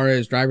 as far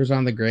as drivers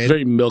on the grid.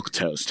 Very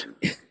milquetoast.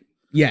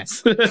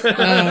 Yes.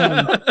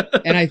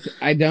 And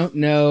I don't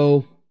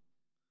know.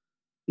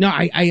 No,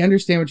 I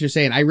understand what you're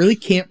saying. I really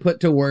can't put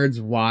to words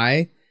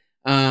why.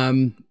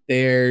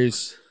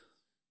 There's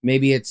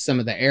maybe it's some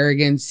of the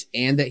arrogance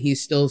and that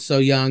he's still so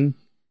young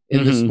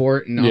in the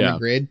sport and on the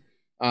grid,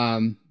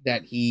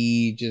 that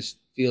he just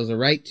feels a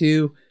right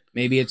to.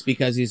 Maybe it's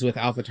because he's with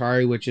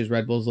AlphaTauri, which is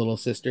Red Bull's little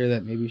sister,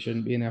 that maybe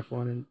shouldn't be in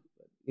F1. And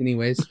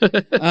anyways,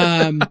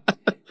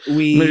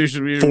 Maybe it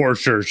should be, for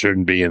sure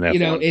shouldn't be in F1. you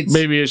know, it's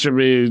maybe it should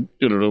be,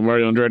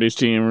 Mario Andretti's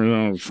team.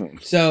 Or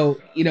so,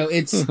 you know,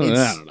 it's I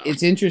don't know.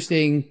 it's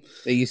interesting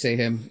that you say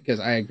him, because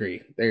I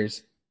agree.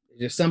 There's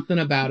just something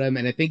about him,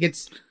 and I think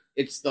it's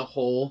the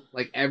whole,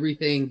 like,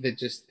 everything that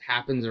just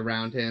happens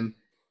around him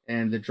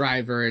and the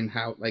driver and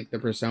how, like, the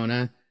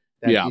persona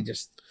that he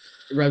just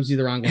rubs you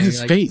the wrong way. And his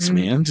You're like, face,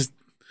 man. Just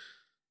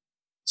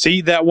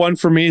See, that one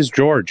for me is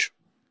George.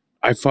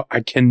 I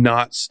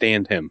cannot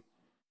stand him.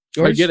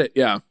 George, I get it.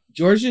 Yeah.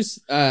 George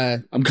just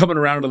I'm coming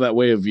around to that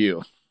way of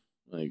view.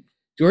 Like,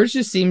 George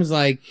just seems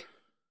like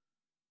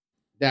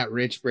that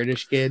rich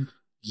British kid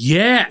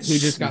yes. who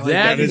just got, like,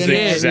 that That is is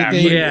it.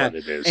 exactly Yeah. what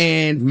it is.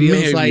 and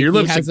feels Man, like your he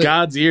lips has to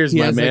God's ears, he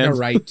my has man. like a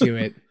right to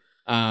it.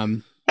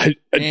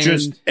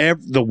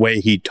 The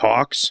way he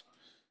talks,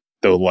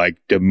 the, like,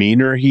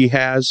 demeanor he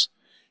has,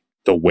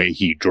 the way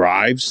he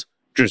drives,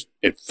 just,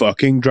 it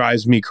fucking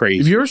drives me Have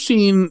crazy. you ever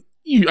seen?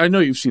 I know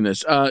you've seen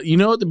this. At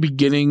the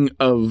beginning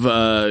of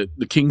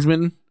the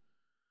Kingsman,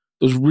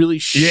 those really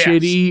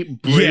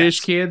shitty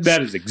British kids.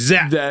 That is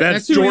exact.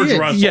 That's who he George is.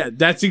 Russell. Yeah,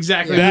 that's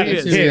exactly That who he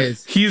is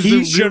is. who he him. is.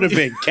 He should have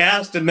been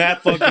cast in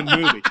that fucking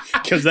movie,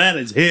 because that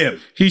is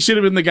him. He should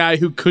have been the guy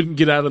who couldn't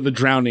get out of the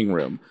drowning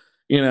room.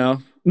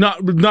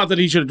 Not that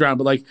he should have drowned,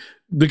 but like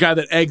the guy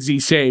that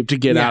Eggsy saved to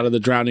get out of the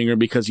drowning room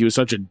because he was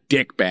such a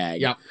dick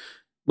bag. Yep.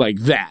 Like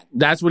that.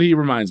 That's what he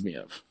reminds me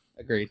of.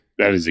 Agreed.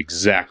 That is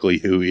exactly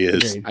who he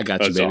is. Agreed. I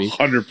got you, That's baby.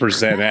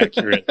 100%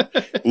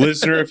 accurate.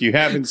 Listener, if you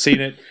haven't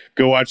seen it,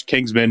 go watch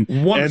Kingsman.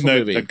 Wonderful and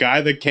movie. the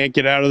guy that can't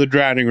get out of the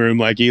drowning room,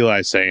 like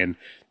Eli's saying,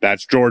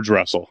 that's George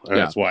Russell. And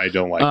Yeah. that's why I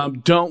don't like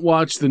him. Don't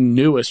watch the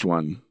newest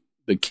one,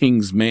 The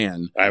King's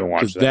Man, I haven't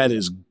because watched that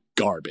is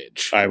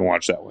garbage. I haven't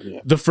watched that one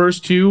yet. The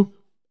first two,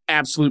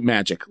 absolute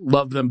magic.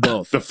 Love them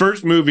both. The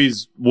first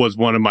movies was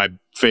one of my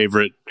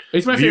favorite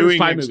It's my favorite viewing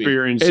spy movie.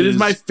 experiences. It is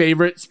my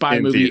favorite spy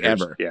in movie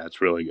theaters. ever. Yeah,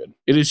 it's really good.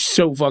 It is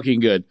so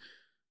fucking good.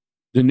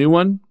 The new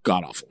one,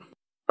 god awful.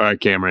 All right,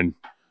 Cameron.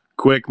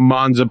 Quick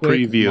Monza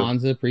Quick preview.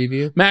 Monza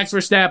preview. Max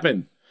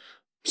Verstappen.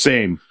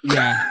 Same.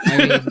 Yeah, I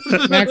mean,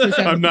 Max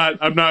Verstappen,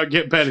 I'm not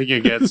betting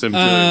against him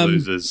till he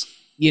loses.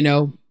 you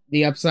know,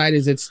 the upside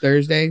is it's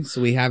Thursday,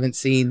 so we haven't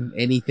seen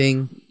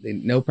anything.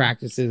 No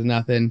practices,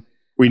 nothing.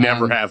 We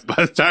never have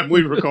by the time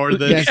we record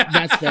this.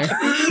 That's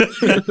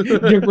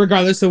fair.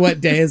 Regardless of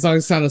what day, as long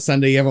as it's on a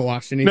Sunday, you haven't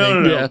watched anything.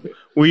 No. Yeah.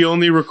 We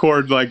only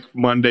record like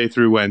Monday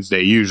through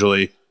Wednesday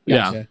usually.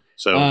 Gotcha.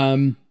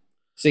 So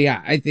So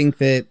yeah, I think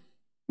that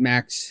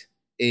Max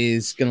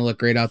is going to look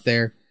great out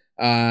there.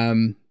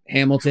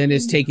 Hamilton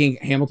is taking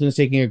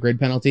a grid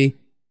penalty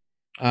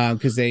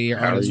because they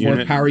are on his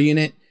fourth power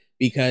unit,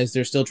 because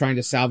they're still trying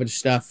to salvage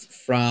stuff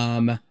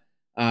from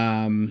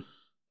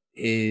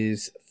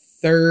his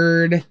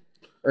third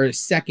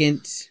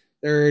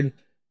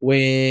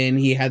when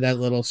he had that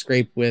little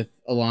scrape with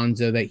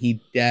Alonso that he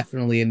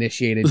definitely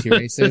initiated 2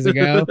 races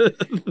ago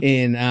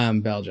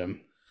in Belgium.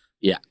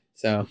 Yeah.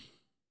 So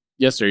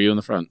Yes, sir. You in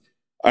the front.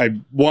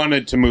 I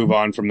wanted to move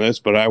on from this,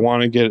 but I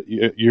want to get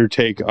your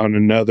take on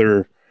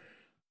another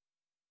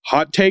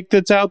hot take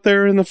that's out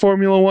there in the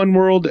Formula One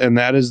world, and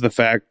that is the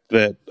fact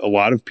that a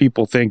lot of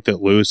people think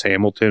that Lewis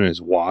Hamilton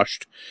is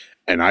washed,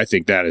 and I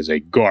think that is a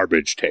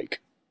garbage take,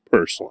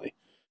 personally.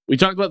 We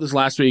talked about this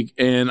last week,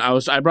 and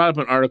I brought up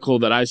an article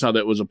that I saw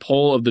that was a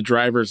poll of the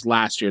drivers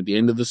last year at the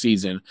end of the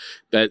season,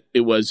 that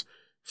it was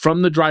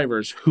from the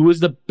drivers who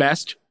was the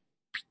best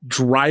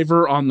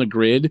driver on the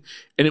grid,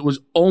 and it was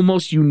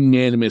almost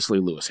unanimously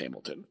Lewis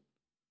Hamilton.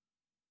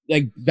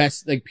 like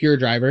best, like pure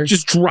driver.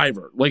 Just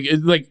driver. Like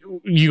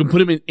you can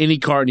put him in any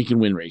car and he can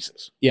win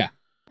races. Yeah.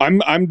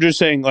 I'm just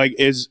saying, like,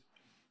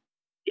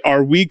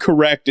 are we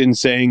correct in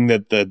saying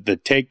that the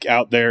take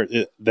out there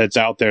that's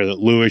out there that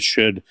Lewis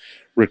should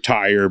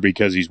retire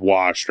because he's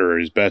washed or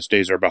his best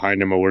days are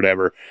behind him or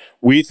whatever?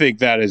 We think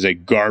that is a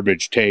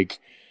garbage take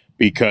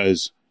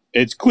because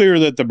it's clear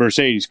that the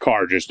Mercedes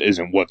car just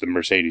isn't what the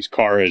Mercedes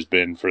car has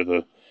been for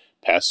the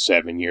past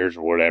 7 years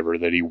or whatever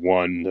that he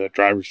won the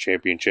Drivers'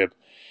 Championship.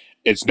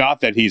 It's not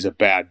that he's a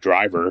bad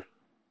driver.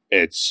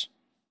 It's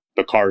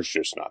the car's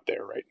just not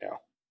there right now.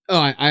 Oh,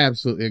 I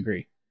absolutely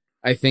agree.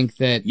 I think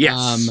that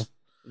Yes.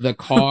 the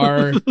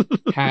car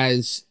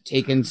has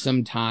taken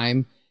some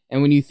time.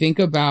 And when you think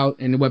about,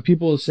 and what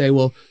people will say,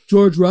 well,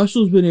 George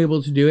Russell's been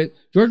able to do it.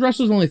 George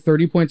Russell's only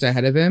 30 points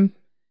ahead of him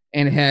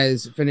and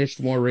has finished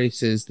more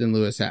races than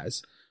Lewis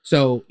has.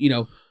 So,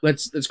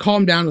 let's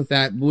calm down with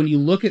that. But when you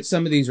look at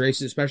some of these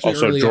races, especially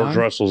Also, early George on,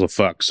 Russell's a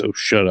fuck, so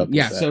shut up.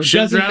 yeah, with so that. it Shit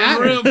doesn't around the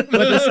matter room. what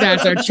the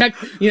stats are.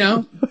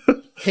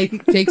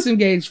 Check, take some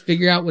gauge,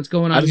 figure out what's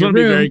going on. I just in want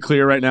to your be room. very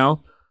clear right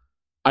now.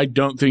 I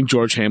don't think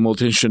George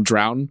Hamilton should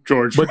drown.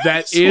 But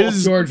that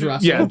is George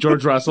Russell. Yeah,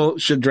 George Russell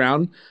should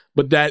drown.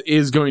 But that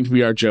is going to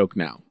be our joke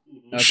now.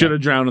 Okay. Should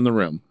have drowned in the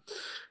room.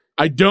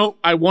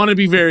 I want to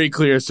be very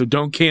clear, so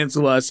don't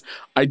cancel us.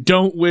 I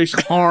don't wish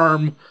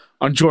harm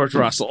on George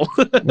Russell.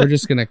 We're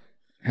just gonna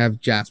have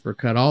Jasper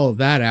cut all of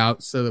that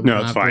out so that we No,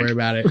 don't it's have to fine. worry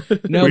about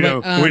it. No, we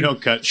but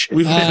don't cut shit.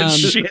 We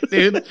shit,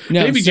 dude.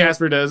 no, Maybe so-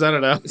 Jasper does. I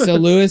don't know. so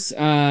Lewis,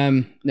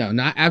 no,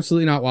 not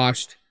absolutely not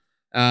washed.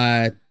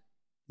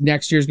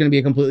 Next year's going to be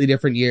a completely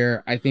different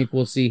year. I think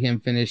we'll see him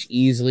finish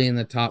easily in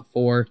the top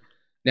 4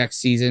 next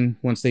season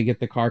once they get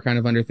the car kind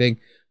of under thing.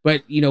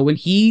 But when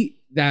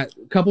that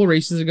couple of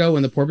races ago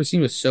when the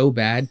porpoising was so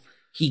bad,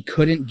 he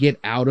couldn't get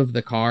out of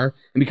the car,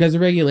 and because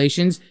of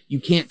regulations, you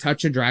can't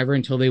touch a driver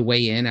until they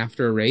weigh in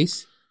after a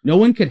race. No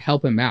one could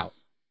help him out,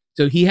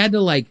 so he had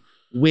to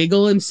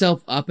wiggle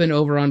himself up and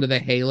over onto the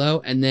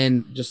halo and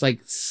then just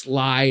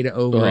slide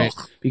over it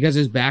because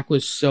his back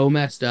was so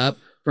messed up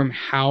from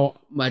how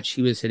much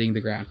he was hitting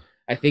the ground.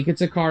 I think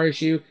it's a car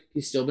issue.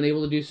 He's still been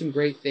able to do some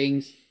great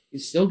things.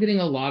 He's still getting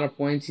a lot of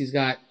points. He's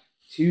got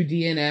 2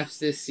 DNFs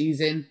this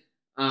season.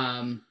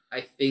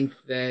 I think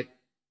that,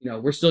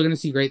 we're still going to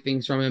see great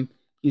things from him.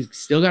 He's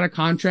still got a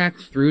contract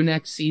through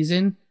next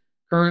season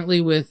currently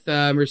with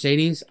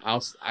Mercedes.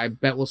 I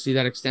bet we'll see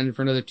that extended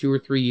for another 2 or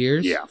 3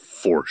 years. Yeah,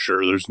 for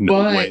sure. There's no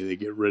But- way they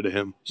get rid of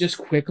him. Just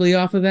quickly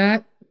off of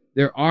that,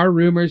 there are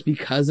rumors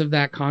because of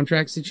that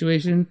contract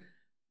situation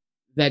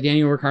that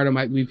Daniel Ricciardo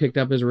might be picked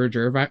up as a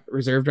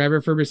reserve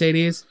driver for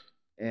Mercedes.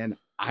 And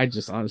I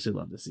just honestly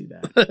love to see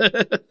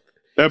that.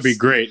 That'd be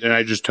great, and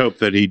I just hope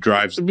that he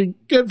drives It'd be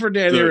good for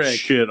Danny the Rick.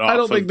 shit off. I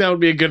don't of- think that would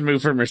be a good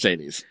move for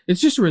Mercedes.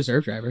 It's just a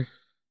reserve driver.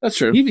 That's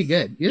true. He'd be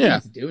good. He doesn't Yeah.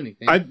 have to do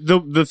anything.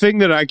 the thing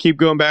that I keep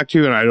going back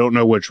to, and I don't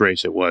know which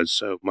race it was,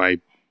 so my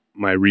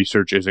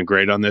research isn't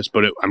great on this,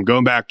 but I'm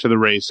going back to the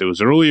race. It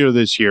was earlier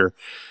this year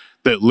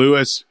that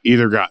Lewis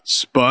either got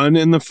spun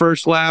in the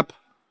first lap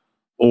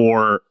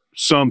or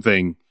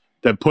something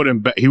that put him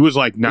back. He was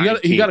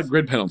 19th. He got a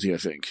grid penalty, I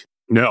think.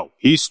 No,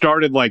 he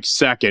started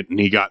second, and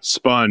he got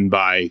spun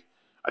by,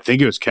 I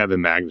think it was Kevin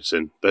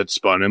Magnussen that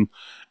spun him,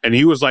 and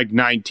he was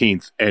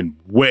 19th and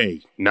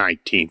way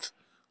 19th,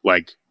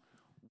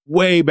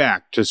 way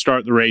back to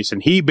start the race,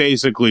 and he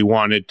basically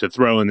wanted to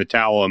throw in the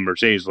towel, and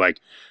Mercedes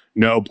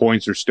no,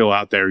 points are still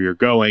out there, you're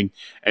going,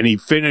 and he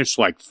finished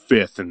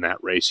 5th in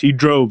that race. He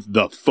drove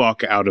the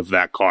fuck out of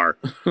that car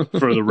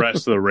for the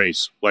rest of the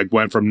race,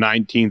 went from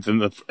 19th in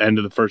the end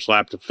of the first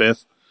lap to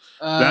 5th.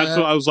 That's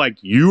what I was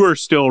you are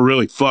still a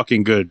really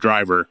fucking good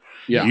driver.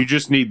 Yeah. You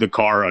just need the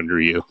car under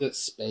you. Is it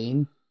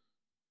Spain?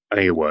 I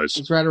think it was.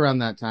 It's right around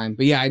that time.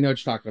 But yeah, I know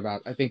what you're talking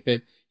about. I think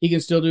that he can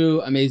still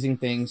do amazing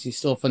things. He's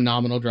still a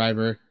phenomenal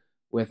driver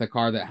with a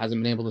car that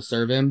hasn't been able to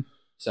serve him.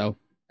 So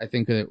I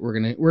think that we're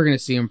gonna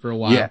see him for a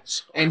while.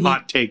 Yes. And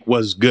Hot take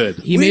was good.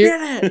 he may,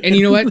 and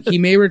you know what? He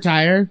may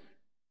retire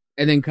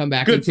and then come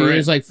back Good in 2 for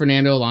years him. like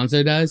Fernando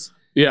Alonso does.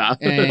 Yeah.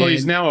 And Well,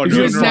 he's now a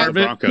who is owner now- of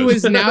the Broncos. who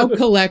has now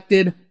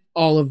collected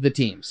all of the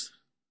teams.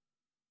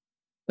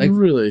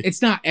 Really?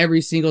 It's not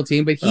every single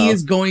team, but he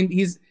is going.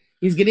 He's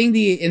getting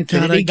the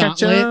infinity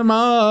gauntlet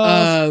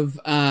of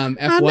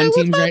F1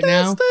 teams right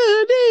now.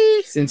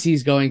 Since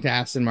he's going to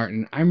Aston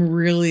Martin, I'm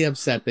really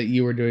upset that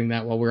you were doing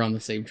that while we're on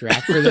the same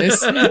track for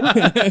this.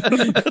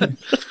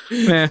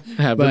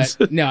 Happens.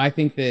 But no, I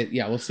think that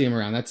we'll see him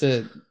around. That's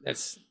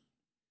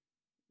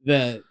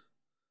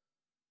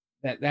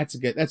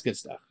good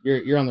stuff.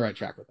 You're on the right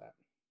track with that.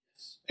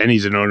 And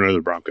he's an owner of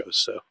the Broncos,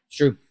 so It's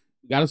true.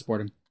 We gotta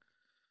support him.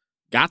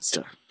 Gots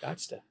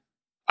to.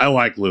 I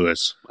like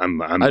Lewis. I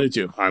do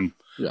too. I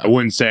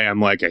wouldn't say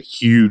I'm a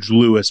huge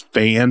Lewis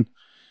fan,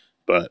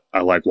 but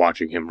I like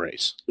watching him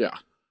race. Yeah.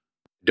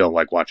 Don't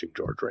like watching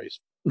George race.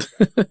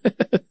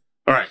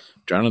 All right.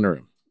 Drown in the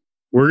room.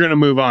 We're going to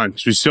move on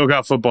because we still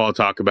got football to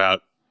talk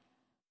about.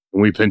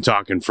 And we've been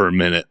talking for a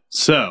minute.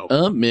 So,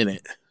 A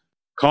minute.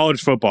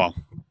 college football.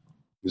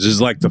 This is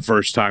the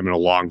first time in a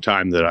long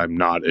time that I'm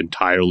not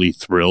entirely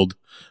thrilled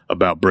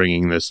about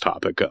bringing this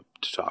topic up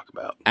to talk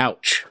about.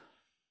 Ouch.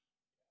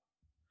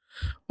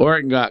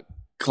 Oregon got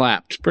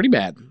clapped pretty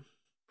bad.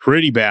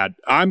 Pretty bad.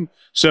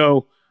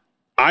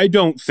 I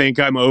don't think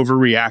I'm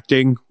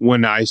overreacting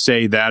when I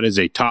say that is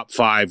a top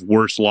 5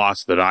 worst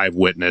loss that I've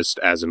witnessed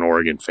as an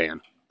Oregon fan.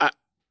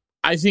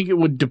 I think it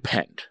would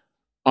depend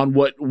on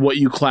what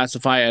you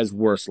classify as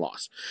worst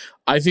loss.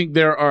 I think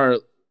there are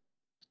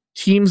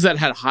teams that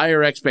had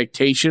higher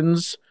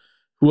expectations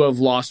who have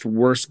lost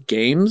worse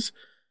games.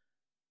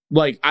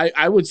 like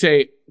I would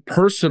say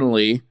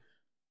personally,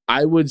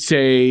 I would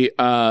say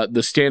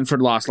the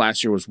Stanford loss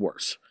last year was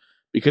worse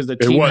because the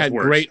team had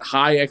great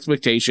high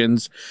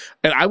expectations,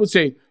 and I would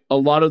say a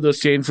lot of those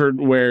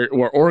Stanford where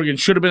Oregon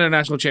should have been a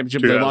national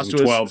championship, they lost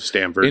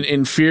to an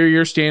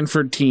inferior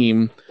Stanford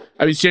team.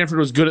 I mean, Stanford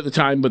was good at the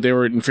time, but they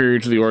were inferior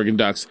to the Oregon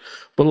Ducks.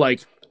 But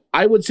like,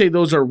 I would say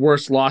those are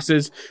worse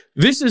losses.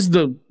 This is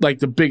the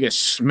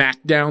biggest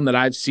smackdown that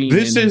I've seen.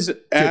 This in is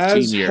 15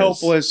 as years.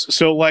 helpless.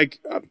 So like,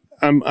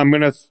 I'm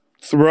gonna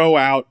throw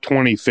out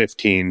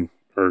 2015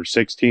 or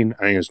 16.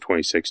 I think it was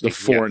 2016. The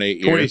 4 and 8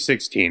 year.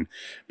 2016,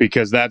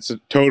 because that's a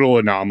total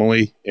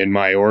anomaly in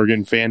my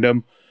Oregon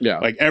fandom. Yeah,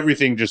 like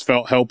everything just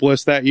felt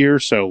helpless that year.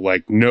 So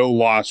like, no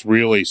loss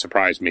really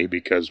surprised me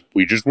because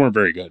we just weren't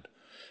very good.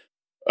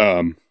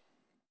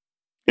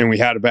 And we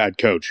had a bad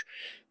coach.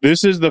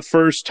 This is the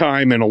first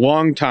time in a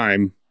long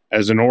time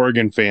as an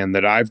Oregon fan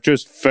that I've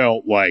just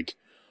felt like,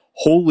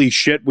 holy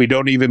shit, we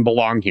don't even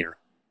belong here.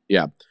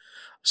 Yeah.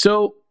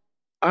 So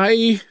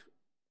I'm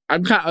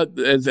kind of,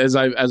 as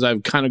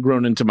I've kind of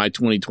grown into my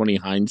 2020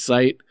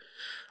 hindsight,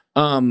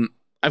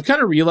 I've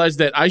kind of realized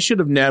that I should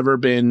have never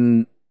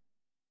been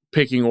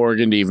picking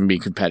Oregon to even be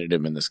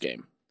competitive in this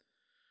game.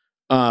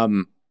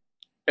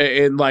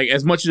 And like,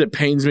 as much as it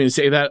pains me to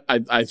say that,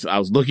 I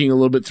was looking a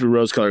little bit through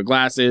rose-colored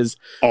glasses.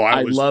 Oh,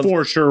 I was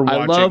for sure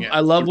watching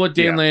I love what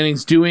Dan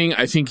Lanning's doing.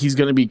 I think he's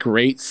going to be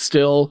great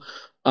still.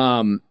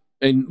 And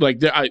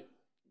like,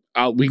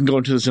 we can go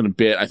into this in a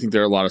bit. I think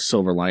there are a lot of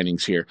silver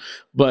linings here.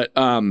 But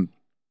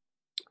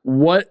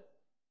what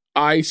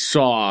I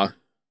saw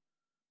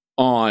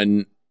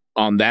on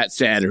that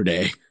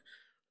Saturday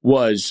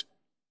was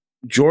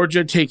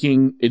Georgia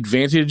taking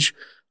advantage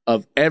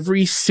of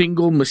every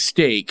single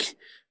mistake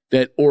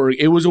that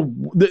it was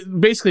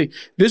basically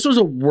this was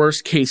a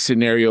worst case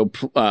scenario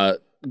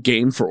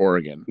game for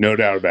Oregon. No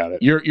doubt about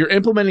it. You're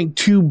implementing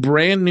two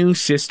brand new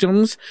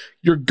systems.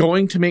 You're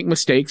going to make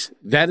mistakes.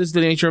 That is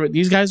the nature of it.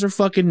 These guys are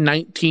fucking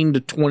 19 to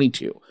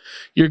 22.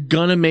 You're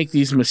gonna make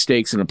these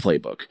mistakes in a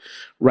playbook,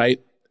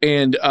 right?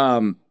 And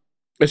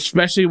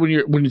especially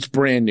when it's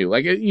brand new,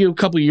 like a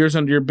couple of years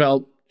under your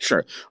belt.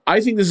 Sure,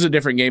 I think this is a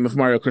different game if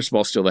Mario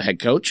Cristobal's still the head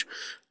coach,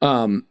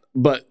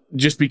 but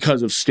just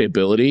because of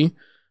stability.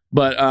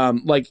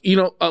 But like, you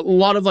know, a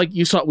lot of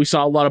we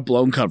saw a lot of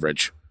blown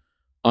coverage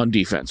on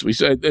defense.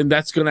 And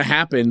that's going to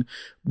happen.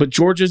 But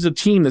Georgia's a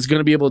team that's going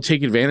to be able to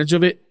take advantage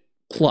of it.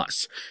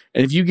 Plus,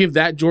 and if you give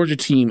that Georgia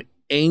team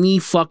any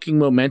fucking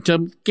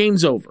momentum,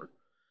 game's over.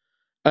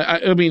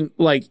 I mean,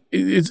 like,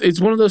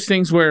 it's one of those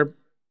things where,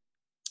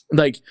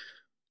 like,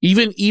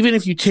 even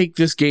if you take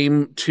this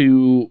game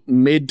to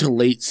mid to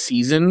late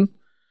season,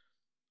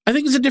 I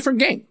think it's a different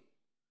game.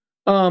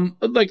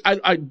 Like,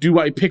 do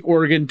I pick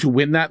Oregon to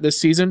win that this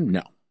season?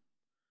 No,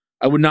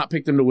 I would not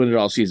pick them to win it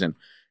all season.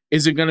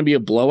 Is it going to be a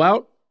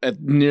blowout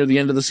near the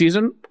end of the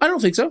season? I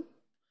don't think so.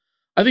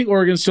 I think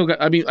Oregon's still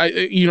got. I mean,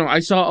 I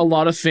saw a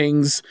lot of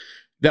things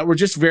that were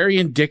just very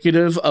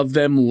indicative of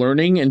them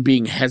learning and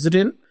being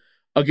hesitant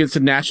against a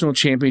national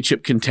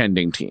championship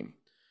contending team.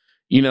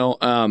 You know,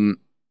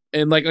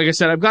 and like I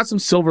said, I've got some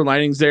silver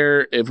linings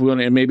there. If we want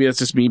to, and maybe that's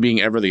just me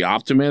being ever the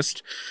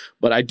optimist,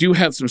 but I do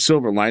have some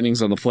silver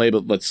linings on the play.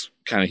 But let's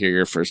kind of hear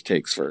your first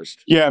takes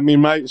first. Yeah, I mean,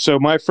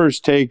 my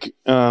first take,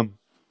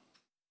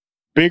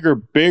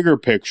 bigger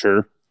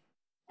picture.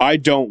 I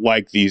don't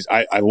like these.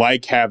 I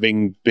like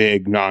having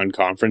big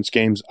non-conference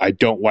games. I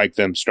don't like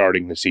them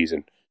starting the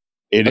season.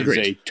 It Agreed.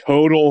 Is a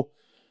total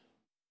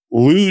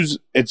lose.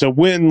 It's a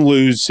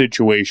win-lose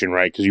situation,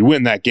 right? Because you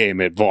win that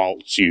game, it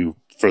vaults you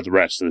for the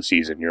rest of the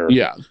season.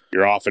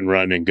 You're off and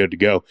running, good to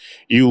go.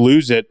 You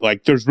lose it,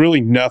 like, there's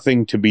really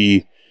nothing to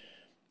be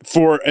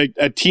for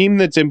a team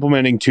that's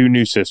implementing two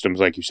new systems,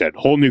 like you said,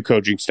 whole new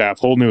coaching staff,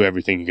 whole new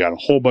everything. You got a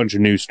whole bunch of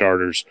new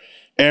starters.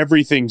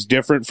 Everything's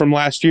different from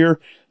last year.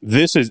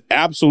 This is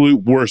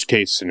absolute worst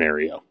case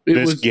scenario.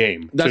 That's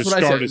to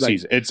start a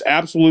season. It's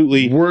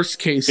absolutely worst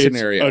case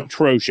scenario. It's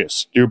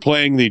atrocious. You're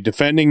playing the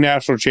defending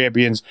national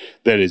champions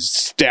that is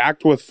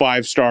stacked with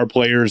 5-star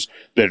players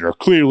that are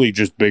clearly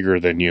just bigger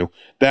than you.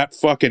 That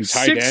fucking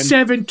tight end,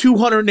 6'7",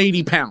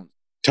 280 pounds.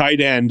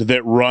 Tight end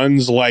that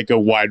runs like a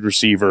wide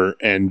receiver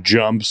and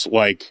jumps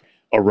like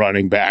a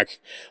running back.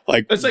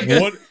 Like,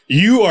 what?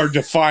 You are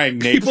defying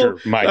nature,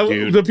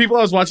 dude. The people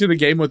I was watching the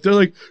game with, they're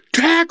like,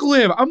 tackle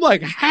him. I'm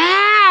like,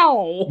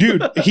 how?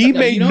 Dude, he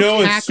made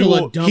Noah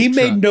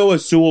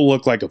Sewell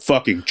look like a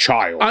fucking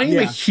child. I am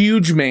a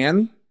huge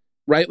man,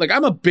 right? Like,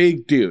 I'm a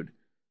big dude.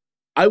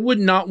 I would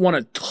not want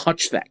to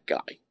touch that guy.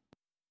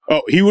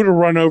 Oh, he would have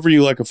run over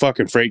you like a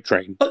fucking freight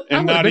train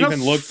and not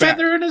even look back.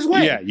 Feather in his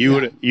way. Yeah, you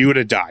would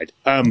have died.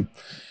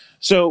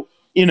 So,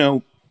 you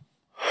know,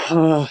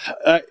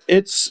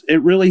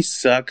 it really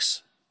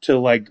sucks to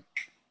like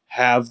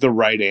have the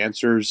right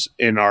answers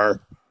in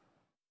our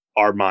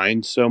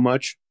mind so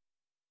much,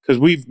 because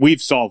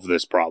we've solved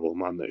this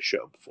problem on this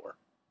show before.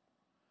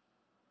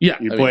 Yeah,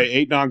 you play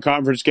 8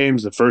 non-conference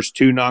games. The first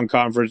two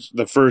non-conference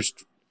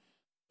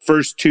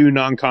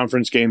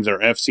games are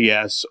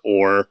FCS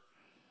or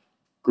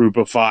group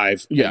of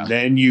 5. Yeah. And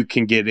then you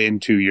can get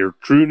into your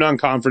true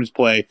non-conference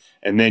play,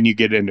 and then you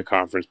get into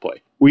conference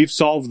play. We've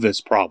solved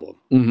this problem.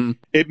 Mm-hmm.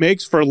 It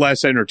makes for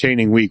less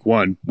entertaining week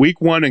 1.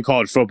 Week 1 in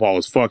college football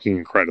is fucking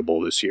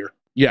incredible this year.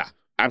 Yeah,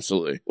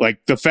 absolutely.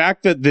 Like, the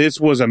fact that this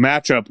was a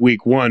matchup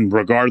week 1,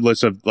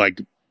 regardless of,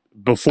 like,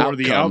 before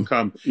the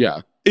outcome,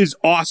 is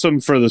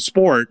awesome for the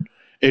sport.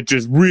 It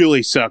just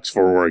really sucks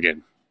for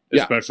Oregon,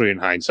 especially in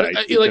hindsight,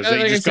 because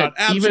they just got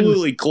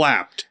absolutely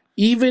clapped.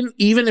 Even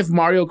if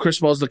Mario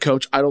Cristobal is the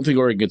coach, I don't think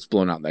Oregon gets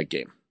blown out in that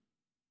game.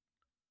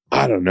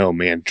 I don't know,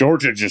 man.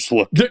 Georgia just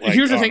looked.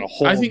 Here's the thing.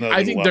 I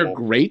think they're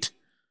great,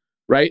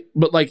 right?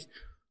 But like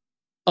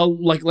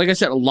I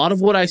said, a lot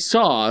of what I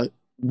saw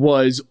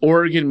was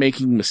Oregon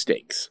making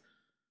mistakes,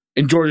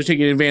 and Georgia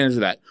taking advantage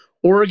of that.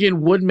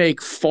 Oregon would make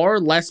far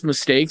less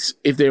mistakes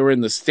if they were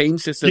in the same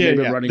system they've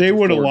been running. They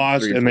would have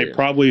lost, and they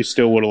probably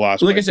still would have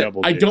lost. Like I said,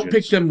 I don't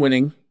pick them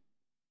winning.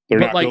 They're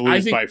not going to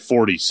lose by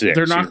 46.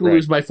 They're not going to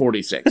lose by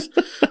 46.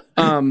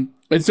 And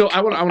so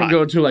I want to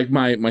go into like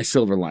my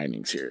silver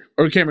linings here.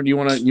 Or Cameron, do you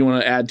want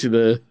to add to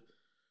the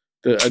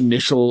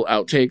initial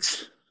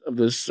outtakes of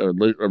this, or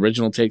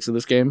original takes of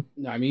this game?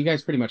 No, I mean, you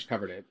guys pretty much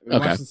covered it. We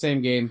watched the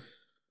same game.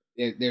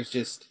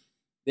 There's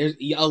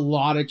a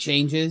lot of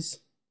changes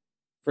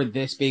for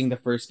this being the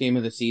first game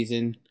of the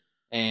season,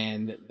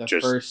 and it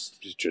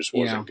just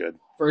wasn't good.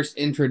 First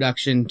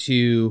introduction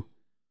to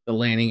the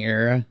Lanning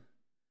era.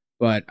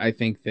 But I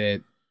think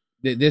that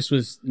this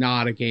was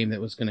not a game that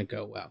was going to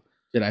go well.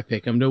 Did I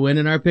pick them to win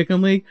in our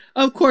Pick'em League?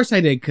 Of course I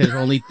did, because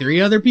only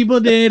 3 other people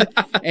did,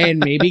 and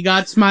maybe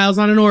got smiles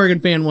on an Oregon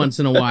fan once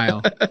in a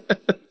while.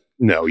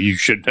 No, you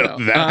should know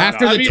that.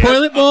 After the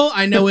toilet bowl,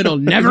 I know it'll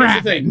never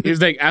happen. Here's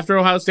the thing. After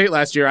Ohio State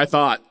last year, I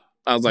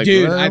was like,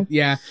 dude, well, I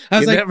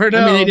was like, never know.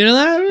 I mean, they did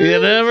that.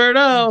 You never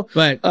know.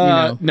 But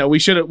no, we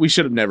should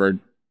have never.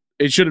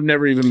 It should have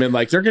never even been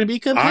like they're going to be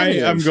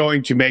competitive. I am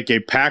going to make a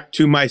pact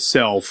to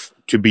myself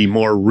to be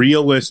more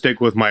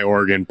realistic with my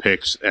Oregon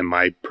picks and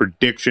my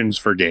predictions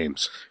for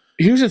games.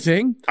 Here's the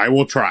thing. I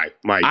will try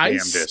my I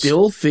damnedest.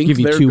 still think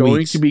they're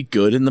going to be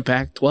good in the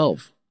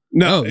Pac-12.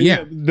 No,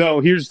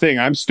 here's the thing.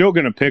 I'm still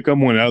going to pick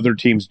them when other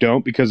teams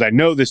don't, because I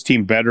know this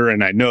team better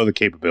and I know the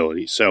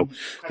capabilities. So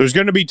there's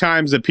going to be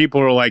times that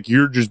people are like,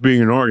 you're just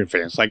being an Oregon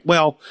fan. It's like,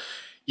 well,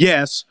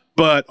 yes,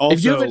 but also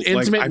if you have an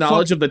intimate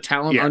knowledge of the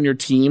talent on your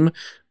team,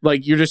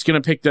 like you're just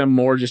going to pick them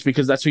more just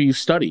because that's who you've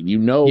studied. You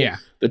know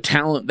the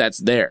talent that's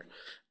there.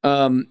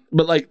 But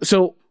like,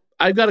 so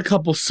I've got a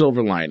couple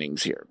silver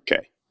linings here.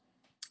 Okay.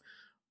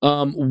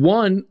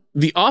 One,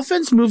 the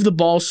offense moved the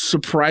ball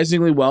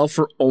surprisingly well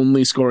for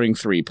only scoring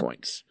 3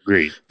 points.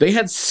 Agreed. They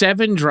had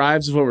 7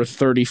 drives of over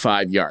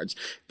 35 yards.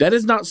 That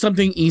is not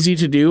something easy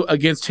to do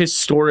against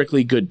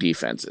historically good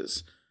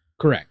defenses.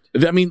 Correct.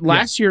 I mean,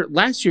 last year,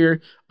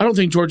 I don't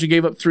think Georgia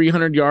gave up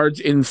 300 yards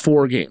in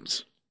 4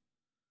 games.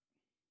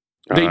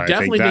 They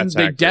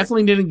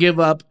definitely didn't give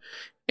up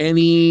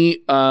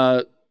any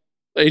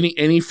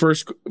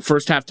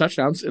first half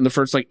touchdowns in the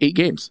first 8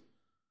 games.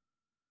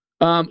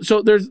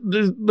 So there's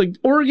like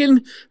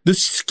Oregon, the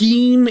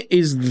scheme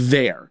is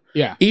there.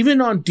 Yeah. Even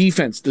on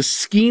defense, the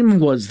scheme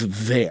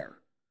was there.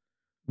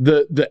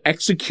 The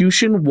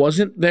execution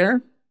wasn't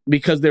there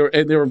because they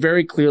were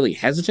very clearly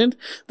hesitant.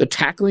 The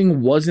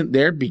tackling wasn't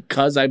there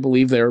because I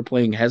believe they were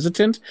playing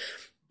hesitant.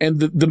 And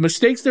the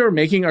mistakes they were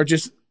making are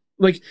just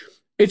like,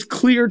 it's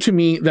clear to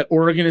me that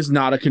Oregon is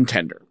not a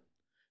contender.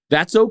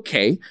 That's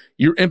okay.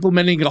 You're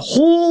implementing a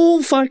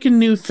whole fucking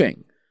new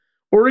thing.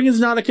 Oregon's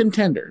not a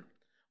contender.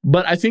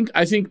 But I think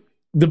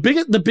the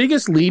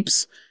biggest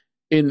leaps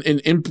in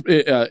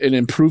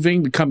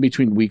improving come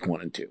between week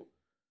 1 and 2.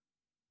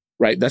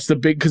 Right? That's the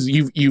big, because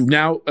you've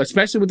now,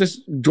 especially with this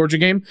Georgia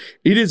game,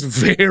 it is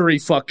very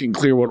fucking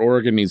clear what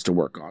Oregon needs to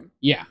work on.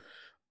 Yeah.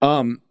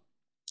 And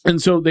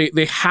so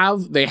they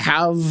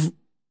have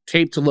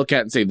tape to look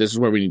at and say, this is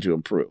where we need to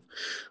improve.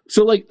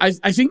 So like, I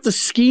think the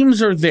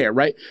schemes are there,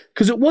 right?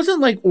 Because it wasn't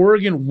like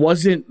Oregon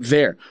wasn't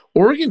there.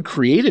 Oregon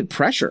created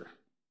pressure.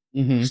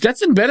 Mm-hmm.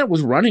 Stetson Bennett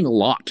was running a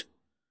lot.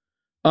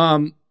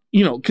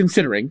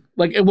 Considering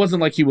like it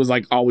wasn't like he was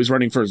like always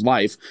running for his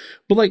life,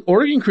 but like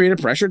Oregon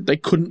created pressure, they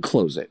couldn't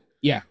close it.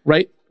 Yeah.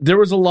 Right. There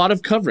was a lot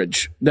of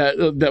coverage that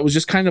was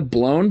just kind of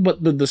blown,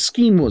 but the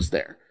scheme was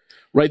there.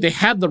 Right. They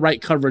had the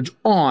right coverage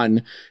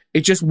on.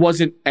 It just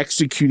wasn't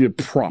executed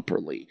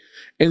properly.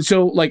 And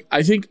so like,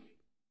 I think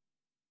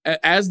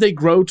as they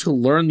grow to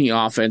learn the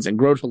offense and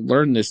grow to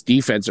learn this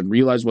defense and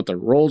realize what their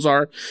roles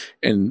are,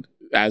 and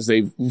as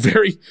they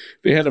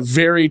had a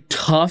very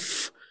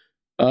tough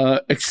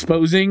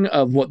exposing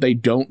of what they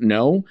don't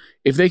know.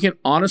 If they can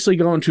honestly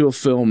go into a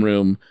film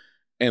room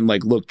and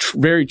like look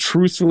very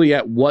truthfully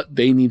at what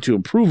they need to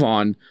improve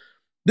on,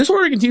 this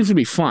Oregon team's gonna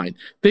be fine.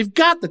 They've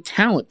got the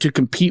talent to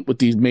compete with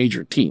these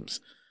major teams.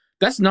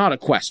 That's not a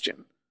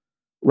question,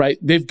 right?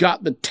 They've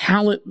got the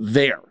talent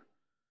there.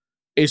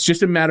 It's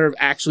just a matter of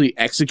actually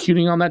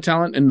executing on that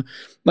talent. And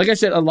like I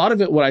said, a lot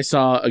of it, what I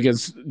saw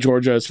against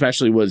Georgia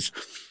especially, was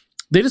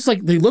they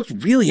looked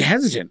really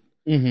hesitant.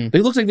 They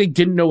looked like they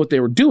didn't know what they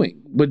were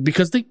doing, but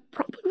because they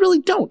probably really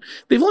don't.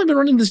 They've only been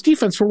running this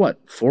defense for what,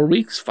 4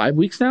 weeks, 5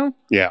 weeks now?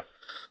 Yeah.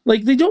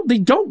 Like they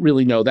don't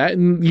really know that.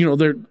 And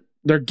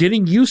they're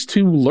getting used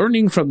to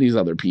learning from these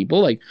other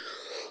people. Like,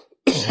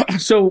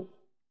 so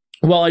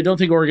while I don't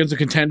think Oregon's a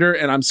contender,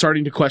 and I'm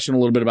starting to question a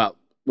little bit about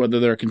whether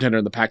they're a contender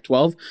in the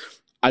Pac-12,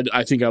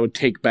 I think I would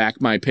take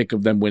back my pick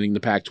of them winning the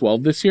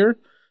Pac-12 this year.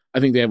 I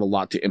think they have a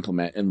lot to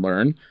implement and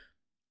learn.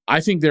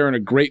 I think they're in a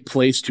great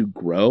place to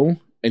grow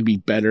and be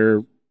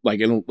better, like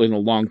in a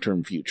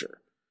long-term future,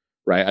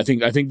 right? I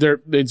think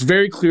it's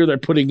very clear they're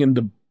putting in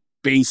the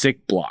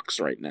basic blocks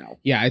right now.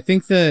 Yeah, I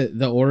think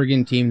the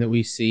Oregon team that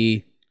we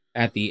see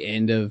at the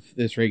end of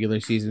this regular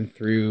season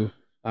through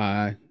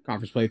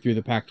conference play through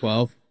the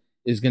Pac-12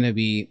 is going to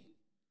be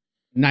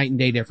night and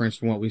day difference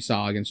from what we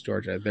saw against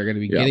Georgia. They're going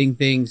to be getting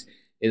things.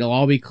 It'll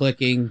all be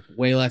clicking,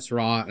 way less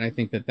raw, and I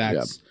think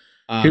that's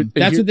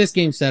what this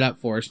game's set up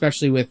for,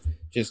 especially with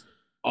just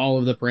all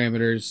of the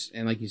parameters,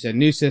 and like you said,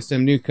 new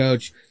system, new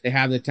coach, they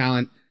have the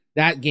talent.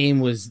 That game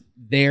was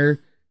there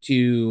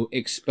to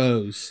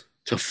expose,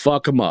 to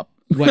fuck them up,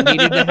 what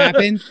needed to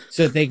happen,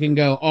 so that they can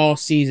go all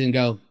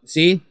season,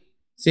 see,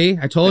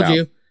 I told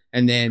you,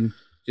 and then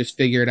just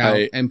figure it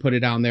out and put it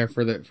down there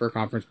for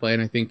conference play.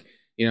 And I think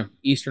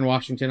Eastern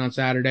Washington on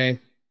Saturday,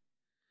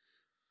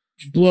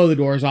 just blow the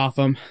doors off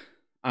them,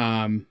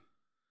 and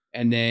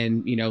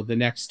then the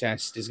next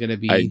test is going to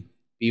be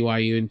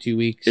BYU in 2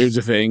 weeks. Here's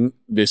the thing.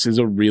 This is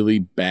a really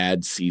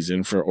bad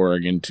season for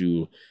Oregon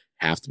to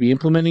have to be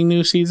implementing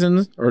new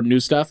seasons or new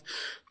stuff.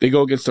 They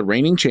go against the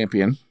reigning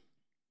champion,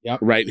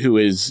 right, who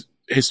is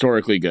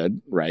historically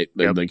good, right?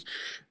 Like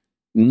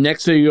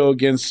next they go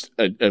against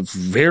a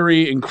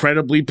very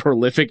incredibly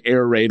prolific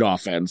air raid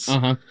offense,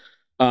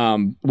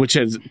 which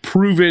has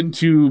proven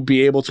to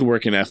be able to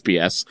work in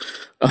FBS.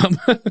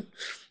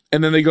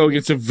 And then they go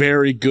against a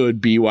very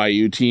good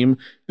BYU team.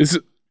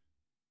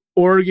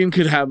 Oregon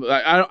could have.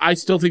 I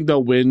still think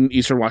they'll win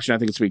Eastern Washington. I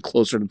think it's going to be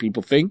closer than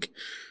people think.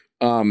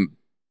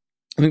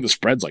 I think the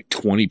spread's like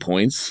 20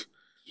 points.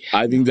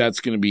 Yeah. I think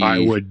that's going to be. I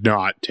would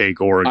not take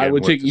Oregon. I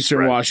would take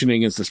Eastern Washington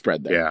against the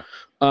spread there.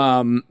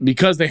 Yeah.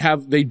 Because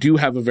they do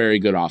have a very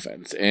good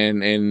offense,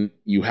 and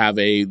you have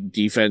a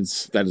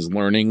defense that is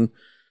learning.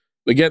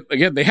 Again,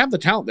 they have the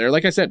talent there.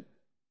 Like I said,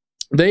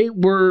 they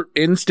were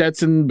in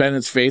Stetson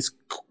Bennett's face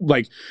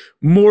like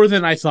more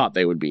than I thought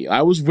they would be.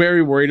 I was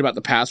very worried about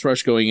the pass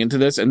rush going into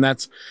this, and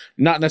that's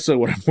not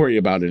necessarily what I'm worried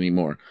about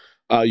anymore.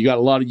 You got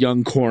a lot of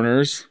young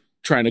corners.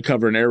 Trying to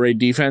cover an air raid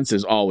defense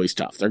is always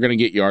tough. They're going to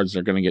get yards.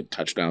 They're going to get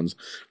touchdowns.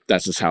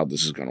 That's just how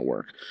this is going to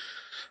work.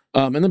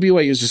 And the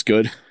BYU is just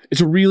good.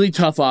 It's a really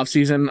tough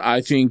offseason,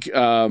 I think,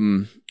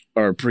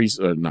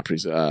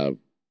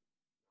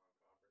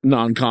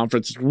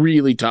 non-conference,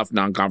 really tough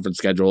non-conference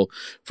schedule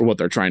for what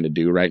they're trying to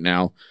do right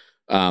now.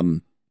 I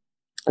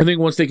think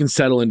once they can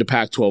settle into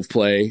Pac-12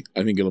 play,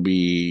 I think it'll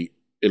be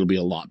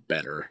a lot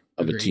better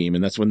of a team,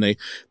 and that's when they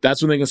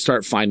can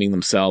start finding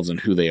themselves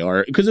and who they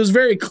are. Because it was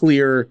very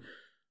clear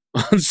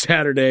on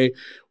Saturday,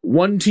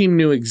 one team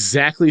knew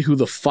exactly who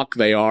the fuck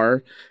they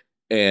are,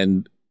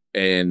 and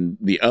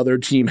the other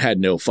team had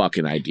no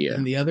fucking idea.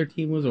 And the other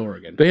team was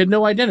Oregon. They had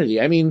no identity.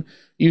 I mean,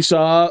 you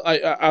saw,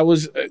 I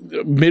was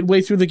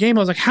midway through the game,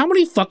 I was like, how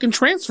many fucking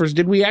transfers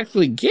did we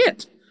actually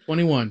get?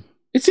 21.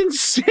 It's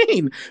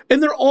insane.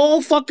 And they're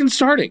all fucking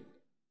starting.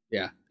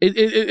 Yeah.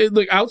 It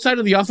like outside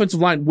of the offensive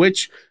line,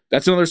 which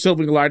that's another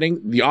silver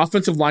lining, the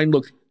offensive line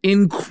looked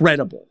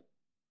incredible.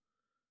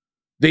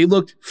 They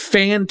looked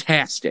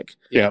fantastic.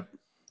 Yep.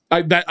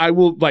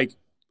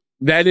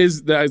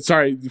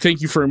 Sorry,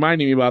 thank you for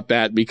reminding me about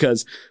that,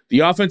 because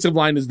the offensive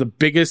line is the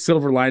biggest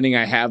silver lining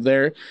I have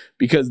there,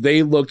 because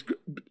they looked.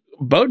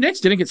 Bo Nix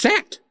didn't get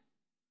sacked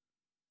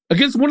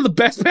against one of the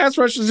best pass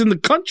rushers in the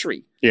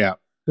country. Yeah.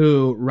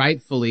 Who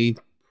rightfully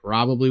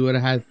probably would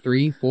have had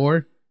 3, 4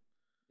 if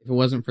it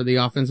wasn't for the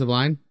offensive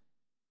line.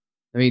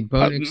 I mean,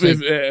 Bo Nix.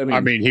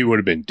 He would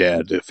have been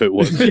dead if it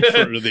wasn't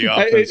for the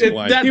offensive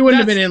line. He wouldn't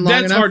have been in long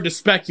enough. That's hard to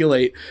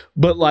speculate,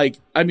 but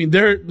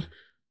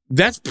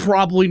that's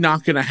probably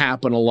not going to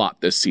happen a lot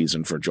this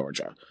season for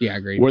Georgia. Yeah,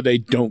 agreed. Where they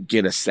don't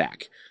get a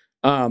sack,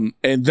 and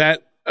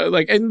that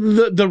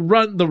the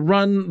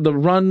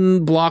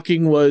run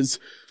blocking was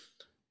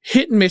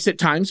hit and miss at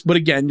times. But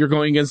again, you're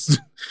going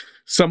against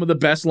some of the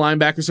best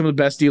linebackers, some of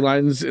the best D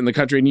lines in the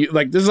country, and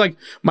this is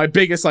my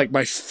biggest,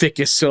 my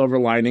thickest silver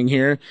lining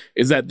here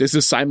is that this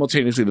is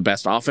simultaneously the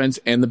best offense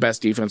and the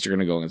best defense you're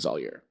going to go against all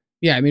year.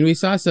 Yeah, I mean, we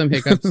saw some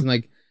hiccups and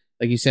like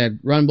you said,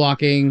 run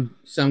blocking,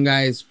 some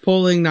guys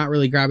pulling, not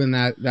really grabbing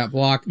that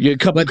block. Yeah, a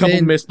couple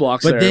missed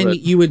blocks but then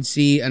you would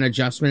see an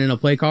adjustment in a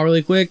play call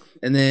really quick,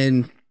 and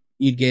then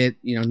you'd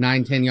get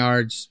 9-10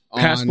 yards.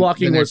 Pass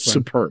blocking was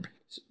superb.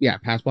 Yeah,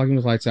 pass blocking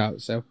was lights out.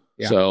 So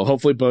yeah. So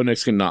hopefully Bo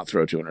Nix can not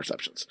throw 2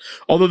 interceptions.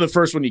 Although the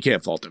first one you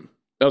can't fault him.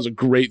 That was a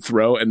great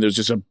throw, and there's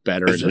just a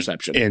better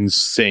interception.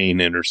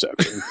 Insane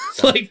interception.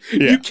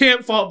 You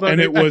can't fault Bo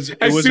Nix.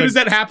 As soon as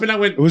that happened, I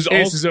went,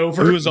 this is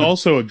over. It was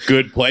also a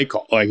good play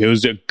call. It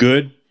was a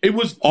good It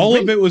was all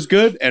of it was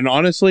good, and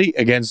honestly,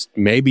 against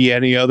maybe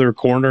any other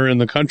corner in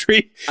the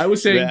country, I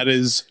was saying that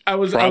is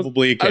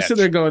probably a catch. I was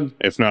sitting there going,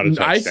 if not a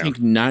touchdown. I think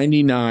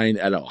 99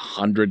 out of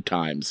 100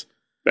 times.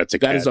 That's a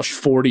that catch. is a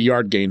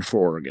 40-yard gain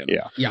for Oregon.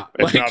 Yeah.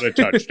 It's not a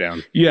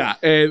touchdown. Yeah.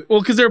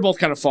 Well, because they're both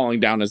kind of falling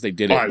down as they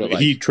did it.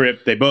 But he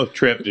tripped. They both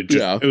tripped. It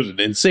was an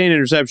insane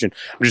interception.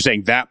 I'm just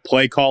saying that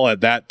play call at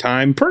that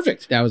time.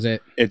 Perfect. That was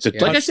it. It's a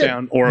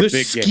touchdown or a big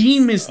game. The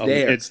scheme is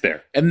there. It's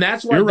there. And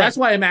that's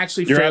why I'm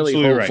actually fairly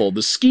hopeful. Right.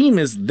 The scheme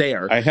is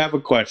there. I have a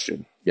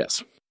question.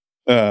 Yes.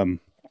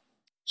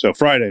 So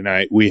Friday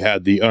night, we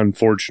had the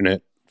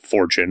unfortunate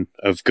fortune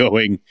of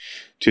going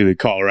to the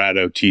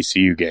Colorado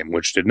TCU game,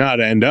 which did not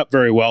end up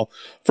very well.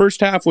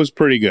 First half was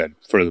pretty good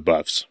for the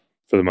Buffs,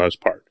 for the most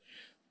part.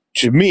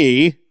 To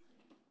me,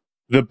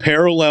 the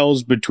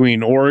parallels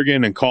between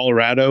Oregon and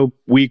Colorado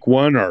week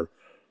 1 are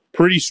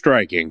pretty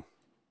striking,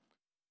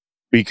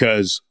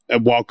 because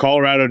while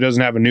Colorado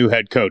doesn't have a new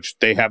head coach,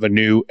 they have a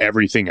new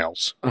everything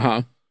else.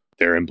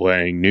 They're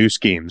employing new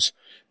schemes.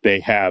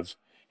 They have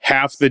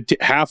half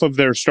of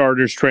their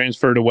starters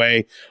transferred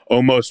away.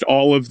 Almost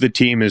all of the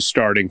team is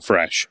starting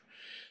fresh.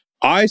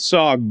 I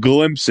saw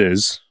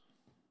glimpses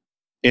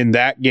in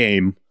that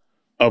game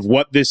of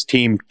what this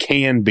team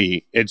can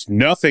be. It's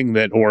nothing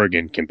that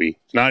Oregon can be.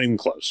 It's not even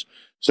close.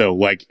 So,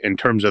 like, in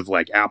terms of,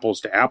 like,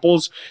 apples to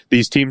apples,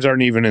 these teams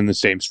aren't even in the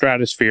same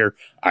stratosphere.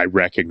 I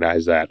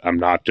recognize that. I'm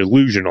not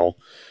delusional.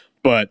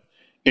 But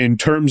in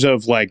terms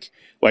of, like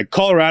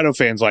Colorado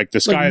fans, like, the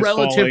sky is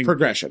falling. Relative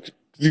progression.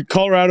 The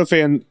Colorado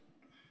fan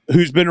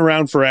who's been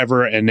around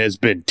forever and has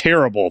been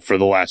terrible for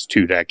the last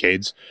 2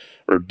 decades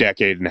or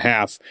decade and a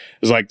half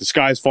is like, the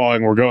sky's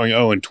falling. We're going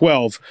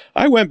 0-12.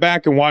 I went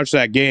back and watched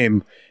that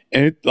game,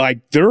 and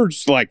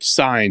there's like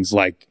signs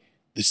like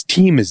this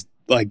team is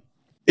like,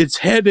 it's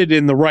headed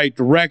in the right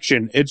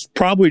direction. It's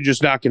probably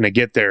just not going to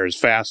get there as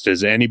fast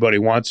as anybody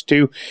wants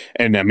to.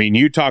 And I mean,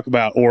 you talk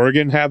about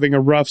Oregon having a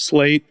rough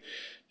slate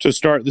to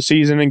start the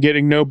season and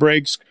getting no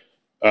breaks.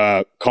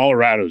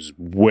 Colorado's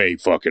way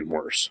fucking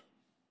worse.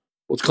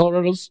 What's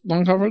Colorado's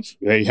non-conference?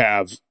 They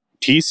have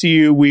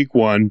TCU week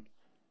 1,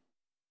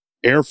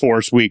 Air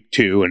Force week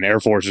 2, and Air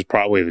Force is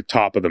probably the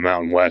top of the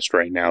Mountain West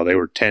right now. They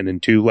were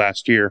 10-2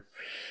 last year.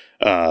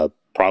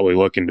 Probably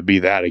looking to be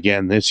that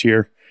again this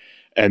year.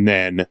 And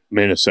then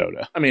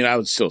Minnesota. I mean, I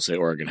would still say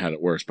Oregon had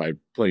it worse by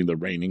playing the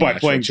reigning by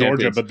playing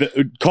Georgia, champions.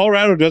 But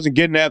Colorado doesn't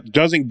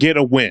get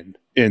a win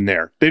in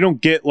there. They don't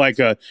get like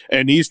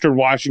an Eastern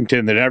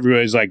Washington that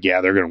everybody's like,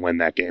 yeah, they're going to win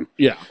that game.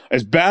 Yeah.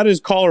 As bad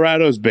as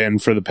Colorado's been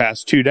for the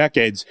past 2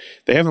 decades,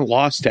 they haven't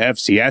lost to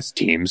FCS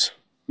teams.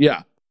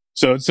 Yeah.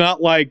 So it's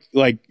not like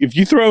if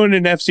you throw in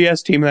an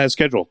FCS team in that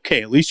schedule,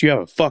 okay, at least you have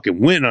a fucking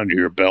win under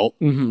your belt.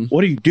 Mm-hmm.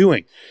 What are you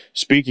doing?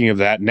 Speaking of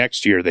that,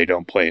 next year they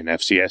don't play an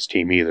FCS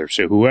team either.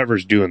 So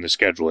whoever's doing the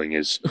scheduling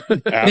is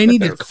they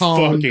need to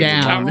calm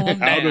down.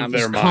 Out of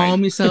their mind.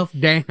 Calm yourself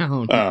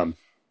down.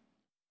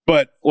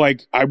 But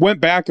like, I went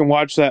back and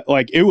watched that.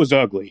 Like, it was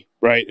ugly,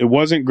 right? It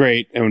wasn't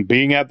great. And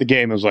being at the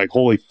game, I was like,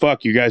 holy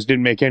fuck, you guys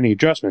didn't make any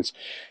adjustments.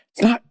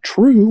 It's not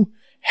true.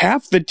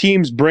 Half the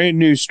team's brand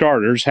new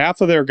starters,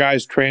 half of their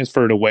guys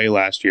transferred away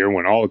last year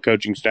when all the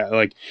coaching staff,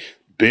 like,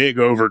 big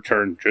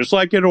overturn, just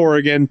like at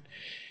Oregon.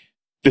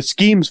 The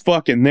scheme's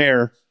fucking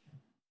there.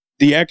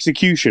 The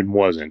execution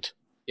wasn't.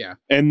 Yeah.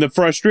 And the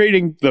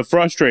frustrating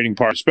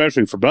part,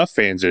 especially for Buff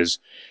fans, is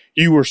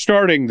you were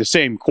starting the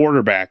same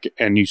quarterback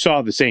and you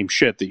saw the same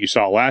shit that you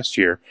saw last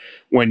year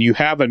when you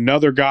have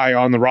another guy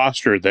on the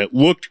roster that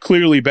looked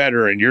clearly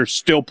better and you're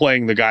still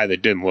playing the guy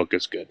that didn't look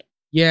as good.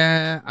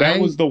 Yeah. That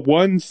was the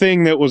one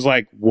thing that was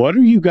like, what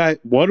are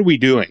we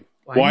doing?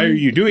 Why are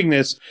you doing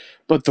this?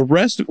 But the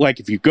rest, like,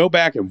 if you go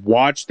back and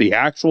watch the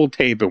actual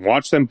tape and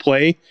watch them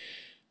play,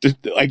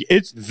 like,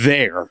 it's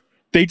there.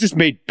 They just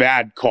made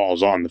bad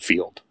calls on the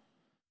field.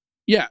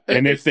 Yeah.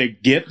 And if they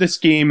get the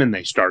scheme and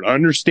they start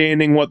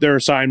understanding what their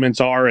assignments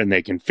are and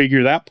they can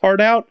figure that part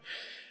out,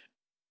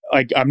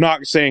 like, I'm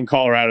not saying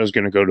Colorado's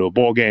going to go to a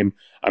bowl game.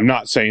 I'm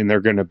not saying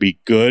they're going to be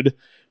good,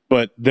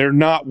 but they're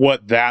not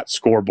what that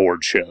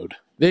scoreboard showed.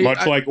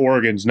 Like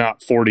Oregon's not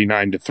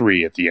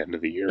 49-3 at the end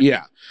of the year.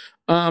 Yeah.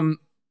 I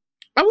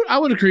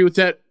would agree with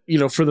that,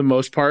 for the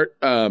most part.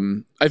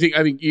 I think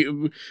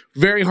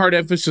very hard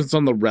emphasis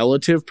on the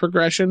relative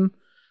progression,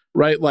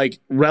 right? Like,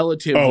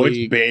 relatively. Oh,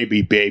 it's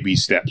baby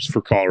steps for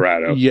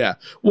Colorado. Yeah.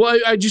 Well,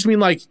 I just mean,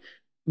 like,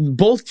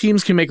 both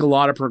teams can make a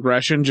lot of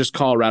progression. Just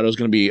Colorado's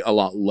going to be a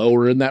lot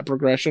lower in that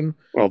progression.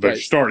 Well, they're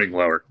starting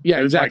lower.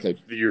 Yeah, exactly.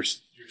 Like, you're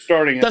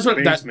starting in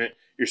the basement.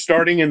 You're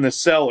starting in the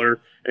cellar,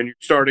 and you're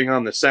starting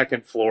on the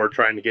second floor,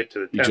 trying to get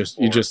to the 10th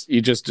floor.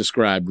 You just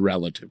described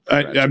relative.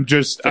 I'm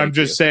just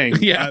saying.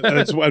 Yeah,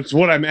 that's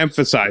what I'm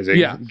emphasizing.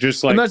 Yeah,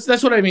 just like, and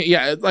that's what I mean.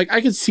 Yeah, like,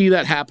 I could see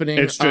that happening.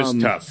 It's just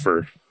tough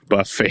for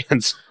Buff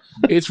fans.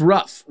 It's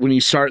rough when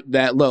you start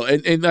that low,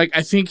 and like,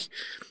 I think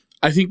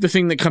the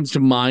thing that comes to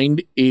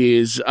mind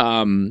is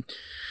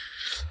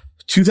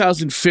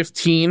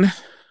 2015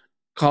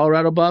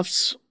 Colorado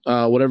Buffs,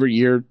 whatever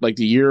year, like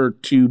the year or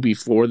two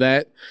before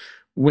that,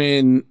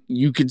 when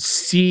you could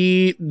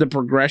see the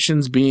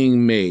progressions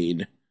being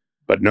made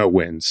but no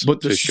wins. But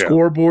the to show.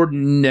 scoreboard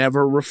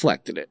never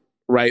reflected it,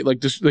 right?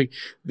 Like this, like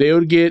they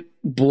would get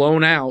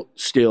blown out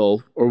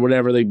still, or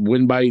whatever. They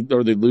win by,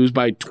 or they lose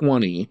by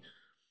 20.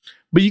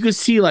 But you could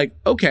see, like,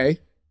 okay,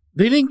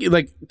 they didn't,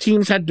 like,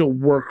 teams had to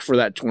work for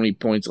that 20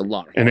 points a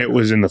lot. And it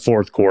was in the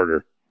fourth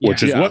quarter,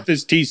 which is what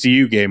this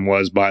TCU game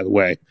was, by the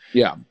way.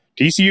 Yeah.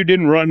 TCU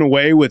didn't run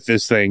away with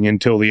this thing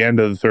until the end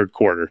of the third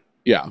quarter.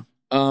 Yeah.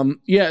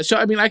 So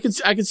I mean, I could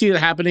see it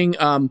happening.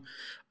 I mean,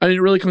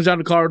 it really comes down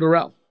to Carl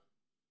Durrell,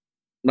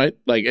 right?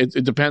 Like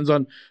it depends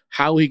on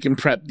how he can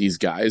prep these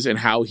guys and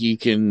how he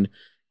can.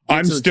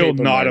 I'm still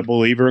not a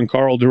believer in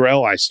Carl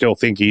Durrell. I still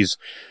think he's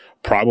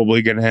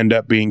probably going to end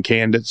up being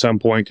canned at some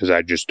point because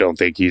I just don't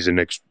think he's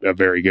a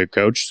very good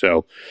coach.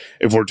 So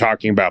if we're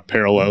talking about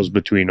parallels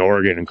between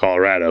Oregon and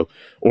Colorado,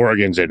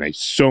 Oregon's in a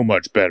so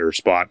much better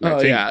spot.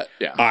 And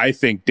I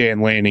think Dan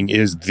Lanning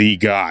is the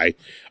guy.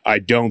 I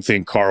don't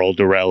think Carl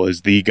Durrell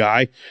is the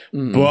guy,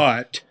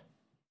 but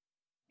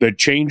the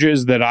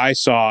changes that I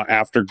saw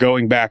after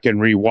going back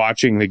and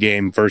rewatching the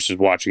game versus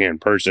watching it in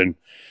person,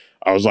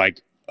 I was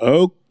like,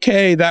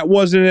 okay, that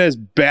wasn't as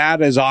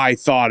bad as I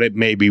thought it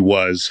maybe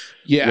was.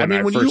 Yeah, I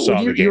mean, when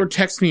you were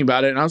texting me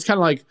about it, and I was kind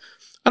of like,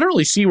 I don't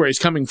really see where he's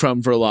coming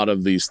from for a lot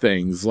of these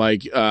things.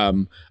 Like,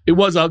 it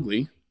was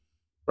ugly,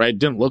 right? It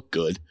didn't look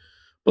good.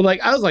 But,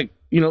 like, I was like,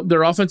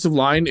 their offensive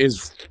line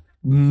is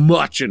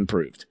much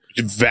improved.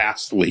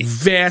 Vastly.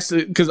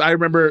 Because I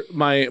remember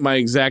my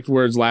exact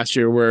words last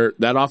year were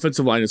that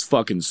offensive line is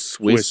fucking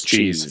Swiss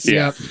cheese.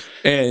 Yeah.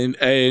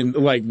 And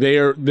like,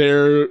 they're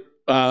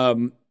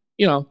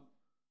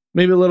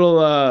maybe a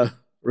little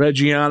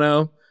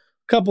Reggiano, a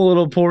couple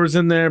little pours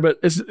in there, but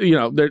it's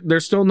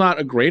they're still not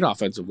a great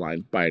offensive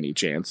line by any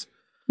chance.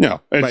 No,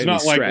 it's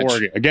not like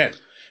Oregon. Again,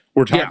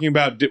 we're talking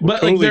about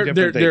totally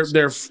different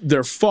things.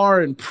 They're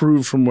far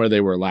improved from where they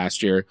were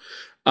last year.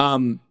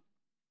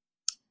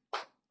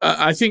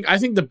 I think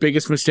the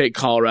biggest mistake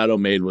Colorado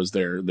made was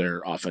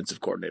their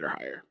offensive coordinator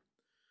hire.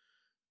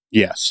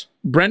 Yes,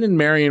 Brendan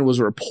Marion was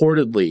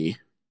reportedly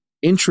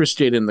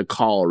interested in the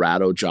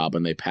Colorado job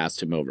and they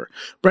passed him over.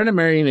 Brendan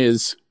Marion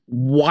is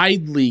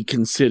widely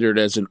considered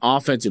as an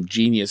offensive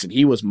genius, and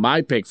he was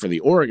my pick for the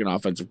Oregon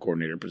offensive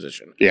coordinator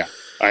position. Yeah,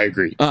 I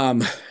agree.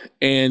 And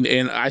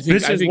I think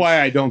this is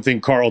why I don't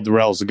think Carl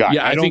Durrell's the guy.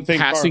 Yeah, I don't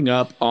think passing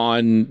up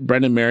on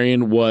Brendan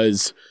Marion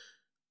was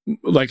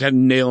like a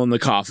nail in the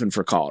coffin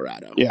for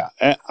Colorado. Yeah,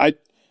 I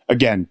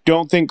again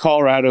don't think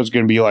Colorado's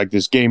going to be like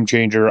this game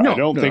changer. I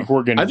don't think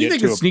we're going to. I think they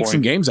could sneak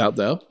some games out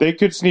though. They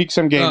could sneak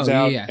some games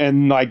out, yeah.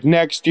 And like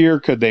next year,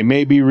 could they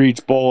maybe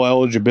reach bowl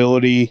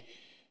eligibility?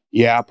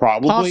 Yeah,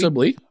 probably.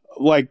 Possibly.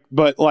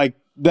 But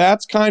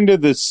that's kind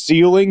of the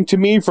ceiling to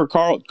me for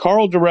Carl.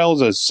 Carl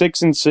Durrell's a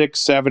 6-6,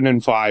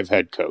 7-5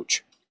 head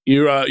coach.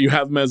 You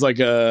have him as like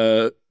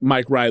a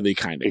Mike Riley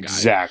kind of guy.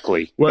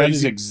 Exactly. Where that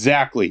is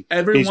exactly.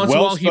 Every once in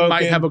a while, he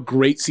might have a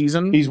great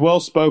season. He's well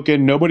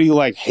spoken. Nobody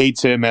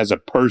hates him as a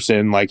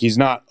person. Like, he's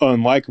not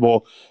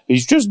unlikable.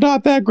 He's just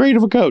not that great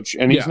of a coach,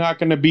 and he's not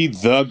going to be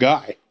the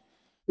guy.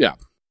 Yeah.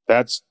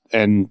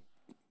 And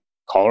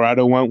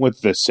Colorado went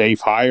with the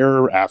safe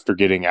hire after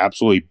getting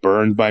absolutely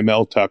burned by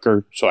Mel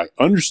Tucker. So I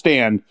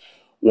understand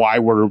why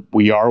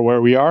we are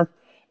where we are.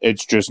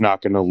 It's just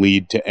not going to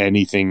lead to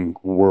anything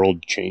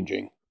world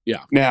changing.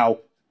 Yeah. Now,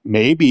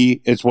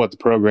 maybe it's what the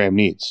program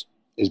needs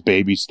is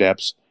baby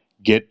steps,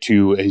 get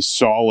to a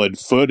solid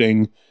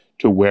footing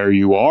to where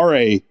you are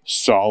a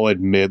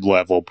solid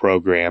mid-level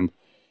program,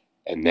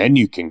 and then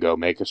you can go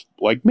make us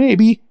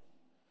maybe.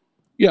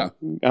 Yeah.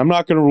 I'm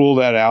not going to rule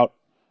that out.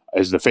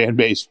 Is the fan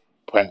base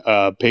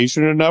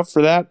patient enough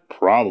for that?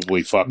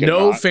 Probably fucking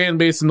no not. Fan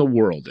base in the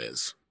world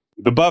is.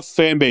 The Buff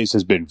fan base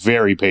has been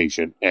very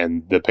patient,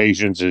 and the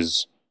patience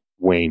is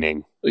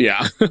waning.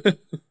 Yeah.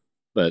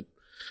 But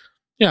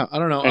yeah, I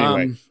don't know.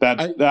 Anyway,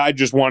 I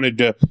just wanted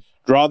to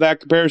draw that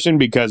comparison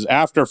because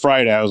after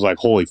Friday, I was like,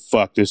 holy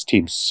fuck, this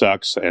team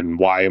sucks, and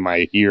why am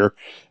I here?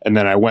 And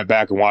then I went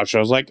back and watched it.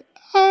 I was like,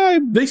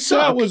 they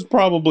suck. That was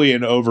probably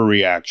an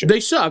overreaction. They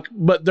suck,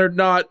 but they're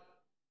not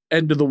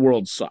end of the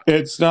world suck.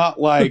 It's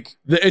not like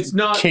it's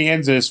not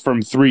Kansas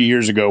from 3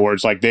 years ago where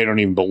it's like they don't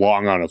even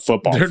belong on a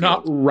football field. They're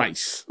not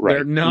Rice. Right.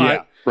 They're not.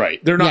 Yeah.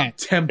 Right. They're not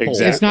Temple.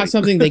 Exactly. It's not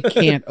something they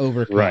can't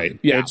overcome. Right.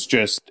 Yeah.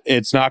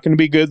 It's not going to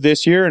be good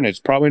this year, and it's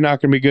probably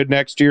not going to be good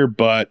next year,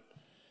 but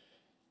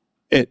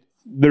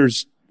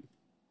there's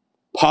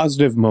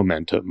positive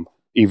momentum,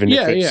 even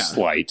if it's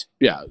slight.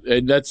 Yeah.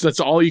 And that's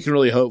all you can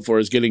really hope for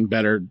is getting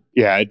better.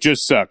 Yeah. It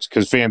just sucks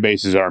because fan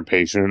bases aren't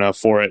patient enough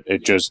for it.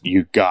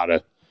 You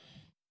gotta,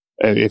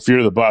 if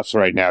you're the Buffs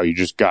right now, you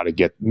just gotta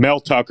get Mel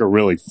Tucker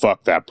really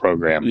fucked that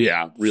program.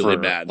 Yeah. Really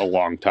bad. A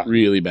long time.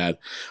 Really bad.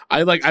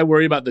 I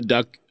worry about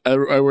I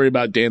worry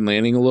about Dan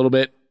Lanning a little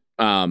bit.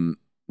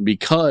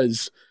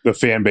 Because the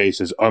fan base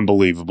is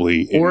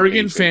unbelievably Oregon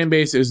impatient. fan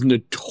base is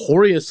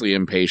notoriously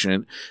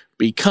impatient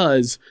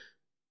because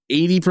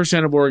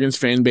 80% of Oregon's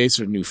fan base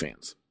are new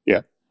fans.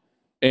 Yeah.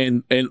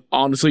 And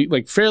honestly,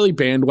 fairly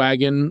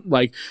bandwagon.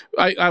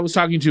 I was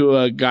talking to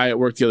a guy at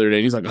work the other day,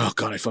 and he's like, oh,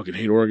 God, I fucking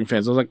hate Oregon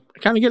fans. I was like, I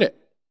kind of get it.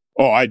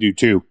 Oh, I do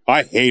too.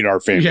 I hate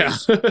our fan Yeah.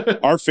 base.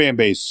 Our fan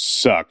base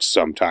sucks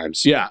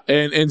sometimes. Yeah,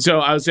 and so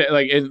I would say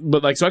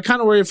so I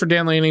kind of worry for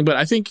Dan Lanning, but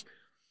I think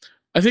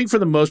for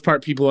the most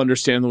part people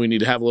understand that we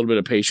need to have a little bit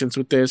of patience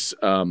with this.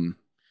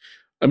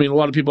 I mean, a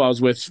lot of people I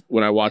was with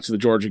when I watched the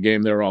Georgia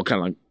game, they were all kind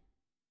of like,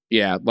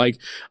 yeah, like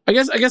I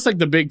guess like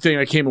the big thing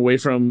I came away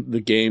from the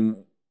game,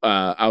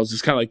 I was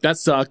just kind of like, that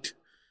sucked,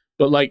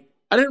 but like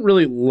I didn't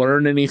really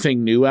learn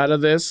anything new out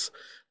of this.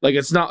 Like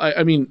it's not.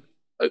 I mean,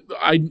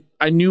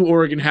 I knew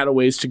Oregon had a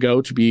ways to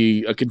go to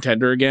be a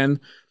contender again.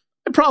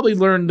 I probably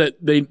learned that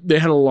they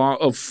had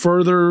a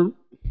further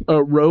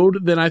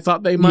road than I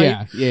thought they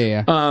might.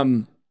 Yeah.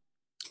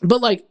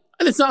 But like,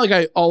 it's not like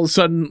I all of a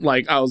sudden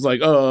like I was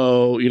like,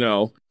 oh, you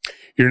know,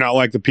 you're not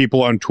like the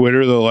people on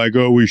Twitter that are like,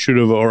 oh, we should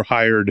have or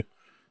hired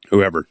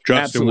whoever,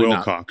 Justin Absolutely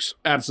Wilcox.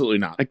 Absolutely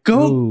not. Like,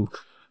 go Ooh.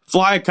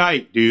 fly a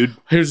kite, dude.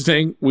 Here's the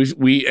thing: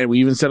 we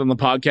even said on the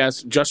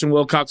podcast, Justin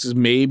Wilcox is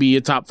maybe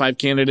a top 5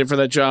 candidate for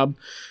that job.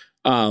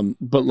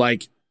 But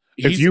like,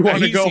 if you want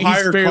to go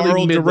hire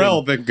Carl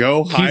Durrell, then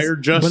go hire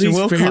Justin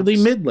Wilcox. But he's fairly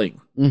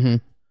middling. Mm-hmm.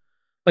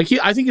 Like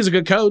I think he's a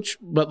good coach,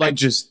 but like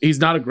he's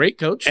not a great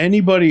coach.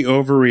 Anybody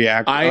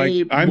overreact?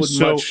 I'm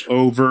so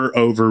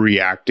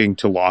overreacting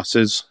to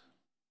losses.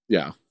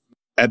 Yeah.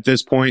 At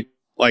this point,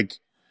 like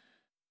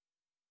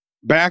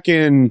back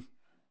in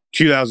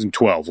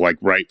 2012, like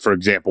right, for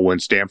example, when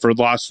Stanford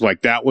lost,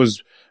 like that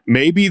was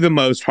maybe the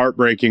most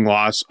heartbreaking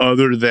loss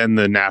other than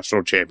the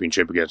national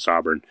championship against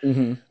Auburn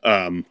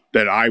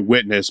that I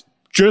witnessed,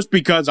 just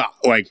because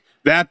like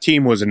that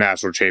team was a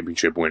national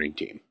championship winning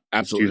team.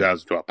 Absolutely.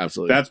 2012.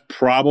 Absolutely. That's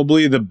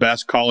probably the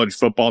best college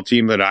football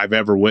team that I've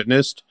ever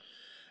witnessed,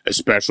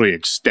 especially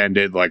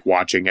extended, like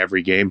watching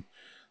every game.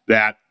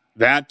 That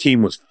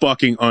team was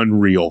fucking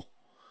unreal.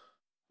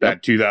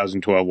 That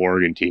 2012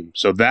 Oregon team.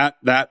 So that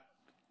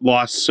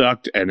loss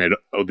sucked, and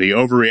we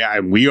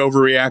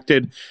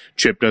overreacted.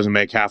 Chip doesn't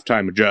make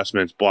halftime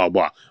adjustments, blah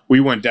blah.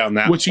 We went down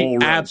that which whole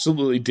he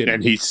absolutely didn't,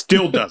 and he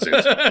still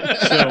doesn't.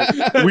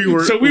 So we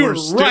were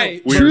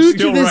right. True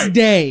to this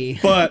day.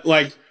 But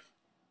like,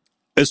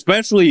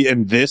 especially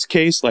in this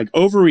case, like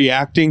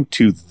overreacting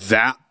to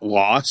that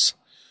loss.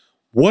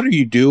 What are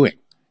you doing?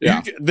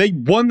 Yeah. They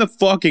won the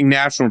fucking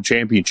national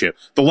championship.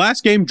 The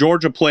last game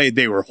Georgia played,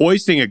 they were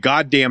hoisting a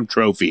goddamn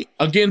trophy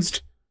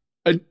against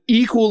an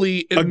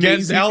equally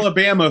against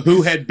Alabama,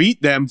 who had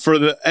beat them for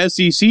the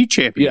SEC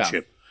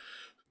championship.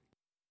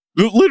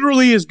 Yeah.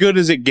 Literally as good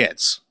as it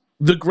gets.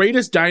 The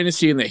greatest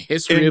dynasty in the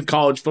history of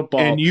college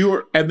football,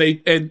 and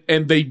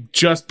they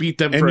just beat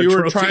them for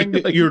a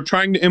trophy. You're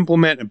trying to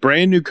implement a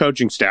brand new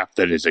coaching staff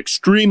that is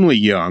extremely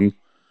young.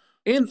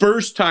 And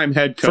first time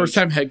head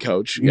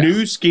coach. Yeah.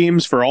 New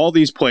schemes for all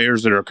these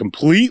players that are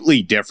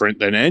completely different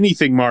than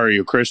anything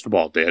Mario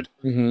Cristobal did.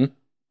 Mm-hmm.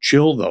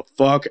 Chill the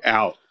fuck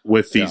out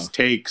with these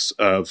takes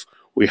of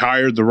we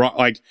hired the wrong.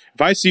 Like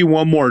if I see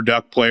one more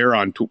Duck player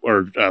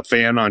or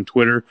fan on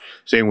Twitter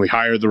saying we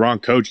hired the wrong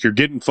coach, you're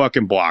getting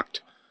fucking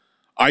blocked.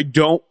 I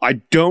don't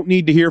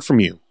need to hear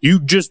from you. You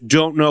just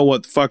don't know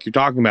what the fuck you're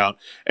talking about,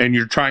 and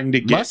you're trying to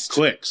get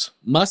clicks.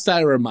 Must I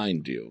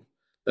remind you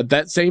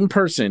that same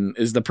person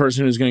is the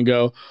person who's going to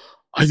go,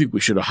 I think we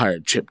should have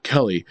hired Chip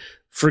Kelly,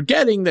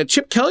 forgetting that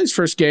Chip Kelly's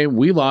first game,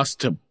 we lost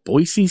to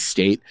Boise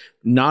State,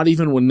 not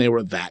even when they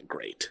were that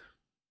great.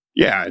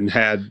 Yeah, and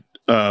had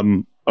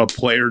a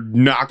player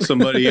knock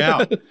somebody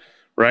out,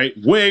 right?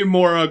 Way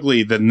more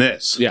ugly than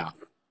this. Yeah.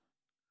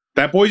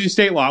 That Boise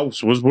State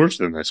loss was worse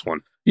than this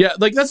one. Yeah,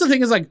 like that's the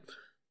thing is like,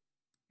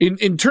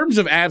 in terms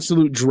of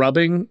absolute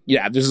drubbing,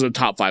 yeah, this is a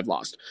top 5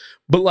 loss.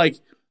 But like,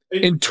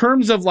 in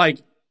terms of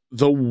like,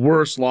 the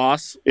worst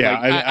loss. Yeah,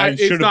 like, I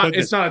should have put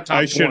it's not a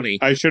top 20.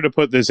 I should have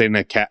put this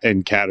in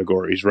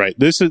categories, right?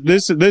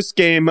 This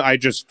game. I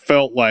just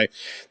felt like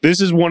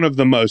this is one of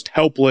the most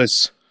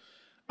helpless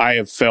I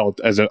have felt.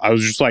 I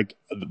was just like,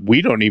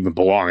 we don't even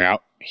belong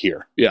out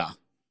here. Yeah,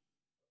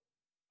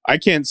 I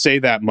can't say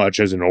that much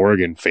as an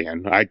Oregon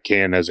fan. I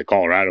can as a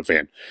Colorado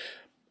fan.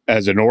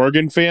 As an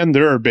Oregon fan,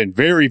 there have been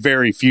very,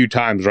 very few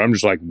times where I'm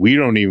just like, we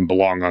don't even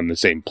belong on the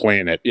same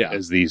planet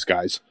as these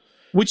guys.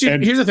 Here's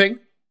the thing.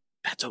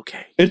 That's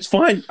okay. It's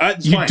fine.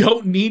 You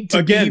don't need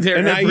to be there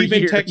and every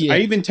year. I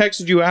even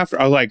texted you after.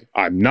 I was like,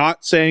 I'm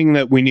not saying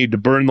that we need to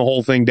burn the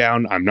whole thing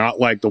down. I'm not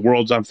like the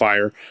world's on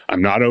fire.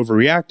 I'm not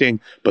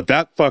overreacting, but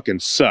that fucking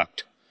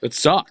sucked. It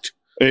sucked.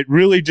 It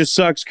really just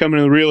sucks coming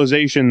to the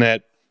realization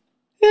that,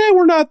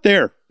 we're not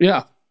there.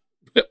 Yeah.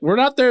 We're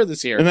not there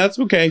this year. And that's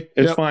okay.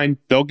 It's fine.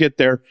 They'll get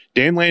there.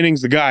 Dan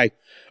Lanning's the guy.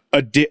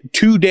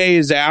 2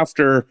 days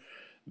after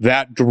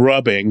that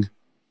drubbing,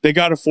 they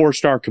got a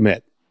 4-star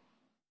commit.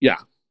 Yeah.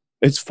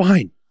 It's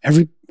fine.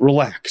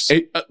 Relax.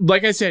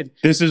 Like I said,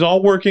 this is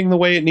all working the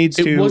way it needs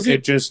to.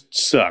 It just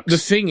sucks. The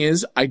thing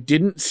is, I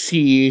didn't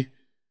see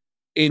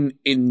an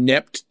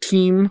inept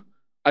team.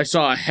 I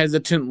saw a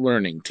hesitant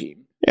learning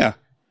team. Yeah.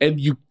 And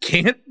you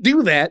can't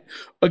do that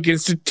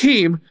against a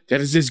team that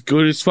is as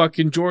good as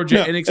fucking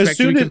Georgia and expect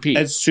to compete.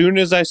 As soon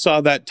as I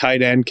saw that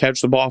tight end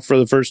catch the ball for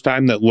the first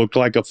time that looked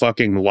like a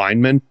fucking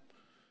lineman.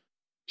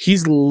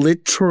 He's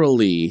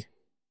literally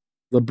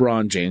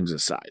LeBron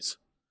James's size.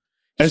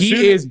 As soon-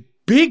 He is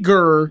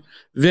bigger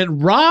than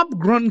Rob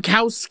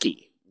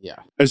Gronkowski. Yeah.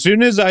 As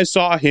soon as I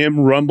saw him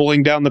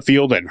rumbling down the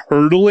field and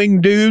hurdling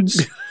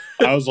dudes,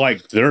 I was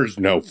like, there's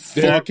no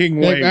fucking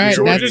way. Right,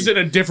 George is in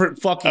a different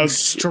fucking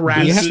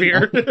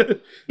stratosphere.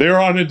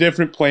 They're on a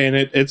different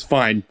planet. It's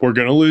fine. We're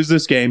going to lose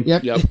this game.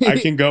 Yep. I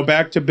can go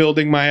back to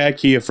building my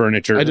IKEA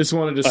furniture. I just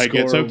wanted to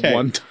score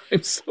one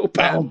time so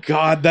bad. Oh,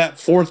 God, that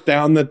fourth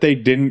down that they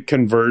didn't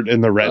convert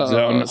in the red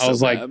zone. I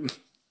was like,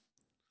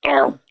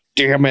 oh,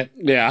 damn it.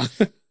 Yeah.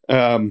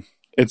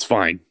 It's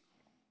fine.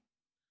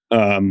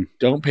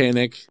 Don't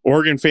panic.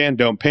 Oregon fan,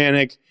 don't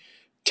panic.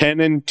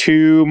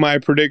 10-2, my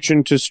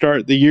prediction to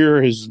start the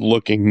year is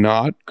looking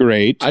not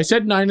great. I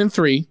said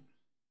 9-3,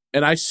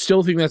 and I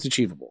still think that's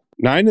achievable.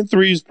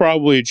 9-3 is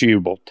probably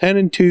achievable.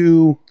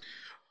 10-2.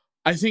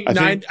 I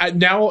thought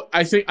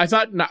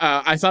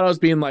I was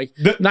being like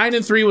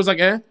 9-3 was like,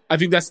 I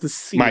think that's the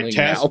ceiling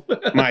now.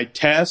 My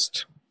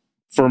test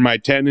for my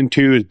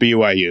 10-2 is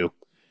BYU.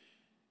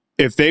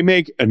 If they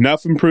make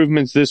enough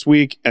improvements this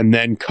week and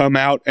then come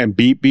out and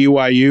beat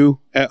BYU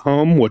at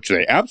home, which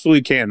they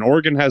absolutely can.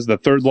 Oregon has the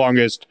third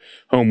longest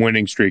home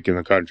winning streak in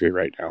the country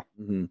right now.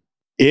 Mm-hmm.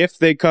 If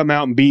they come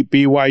out and beat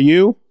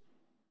BYU,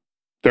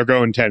 they're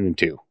going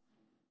 10-2.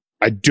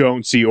 I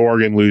don't see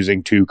Oregon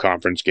losing 2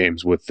 conference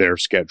games with their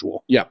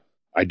schedule. Yeah.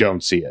 I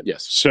don't see it.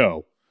 Yes.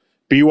 So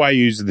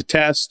BYU's the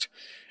test.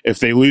 If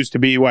they lose to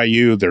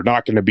BYU, they're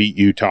not going to beat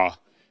Utah.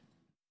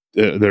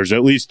 There's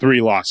at least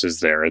 3 losses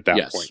there at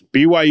that point.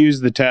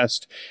 BYU's the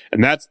test,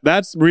 and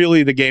that's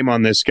really the game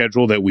on this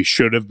schedule that we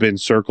should have been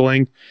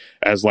circling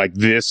as like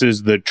this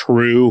is the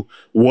true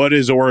what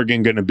is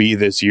Oregon going to be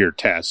this year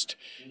test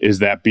is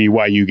that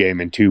BYU game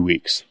in 2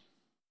 weeks.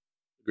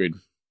 Agreed.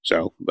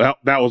 So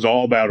that was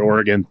all about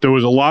Oregon. There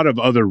was a lot of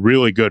other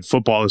really good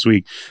football this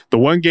week. The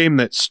one game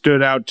that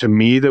stood out to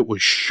me that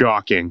was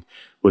shocking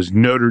was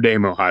Notre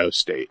Dame, Ohio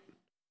State.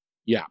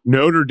 Yeah.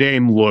 Notre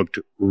Dame looked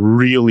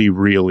really,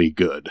 really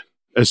good,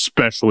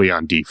 especially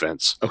on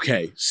defense.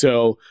 Okay,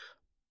 so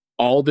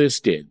all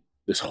this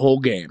whole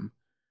game,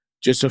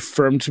 just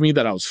affirmed to me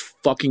that I was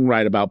fucking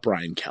right about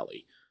Brian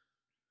Kelly.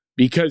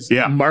 Because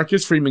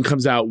Marcus Freeman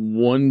comes out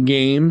one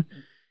game,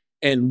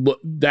 and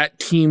that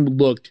team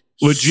looked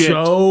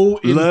so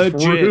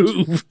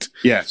improved.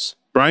 Yes.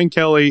 Brian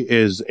Kelly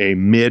is a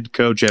mid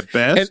coach at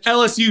best. And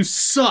LSU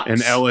sucks.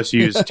 And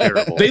LSU is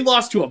terrible. They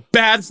lost to a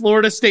bad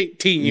Florida State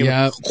team.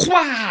 Yep.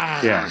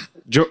 Yeah.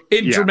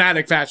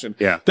 Dramatic fashion.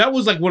 Yeah. That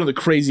was like one of the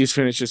craziest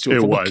finishes to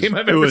a football game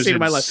I've ever seen in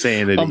my life.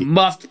 Insanity. A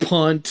muffed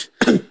punt,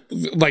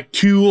 like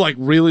 2 like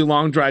really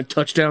long drive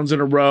touchdowns in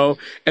a row,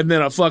 and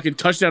then a fucking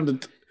touchdown.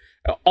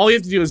 All you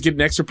have to do is get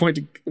an extra point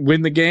to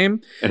win the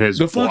game. And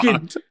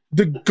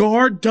the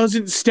guard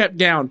doesn't step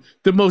down.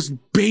 The most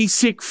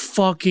basic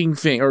fucking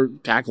thing, or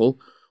tackle,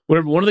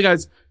 whatever. One of the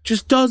guys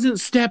just doesn't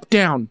step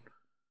down.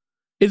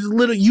 It's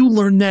literally, you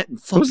learn that in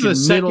fucking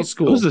middle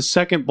school. It was the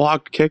second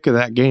blocked kick of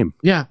that game.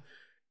 Yeah.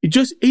 He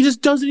just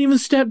doesn't even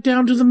step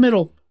down to the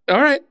middle. All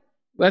right.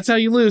 That's how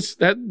you lose.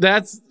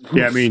 That's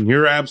Yeah, I mean,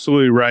 you're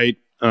absolutely right.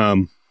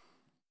 I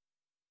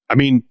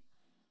mean,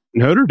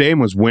 Notre Dame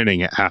was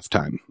winning at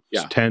halftime.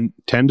 Yeah.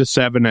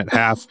 10-7 at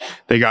half.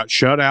 They got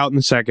shut out in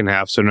the second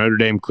half, so Notre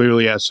Dame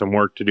clearly has some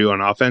work to do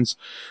on offense.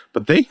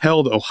 But they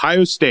held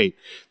Ohio State.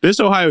 This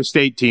Ohio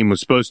State team was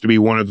supposed to be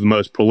one of the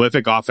most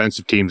prolific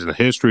offensive teams in the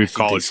history of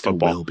college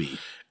football. Will be.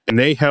 And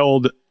they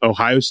held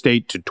Ohio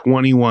State to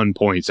 21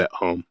 points at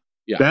home.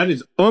 Yeah. That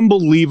is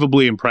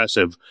unbelievably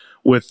impressive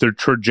with the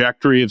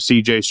trajectory of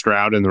CJ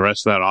Stroud and the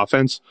rest of that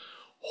offense.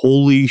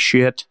 Holy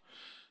shit.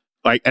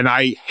 And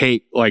I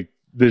hate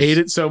hate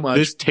it so much.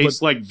 This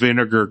tastes like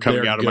vinegar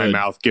coming out of my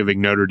mouth, giving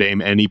Notre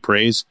Dame any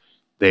praise.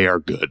 They are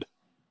good.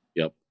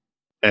 Yep.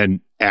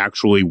 And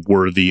actually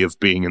worthy of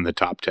being in the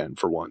top 10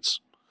 for once.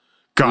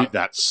 God,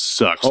 that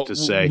sucks to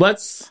say.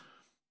 Let's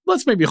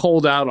maybe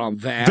hold out on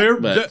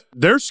that.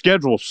 Their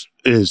schedule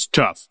is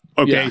tough.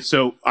 Okay,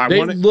 so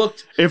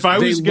if I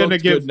was going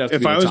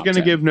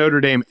to give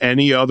Notre Dame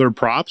any other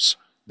props,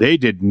 they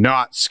did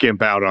not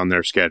skimp out on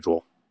their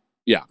schedule.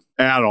 Yeah.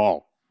 At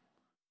all.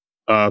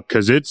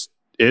 Because it's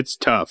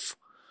tough.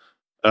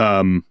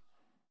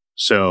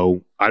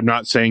 So I'm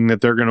not saying that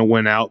they're going to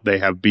win out. They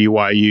have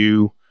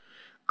BYU,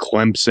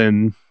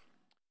 Clemson,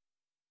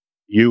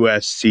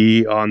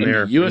 USC on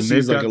there. USC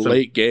is like a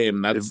late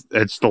game.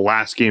 It's the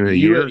last game of the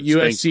year.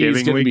 USC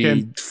is going to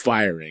be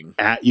firing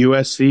at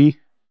USC.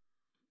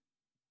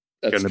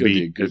 It's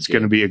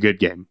going to be a good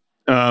game.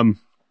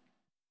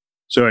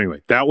 So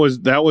anyway, that was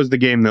the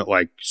game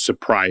that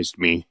surprised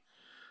me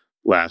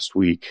last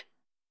week.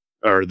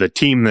 Or the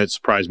team that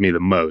surprised me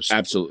the most.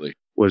 Absolutely.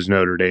 Was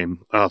Notre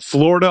Dame.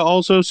 Florida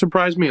also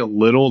surprised me a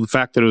little. The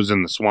fact that it was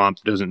in the swamp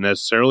doesn't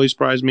necessarily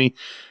surprise me.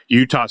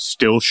 Utah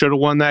still should have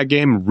won that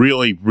game.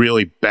 Really,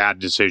 really bad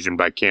decision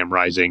by Cam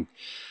Rising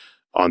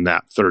on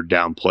that third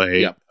down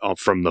play. Yep.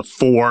 From the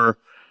 4.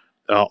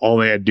 All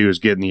they had to do is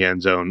get in the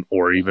end zone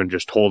or even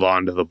just hold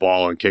on to the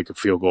ball and kick a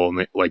field goal.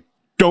 And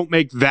don't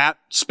make that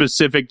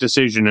specific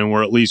decision and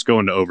we're at least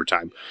going to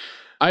overtime.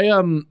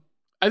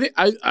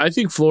 I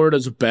think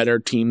Florida's a better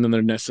team than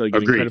they're necessarily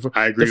getting credit for.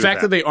 I agree. The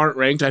fact that they aren't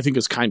ranked, I think,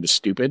 is kind of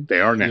stupid. They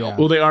are now. Yeah.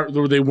 Well, they are.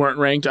 They weren't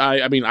ranked.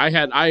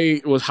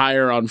 I was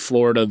higher on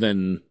Florida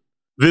than.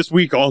 This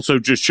week also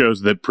just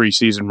shows that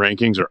preseason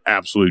rankings are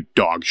absolute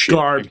dog shit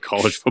in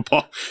college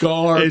football.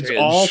 Garbage. It's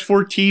all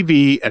for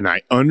TV, and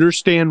I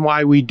understand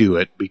why we do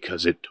it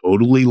because it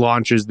totally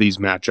launches these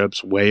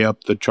matchups way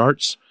up the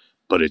charts,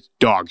 but it's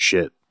dog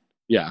shit.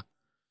 Yeah.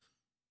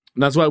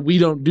 And that's why we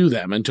don't do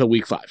them until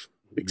week 5.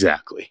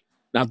 Exactly.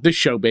 Not this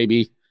show,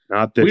 baby.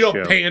 Not this show. We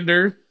don't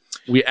pander.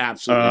 We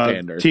absolutely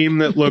pander. Team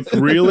that looked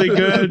really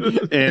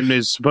good and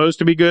is supposed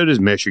to be good is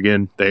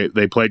Michigan.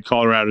 They played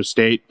Colorado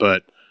State,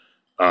 but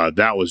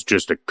that was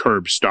just a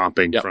curb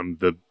stomping from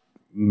the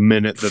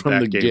minute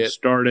that game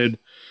started.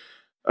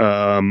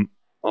 A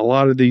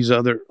lot of these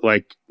other,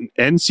 like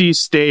NC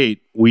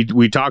State,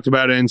 we talked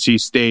about NC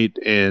State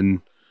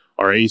in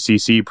our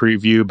ACC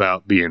preview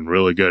about being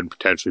really good and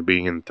potentially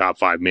being in the top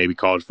 5, maybe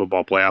college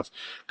football playoff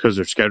because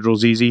their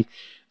schedule's easy.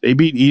 They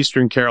beat East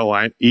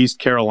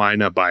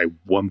Carolina by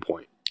 1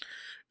 point.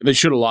 They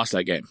should have lost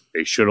that game.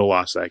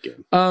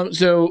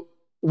 So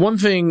one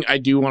thing I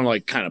do want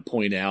to kind of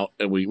point out,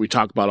 and we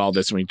talk about all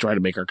this and we try to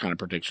make our kind of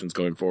predictions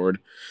going forward.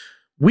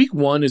 Week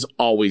 1 is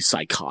always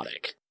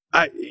psychotic.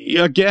 I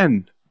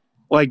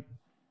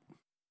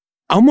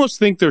almost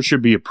think there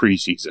should be a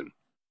preseason.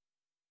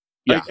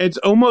 Yeah. It's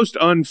almost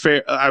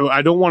unfair.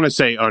 I don't want to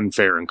say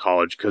unfair in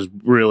college because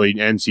really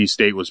NC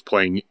State was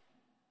playing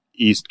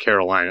East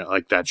Carolina.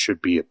 That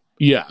should be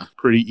a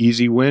pretty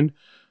easy win.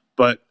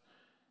 But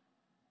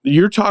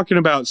you're talking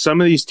about some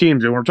of these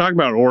teams, and we're talking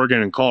about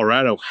Oregon and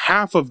Colorado,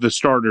 half of the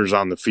starters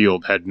on the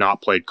field had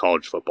not played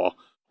college football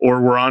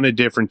or were on a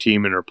different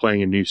team and are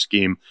playing a new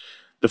scheme.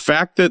 The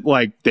fact that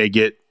they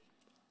get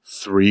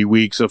 3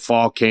 weeks of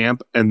fall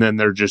camp and then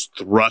they're just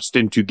thrust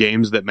into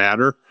games that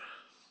matter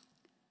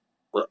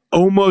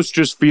almost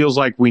just feels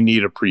like we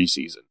need a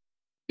preseason.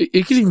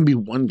 It could even be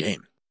one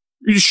game.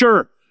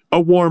 Sure,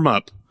 a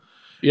warm-up.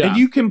 Yeah. And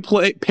you can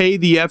pay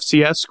the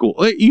FCS school.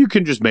 You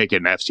can just make it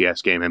an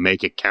FCS game and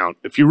make it count.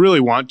 If you really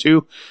want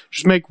to,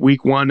 just make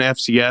week 1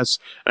 FCS.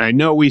 And I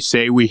know we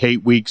say we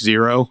hate week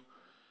 0,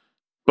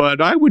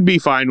 but I would be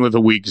fine with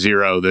a week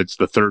 0 that's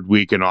the 3rd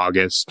week in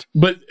August.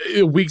 But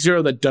week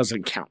 0 that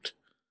doesn't count.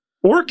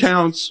 Or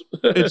counts.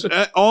 It's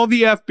all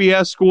the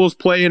FBS schools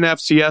play in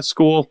FCS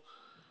school.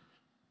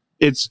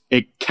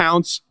 It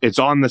counts. It's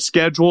on the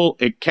schedule.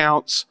 It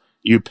counts.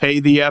 You pay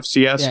the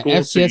FCS school.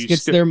 FCS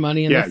gets their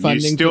money and their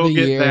funding for the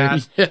year.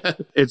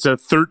 That. It's a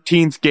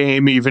 13th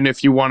game, even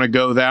if you want to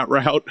go that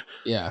route.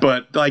 Yeah.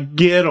 But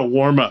get a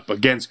warm-up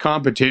against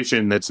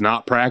competition that's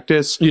not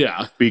practice.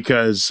 Yeah.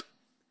 Because,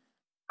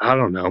 I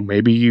don't know,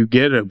 maybe you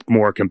get a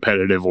more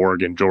competitive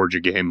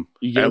Oregon-Georgia game,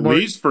 at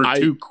least for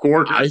 2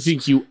 quarters. I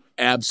think you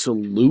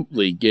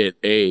absolutely get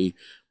a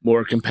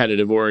more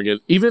competitive Oregon,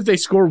 even if they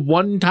score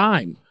 1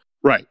 time.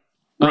 Right.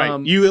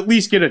 Right. You at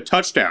least get a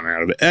touchdown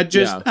out of it.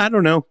 I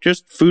don't know,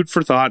 just food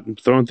for thought and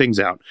throwing things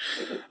out.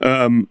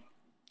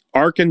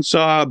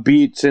 Arkansas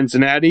beat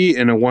Cincinnati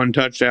in a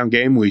 1-touchdown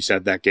game. We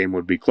said that game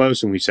would be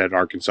close, and we said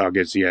Arkansas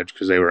gets the edge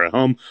because they were at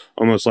home,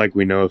 almost like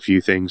we know a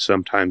few things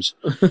sometimes.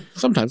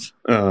 Sometimes.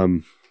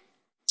 And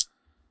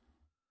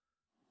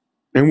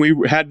we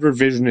had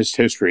revisionist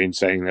history in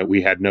saying that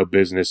we had no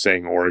business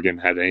saying Oregon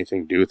had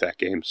anything to do with that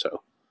game.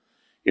 So,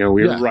 we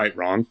were right,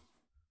 wrong.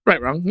 Right,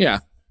 wrong, yeah.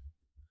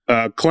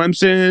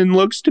 Clemson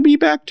looks to be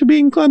back to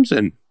being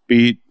Clemson.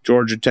 Beat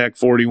Georgia Tech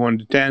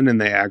 41-10,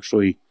 and they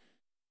actually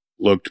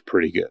looked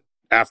pretty good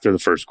after the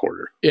first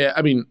quarter. Yeah,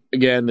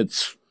 again,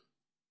 it's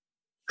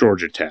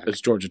Georgia Tech. It's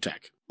Georgia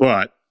Tech.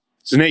 But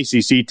it's an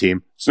ACC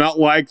team. It's not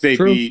like they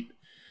beat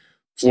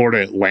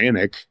Florida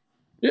Atlantic.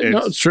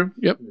 Yeah, it's true.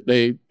 Yep.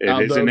 It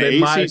is an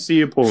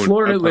ACC opponent.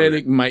 Florida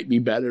Atlantic might be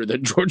better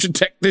than Georgia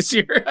Tech this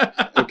year.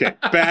 Okay,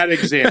 bad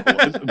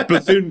example.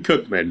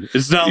 Bethune-Cookman.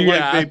 It's not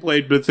like they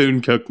played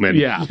Bethune-Cookman.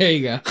 Yeah. There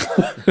you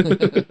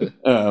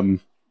go.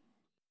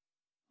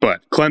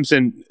 But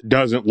Clemson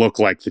doesn't look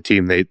like the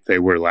team they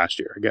were last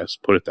year, I guess.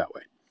 Put it that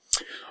way.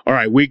 All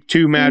right, week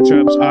 2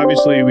 matchups.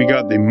 Obviously, we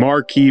got the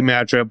marquee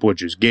matchup,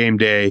 which is game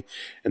day,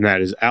 and that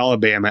is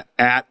Alabama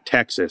at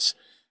Texas.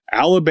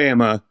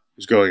 Alabama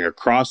is going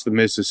across the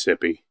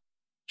Mississippi.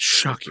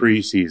 Shocking.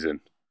 Preseason.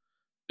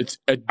 It's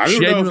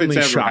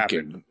genuinely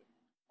shocking.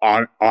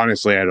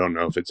 Honestly, I don't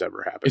know if it's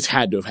ever happened. It's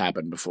had to have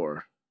happened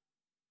before.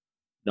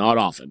 Not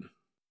often.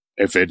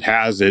 If it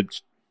has,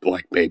 it's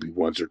maybe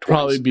once or twice.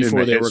 Probably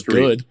before they were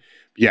good.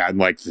 Yeah, in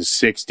the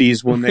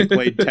 60s when they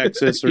played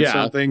Texas or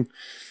something.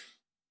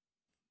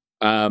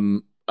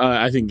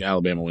 I think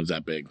Alabama wins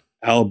that big.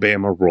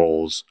 Alabama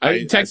rolls.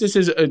 Texas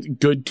is a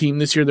good team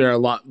this year.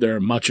 They're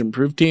a much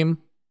improved team.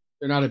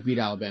 They're not a beat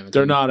Alabama team.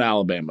 They're not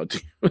Alabama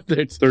team.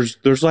 There's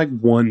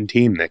one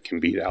team that can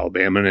beat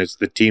Alabama, and it's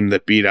the team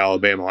that beat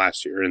Alabama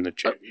last year in the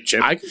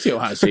championship. I can see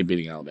Ohio State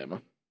beating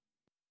Alabama.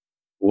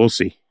 We'll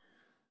see.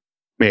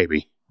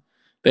 Maybe.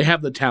 They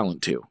have the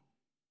talent too.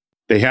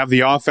 They have the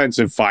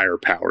offensive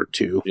firepower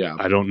too. Yeah.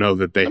 I don't know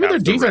that they have their the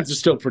defense rest. is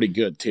still pretty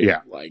good too.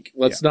 Yeah. Like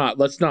let's not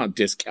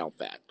discount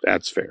that.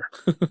 That's fair.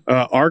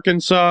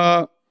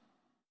 Arkansas,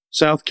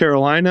 South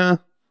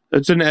Carolina.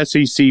 That's an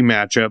SEC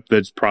matchup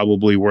that's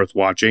probably worth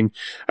watching.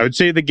 I would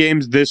say the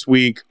games this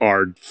week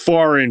are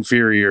far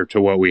inferior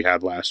to what we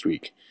had last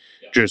week.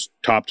 Just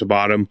top to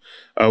bottom.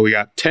 We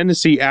got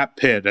Tennessee at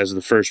Pitt as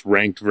the first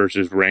ranked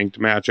versus ranked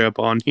matchup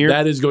on here.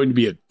 That is going to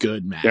be a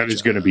good match. That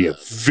is going to be a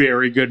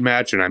very good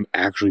match, and I'm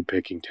actually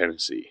picking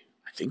Tennessee.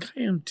 I think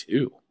I am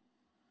too.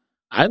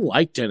 I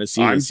like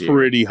Tennessee. I'm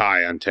pretty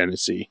high on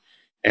Tennessee.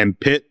 And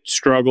Pitt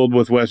struggled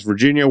with West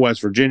Virginia.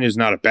 West Virginia is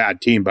not a bad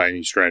team by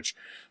any stretch,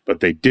 but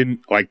they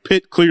didn't, like,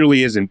 Pitt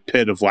clearly isn't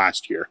Pitt of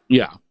last year.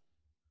 Yeah.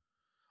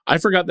 I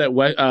forgot that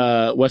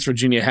West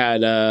Virginia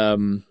had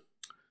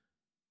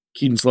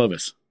Keaton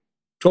Slovis.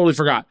 Totally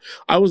forgot.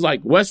 I was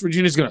like, West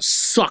Virginia's going to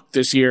suck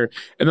this year.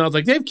 And then I was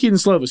like, they have Keaton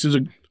Slovis, who's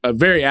a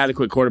very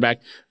adequate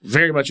quarterback,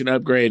 very much an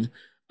upgrade.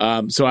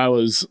 So I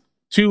was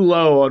too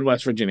low on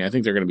West Virginia. I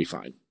think they're going to be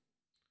fine.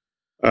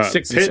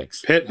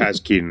 6-6. Pitt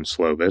has Keaton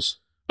Slovis.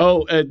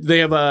 Oh, they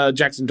have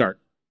Jackson Dart,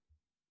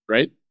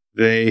 right?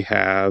 They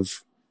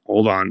have,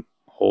 hold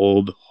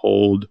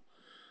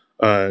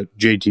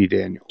JT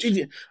Daniels.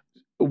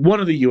 One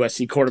of the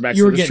USC quarterbacks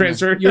that was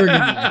transferred.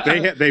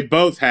 They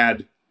both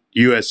had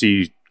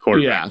USC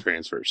quarterback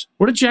transfers.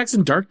 Where did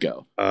Jackson Dart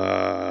go?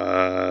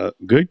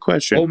 Good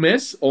question. Ole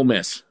Miss? Ole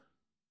Miss.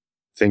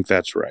 I think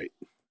that's right.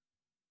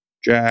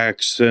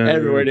 Jackson.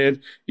 Everywhere,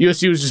 dude.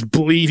 USC was just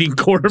bleeding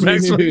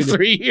quarterbacks for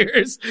 3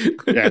 years.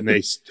 And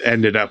they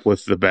ended up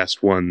with the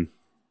best one.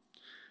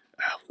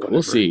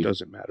 We'll see. It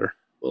doesn't matter.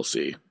 We'll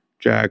see.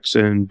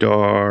 Jackson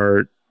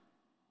Dart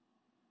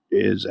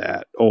is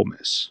at Ole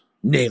Miss.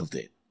 Nailed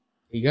it.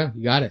 There you go.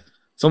 You got it.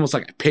 It's almost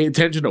like I pay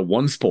attention to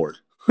one sport.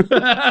 Almost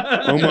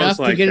Enough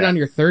like to get that. it on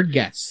your third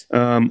guess.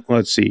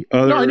 Let's see.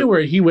 No, I knew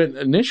where he went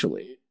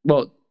initially.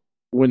 Well,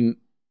 you're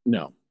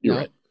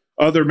right.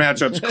 Other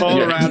matchups,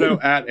 Colorado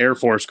at Air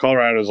Force.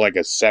 Colorado is like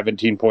a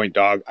 17-point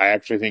dog. I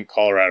actually think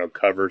Colorado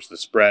covers the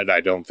spread. I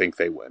don't think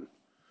they win.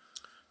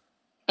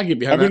 I get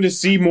behind I'm going to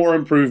see more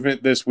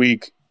improvement this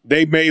week.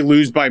 They may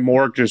lose by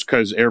more just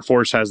because Air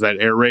Force has that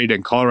air raid,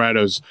 and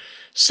Colorado's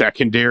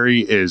secondary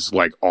is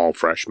like all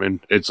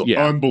freshmen. It's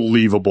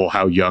unbelievable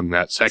how young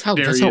that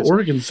secondary is. That's how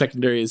Oregon's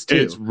secondary is, too.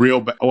 It's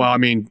real. Well, I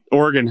mean,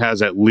 Oregon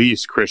has at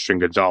least Christian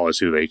Gonzalez,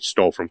 who they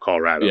stole from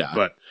Colorado. Yeah.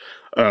 But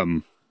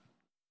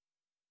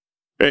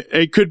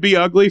it could be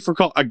ugly for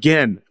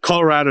again.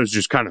 Colorado's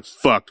just kind of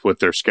fucked with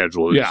their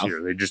schedule this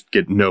year. They just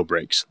get no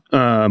breaks.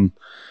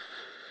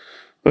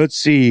 Let's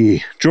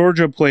see.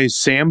 Georgia plays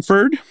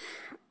Samford.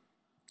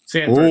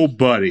 Oh,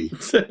 buddy,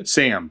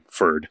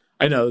 Samford.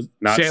 I know,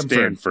 not Samford.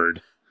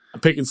 Stanford. I'm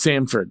picking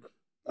Samford.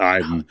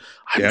 I'm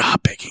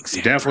not picking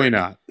Samford. Definitely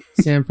not.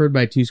 Samford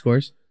by 2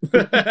 scores.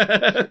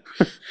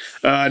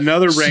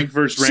 Another ranked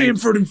versus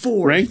ranked. Samford and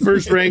 4. Ranked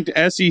versus ranked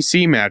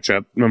SEC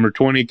matchup. Number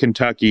 20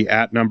 Kentucky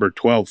at number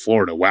 12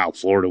 Florida. Wow,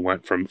 Florida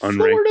went from unranked.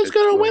 Florida's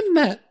going to win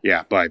that.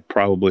 Yeah, by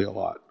probably a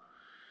lot.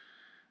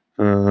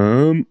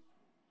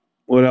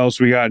 What else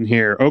we got in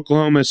here?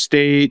 Oklahoma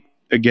State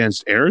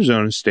against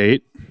Arizona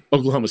State.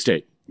 Oklahoma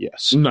State.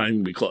 Yes. Not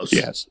even be close.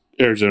 Yes.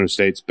 Arizona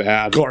State's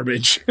bad.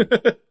 Garbage.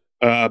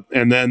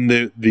 And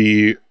then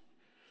the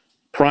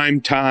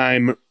prime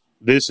time,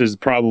 this is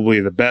probably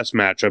the best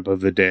matchup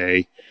of the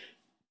day.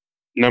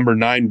 Number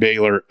 9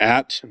 Baylor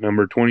at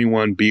number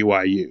 21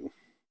 BYU.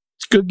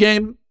 It's a good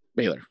game.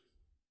 Baylor.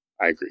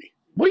 I agree.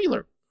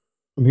 Baylor.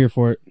 I'm here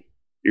for it.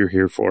 You're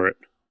here for it.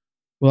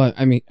 Well,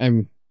 I mean,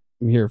 I'm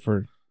here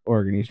for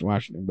Oregon, Eastern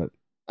Washington, but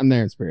I'm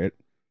there in spirit.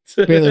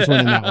 Baylor's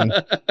winning that one.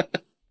 I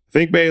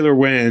think Baylor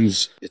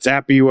wins. It's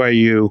at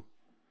BYU.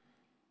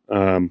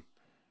 I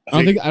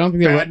don't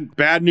think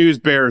bad news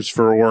bears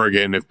for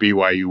Oregon if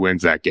BYU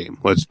wins that game.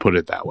 Let's put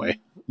it that way.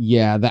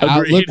 Yeah, the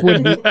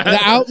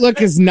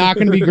outlook is not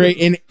going to be great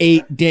in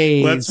 8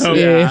 days. Let's hope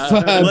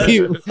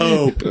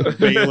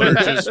Baylor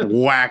just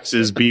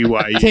waxes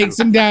BYU. Takes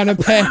them down a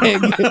peg.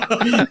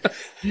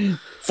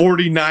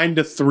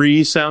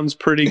 49-3 sounds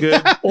pretty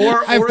good.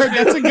 Or I've heard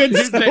that's a good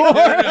score.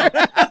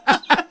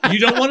 You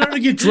don't want them to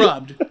get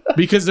drubbed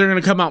because they're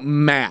going to come out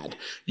mad.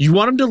 You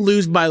want them to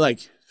lose by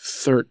like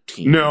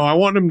 13. No, I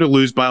want them to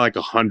lose by like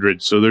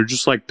 100. So they're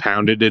just like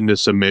pounded into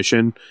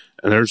submission,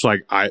 and they're just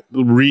like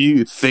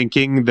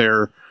rethinking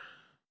their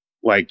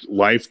like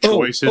life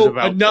choices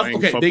about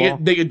playing football.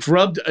 They get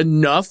drubbed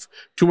enough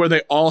to where they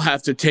all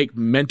have to take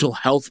mental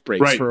health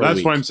breaks. Right, for a that's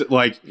week. what I'm saying.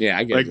 Like, yeah,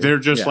 I get like it. they're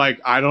just like,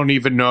 I don't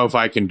even know if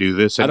I can do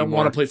this anymore. I don't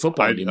want to play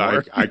football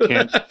anymore. I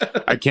can't.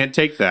 I can't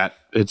take that.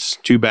 It's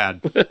too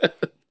bad.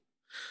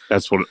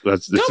 It's not going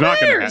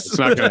to. It's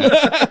not going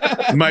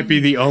to. It might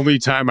be the only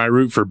time I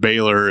root for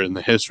Baylor in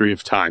the history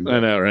of time. I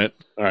know, right?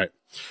 All right.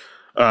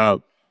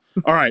 All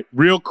right.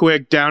 Real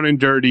quick, down and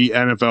dirty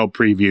NFL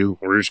preview.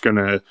 We're just going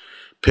to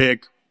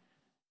pick.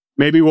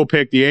 Maybe we'll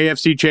pick the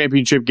AFC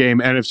Championship game,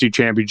 NFC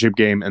Championship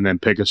game, and then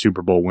pick a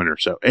Super Bowl winner.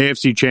 So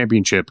AFC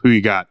Championship, who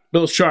you got?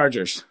 Bills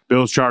Chargers.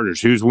 Bills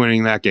Chargers. Who's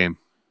winning that game?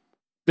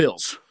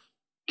 Bills.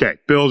 Okay,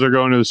 Bills are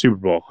going to the Super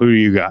Bowl. Who do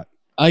you got?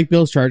 I like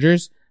Bills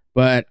Chargers,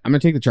 but I'm gonna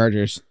take the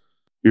Chargers.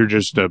 You're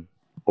just a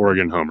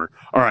Oregon homer.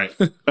 All right.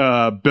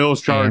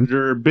 Bills,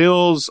 Charger.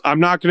 Bills. I'm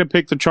not going to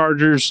pick the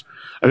Chargers.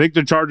 I think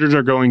the Chargers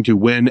are going to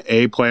win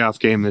a playoff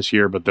game this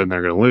year, but then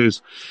they're going to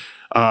lose.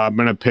 I'm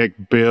going to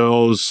pick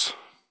Bills,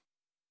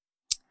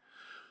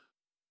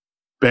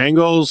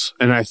 Bengals,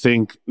 and I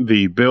think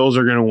the Bills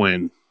are going to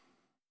win.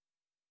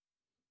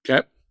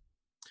 Okay.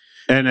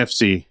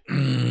 NFC.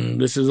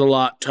 This is a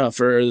lot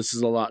tougher. It's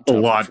a lot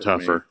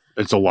tougher.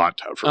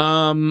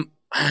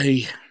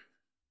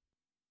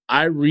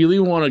 I really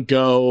want to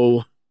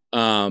go.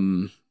 I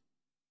want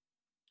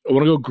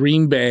to go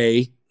Green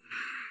Bay.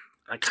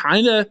 I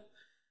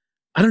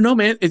don't know,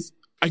 man.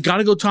 I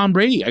gotta go Tom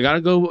Brady. I gotta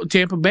go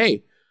Tampa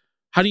Bay.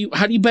 How do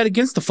you bet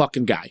against the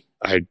fucking guy?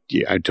 I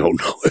don't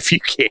know if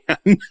you can.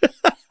 I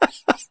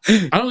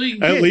don't think you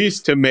can. At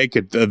least to make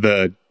it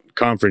the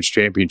conference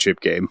championship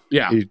game.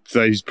 Yeah,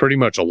 he's pretty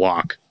much a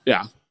lock.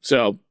 Yeah,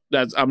 so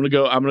I'm gonna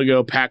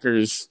go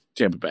Packers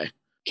Tampa Bay.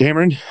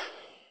 Cameron.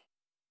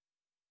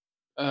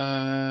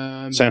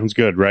 Sounds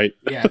good, right?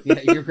 Yeah,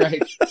 you're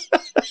right.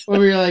 Well,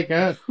 we were like,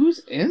 who's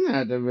in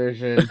that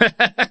division?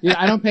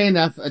 I don't pay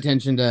enough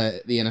attention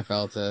to the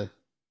NFL to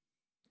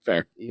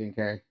fair even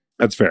care.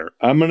 That's fair.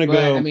 I'm gonna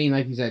go. I mean,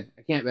 like you said,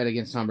 I can't bet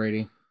against Tom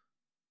Brady.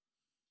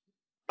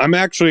 I'm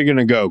actually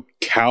gonna go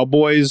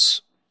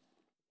Cowboys.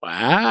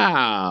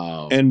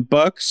 Wow. And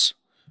Bucks,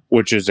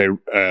 which is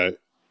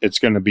it's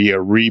gonna be a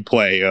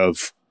replay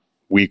of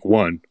Week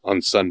 1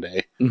 on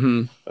Sunday,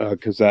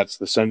 because that's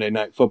the Sunday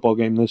night football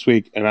game this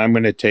week, and I'm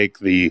going to take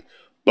the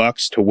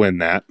Bucks to win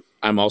that.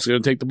 I'm also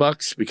going to take the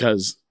Bucks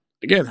because,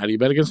 again, how do you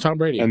bet against Tom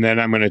Brady? And then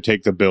I'm going to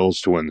take the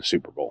Bills to win the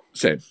Super Bowl.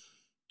 Same.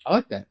 I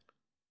like that.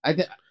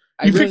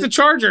 You picked the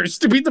Chargers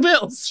to beat the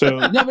Bills. So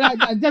no, but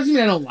that doesn't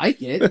mean I don't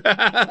like it.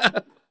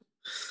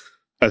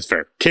 That's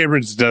fair.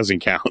 Cameron's doesn't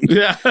count.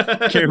 Yeah.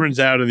 Cameron's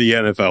out of the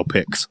NFL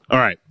picks. All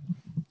right.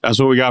 That's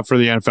what we got for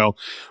the NFL.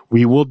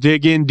 We will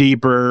dig in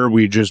deeper.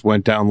 We just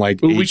went down like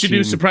 18. We should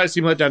do surprise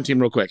team, letdown team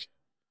real quick.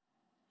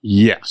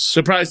 Yes.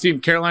 Surprise team,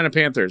 Carolina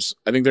Panthers.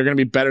 I think they're going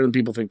to be better than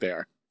people think they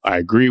are. I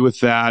agree with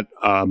that,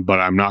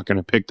 but I'm not going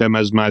to pick them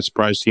as my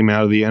surprise team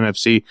out of the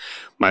NFC.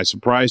 My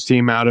surprise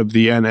team out of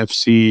the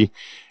NFC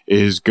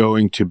is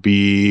going to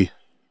be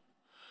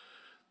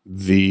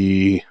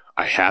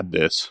I had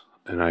this,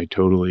 and I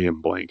totally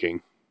am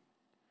blanking.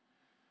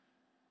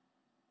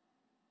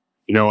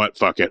 You know what?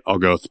 Fuck it. I'll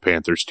go with the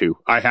Panthers too.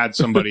 I had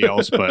somebody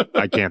else, but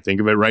I can't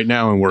think of it right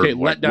now. And we're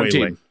letdown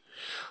team. Late.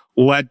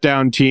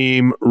 Letdown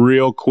team,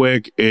 real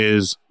quick,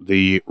 is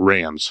the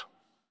Rams.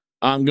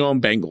 I'm going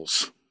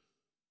Bengals.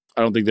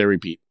 I don't think they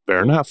repeat.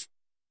 Fair enough.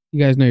 You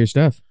guys know your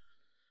stuff.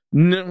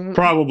 No,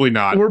 probably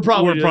not. We're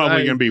probably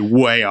going to be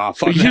way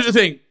off. On here's the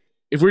thing: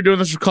 if we're doing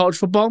this for college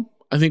football,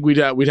 I think we'd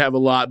have a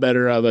lot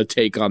better of a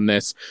take on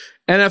this.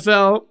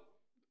 NFL.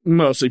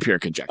 Mostly pure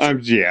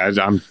conjecture.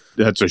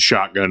 That's a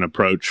shotgun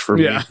approach for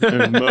me. Yeah.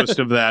 And most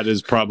of that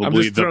is probably I'm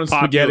just throwing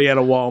spaghetti at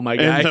a wall, my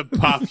guy. And the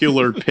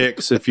popular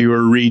picks, if you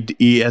were read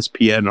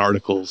ESPN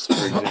articles, for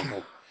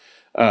example.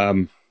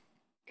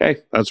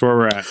 Okay, that's where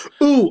we're at.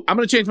 Ooh, I'm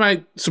going to change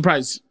my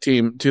surprise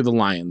team to the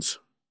Lions.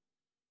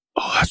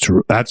 Oh,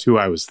 that's who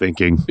I was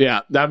thinking.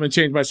 Yeah, I'm going to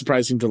change my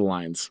surprise team to the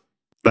Lions.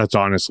 That's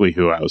honestly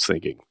who I was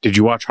thinking. Did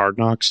you watch Hard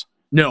Knocks?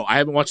 No, I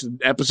haven't watched an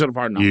episode of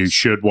Hard Knocks. You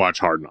should watch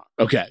Hard Knocks.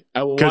 Okay,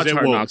 I will watch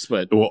Hard Knocks,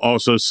 but it will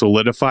also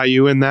solidify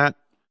you in that.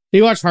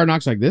 You watch Hard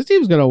Knocks like, this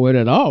team's going to win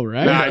it all,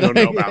 right? I don't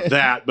know about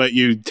that, but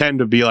you tend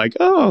to be like,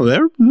 oh,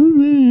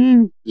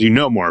 you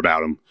know more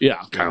about them.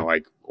 Yeah. Kind of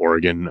like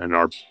Oregon and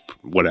our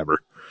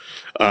whatever.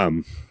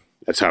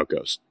 That's how it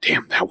goes.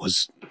 Damn, that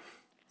was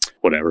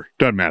whatever.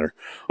 Doesn't matter.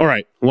 All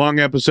right, long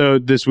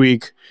episode this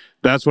week.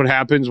 That's what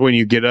happens when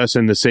you get us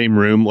in the same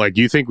room. Like,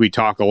 you think we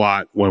talk a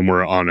lot when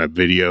we're on a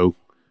video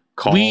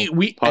call?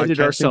 We edit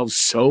ourselves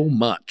so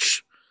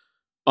much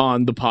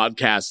on the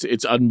podcast.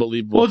 It's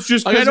unbelievable. Well, it's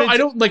just like, I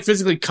don't like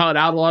physically cut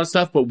out a lot of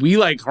stuff, but we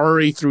like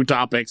hurry through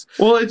topics.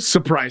 Well, it's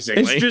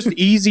surprisingly. It's just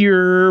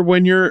easier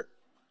when you're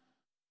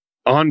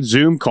on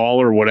Zoom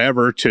call or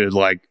whatever to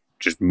like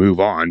just move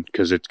on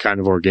because it's kind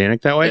of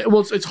organic that way.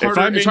 Well, it's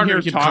harder. It's harder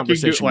to keep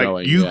conversation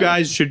going. You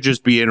guys should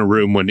just be in a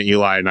room when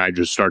Eli and I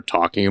just start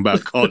talking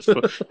about college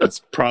football.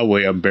 That's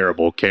probably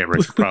unbearable.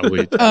 Cameron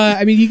probably.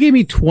 I mean, you gave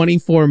me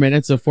 24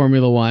 minutes of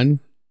Formula One.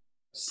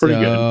 Pretty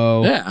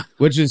good. Yeah.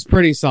 Which is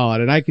pretty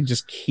solid, and I could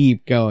just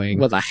keep going.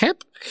 With a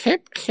hip boy.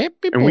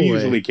 And we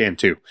usually can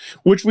too,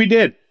 which we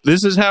did.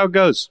 This is how it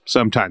goes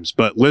sometimes.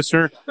 But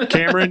listener,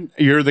 Cameron,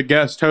 you're the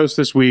guest host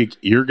this week.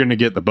 You're going to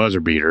get the buzzer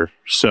beater.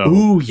 So,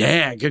 ooh,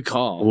 yeah, good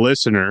call.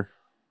 Listener,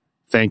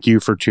 thank you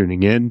for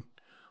tuning in.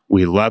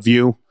 We love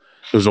you.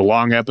 It was a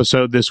long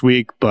episode this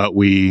week, but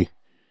we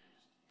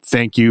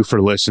thank you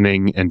for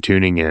listening and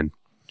tuning in.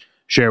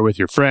 Share with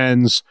your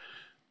friends.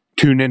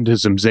 Tune into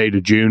some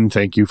Zeta June.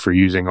 Thank you for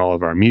using all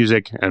of our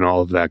music and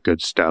all of that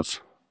good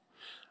stuff.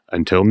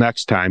 Until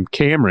next time,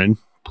 Cameron,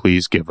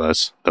 please give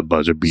us the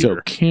buzzer beater.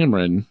 So,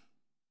 Cameron,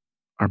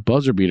 our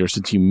buzzer beater,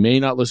 since you may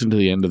not listen to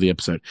the end of the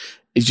episode,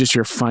 is just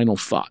your final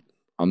thought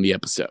on the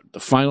episode. The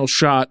final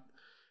shot,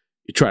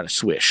 you try to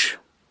swish.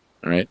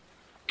 All right?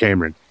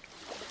 Cameron,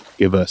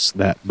 give us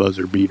that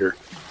buzzer beater.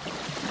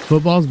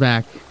 Football's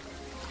back.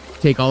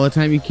 Take all the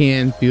time you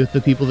can. Be with the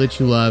people that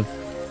you love.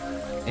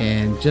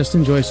 And just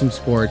enjoy some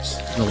sports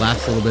in the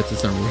last little bits of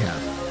summer we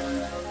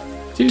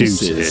have.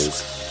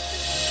 Deuces.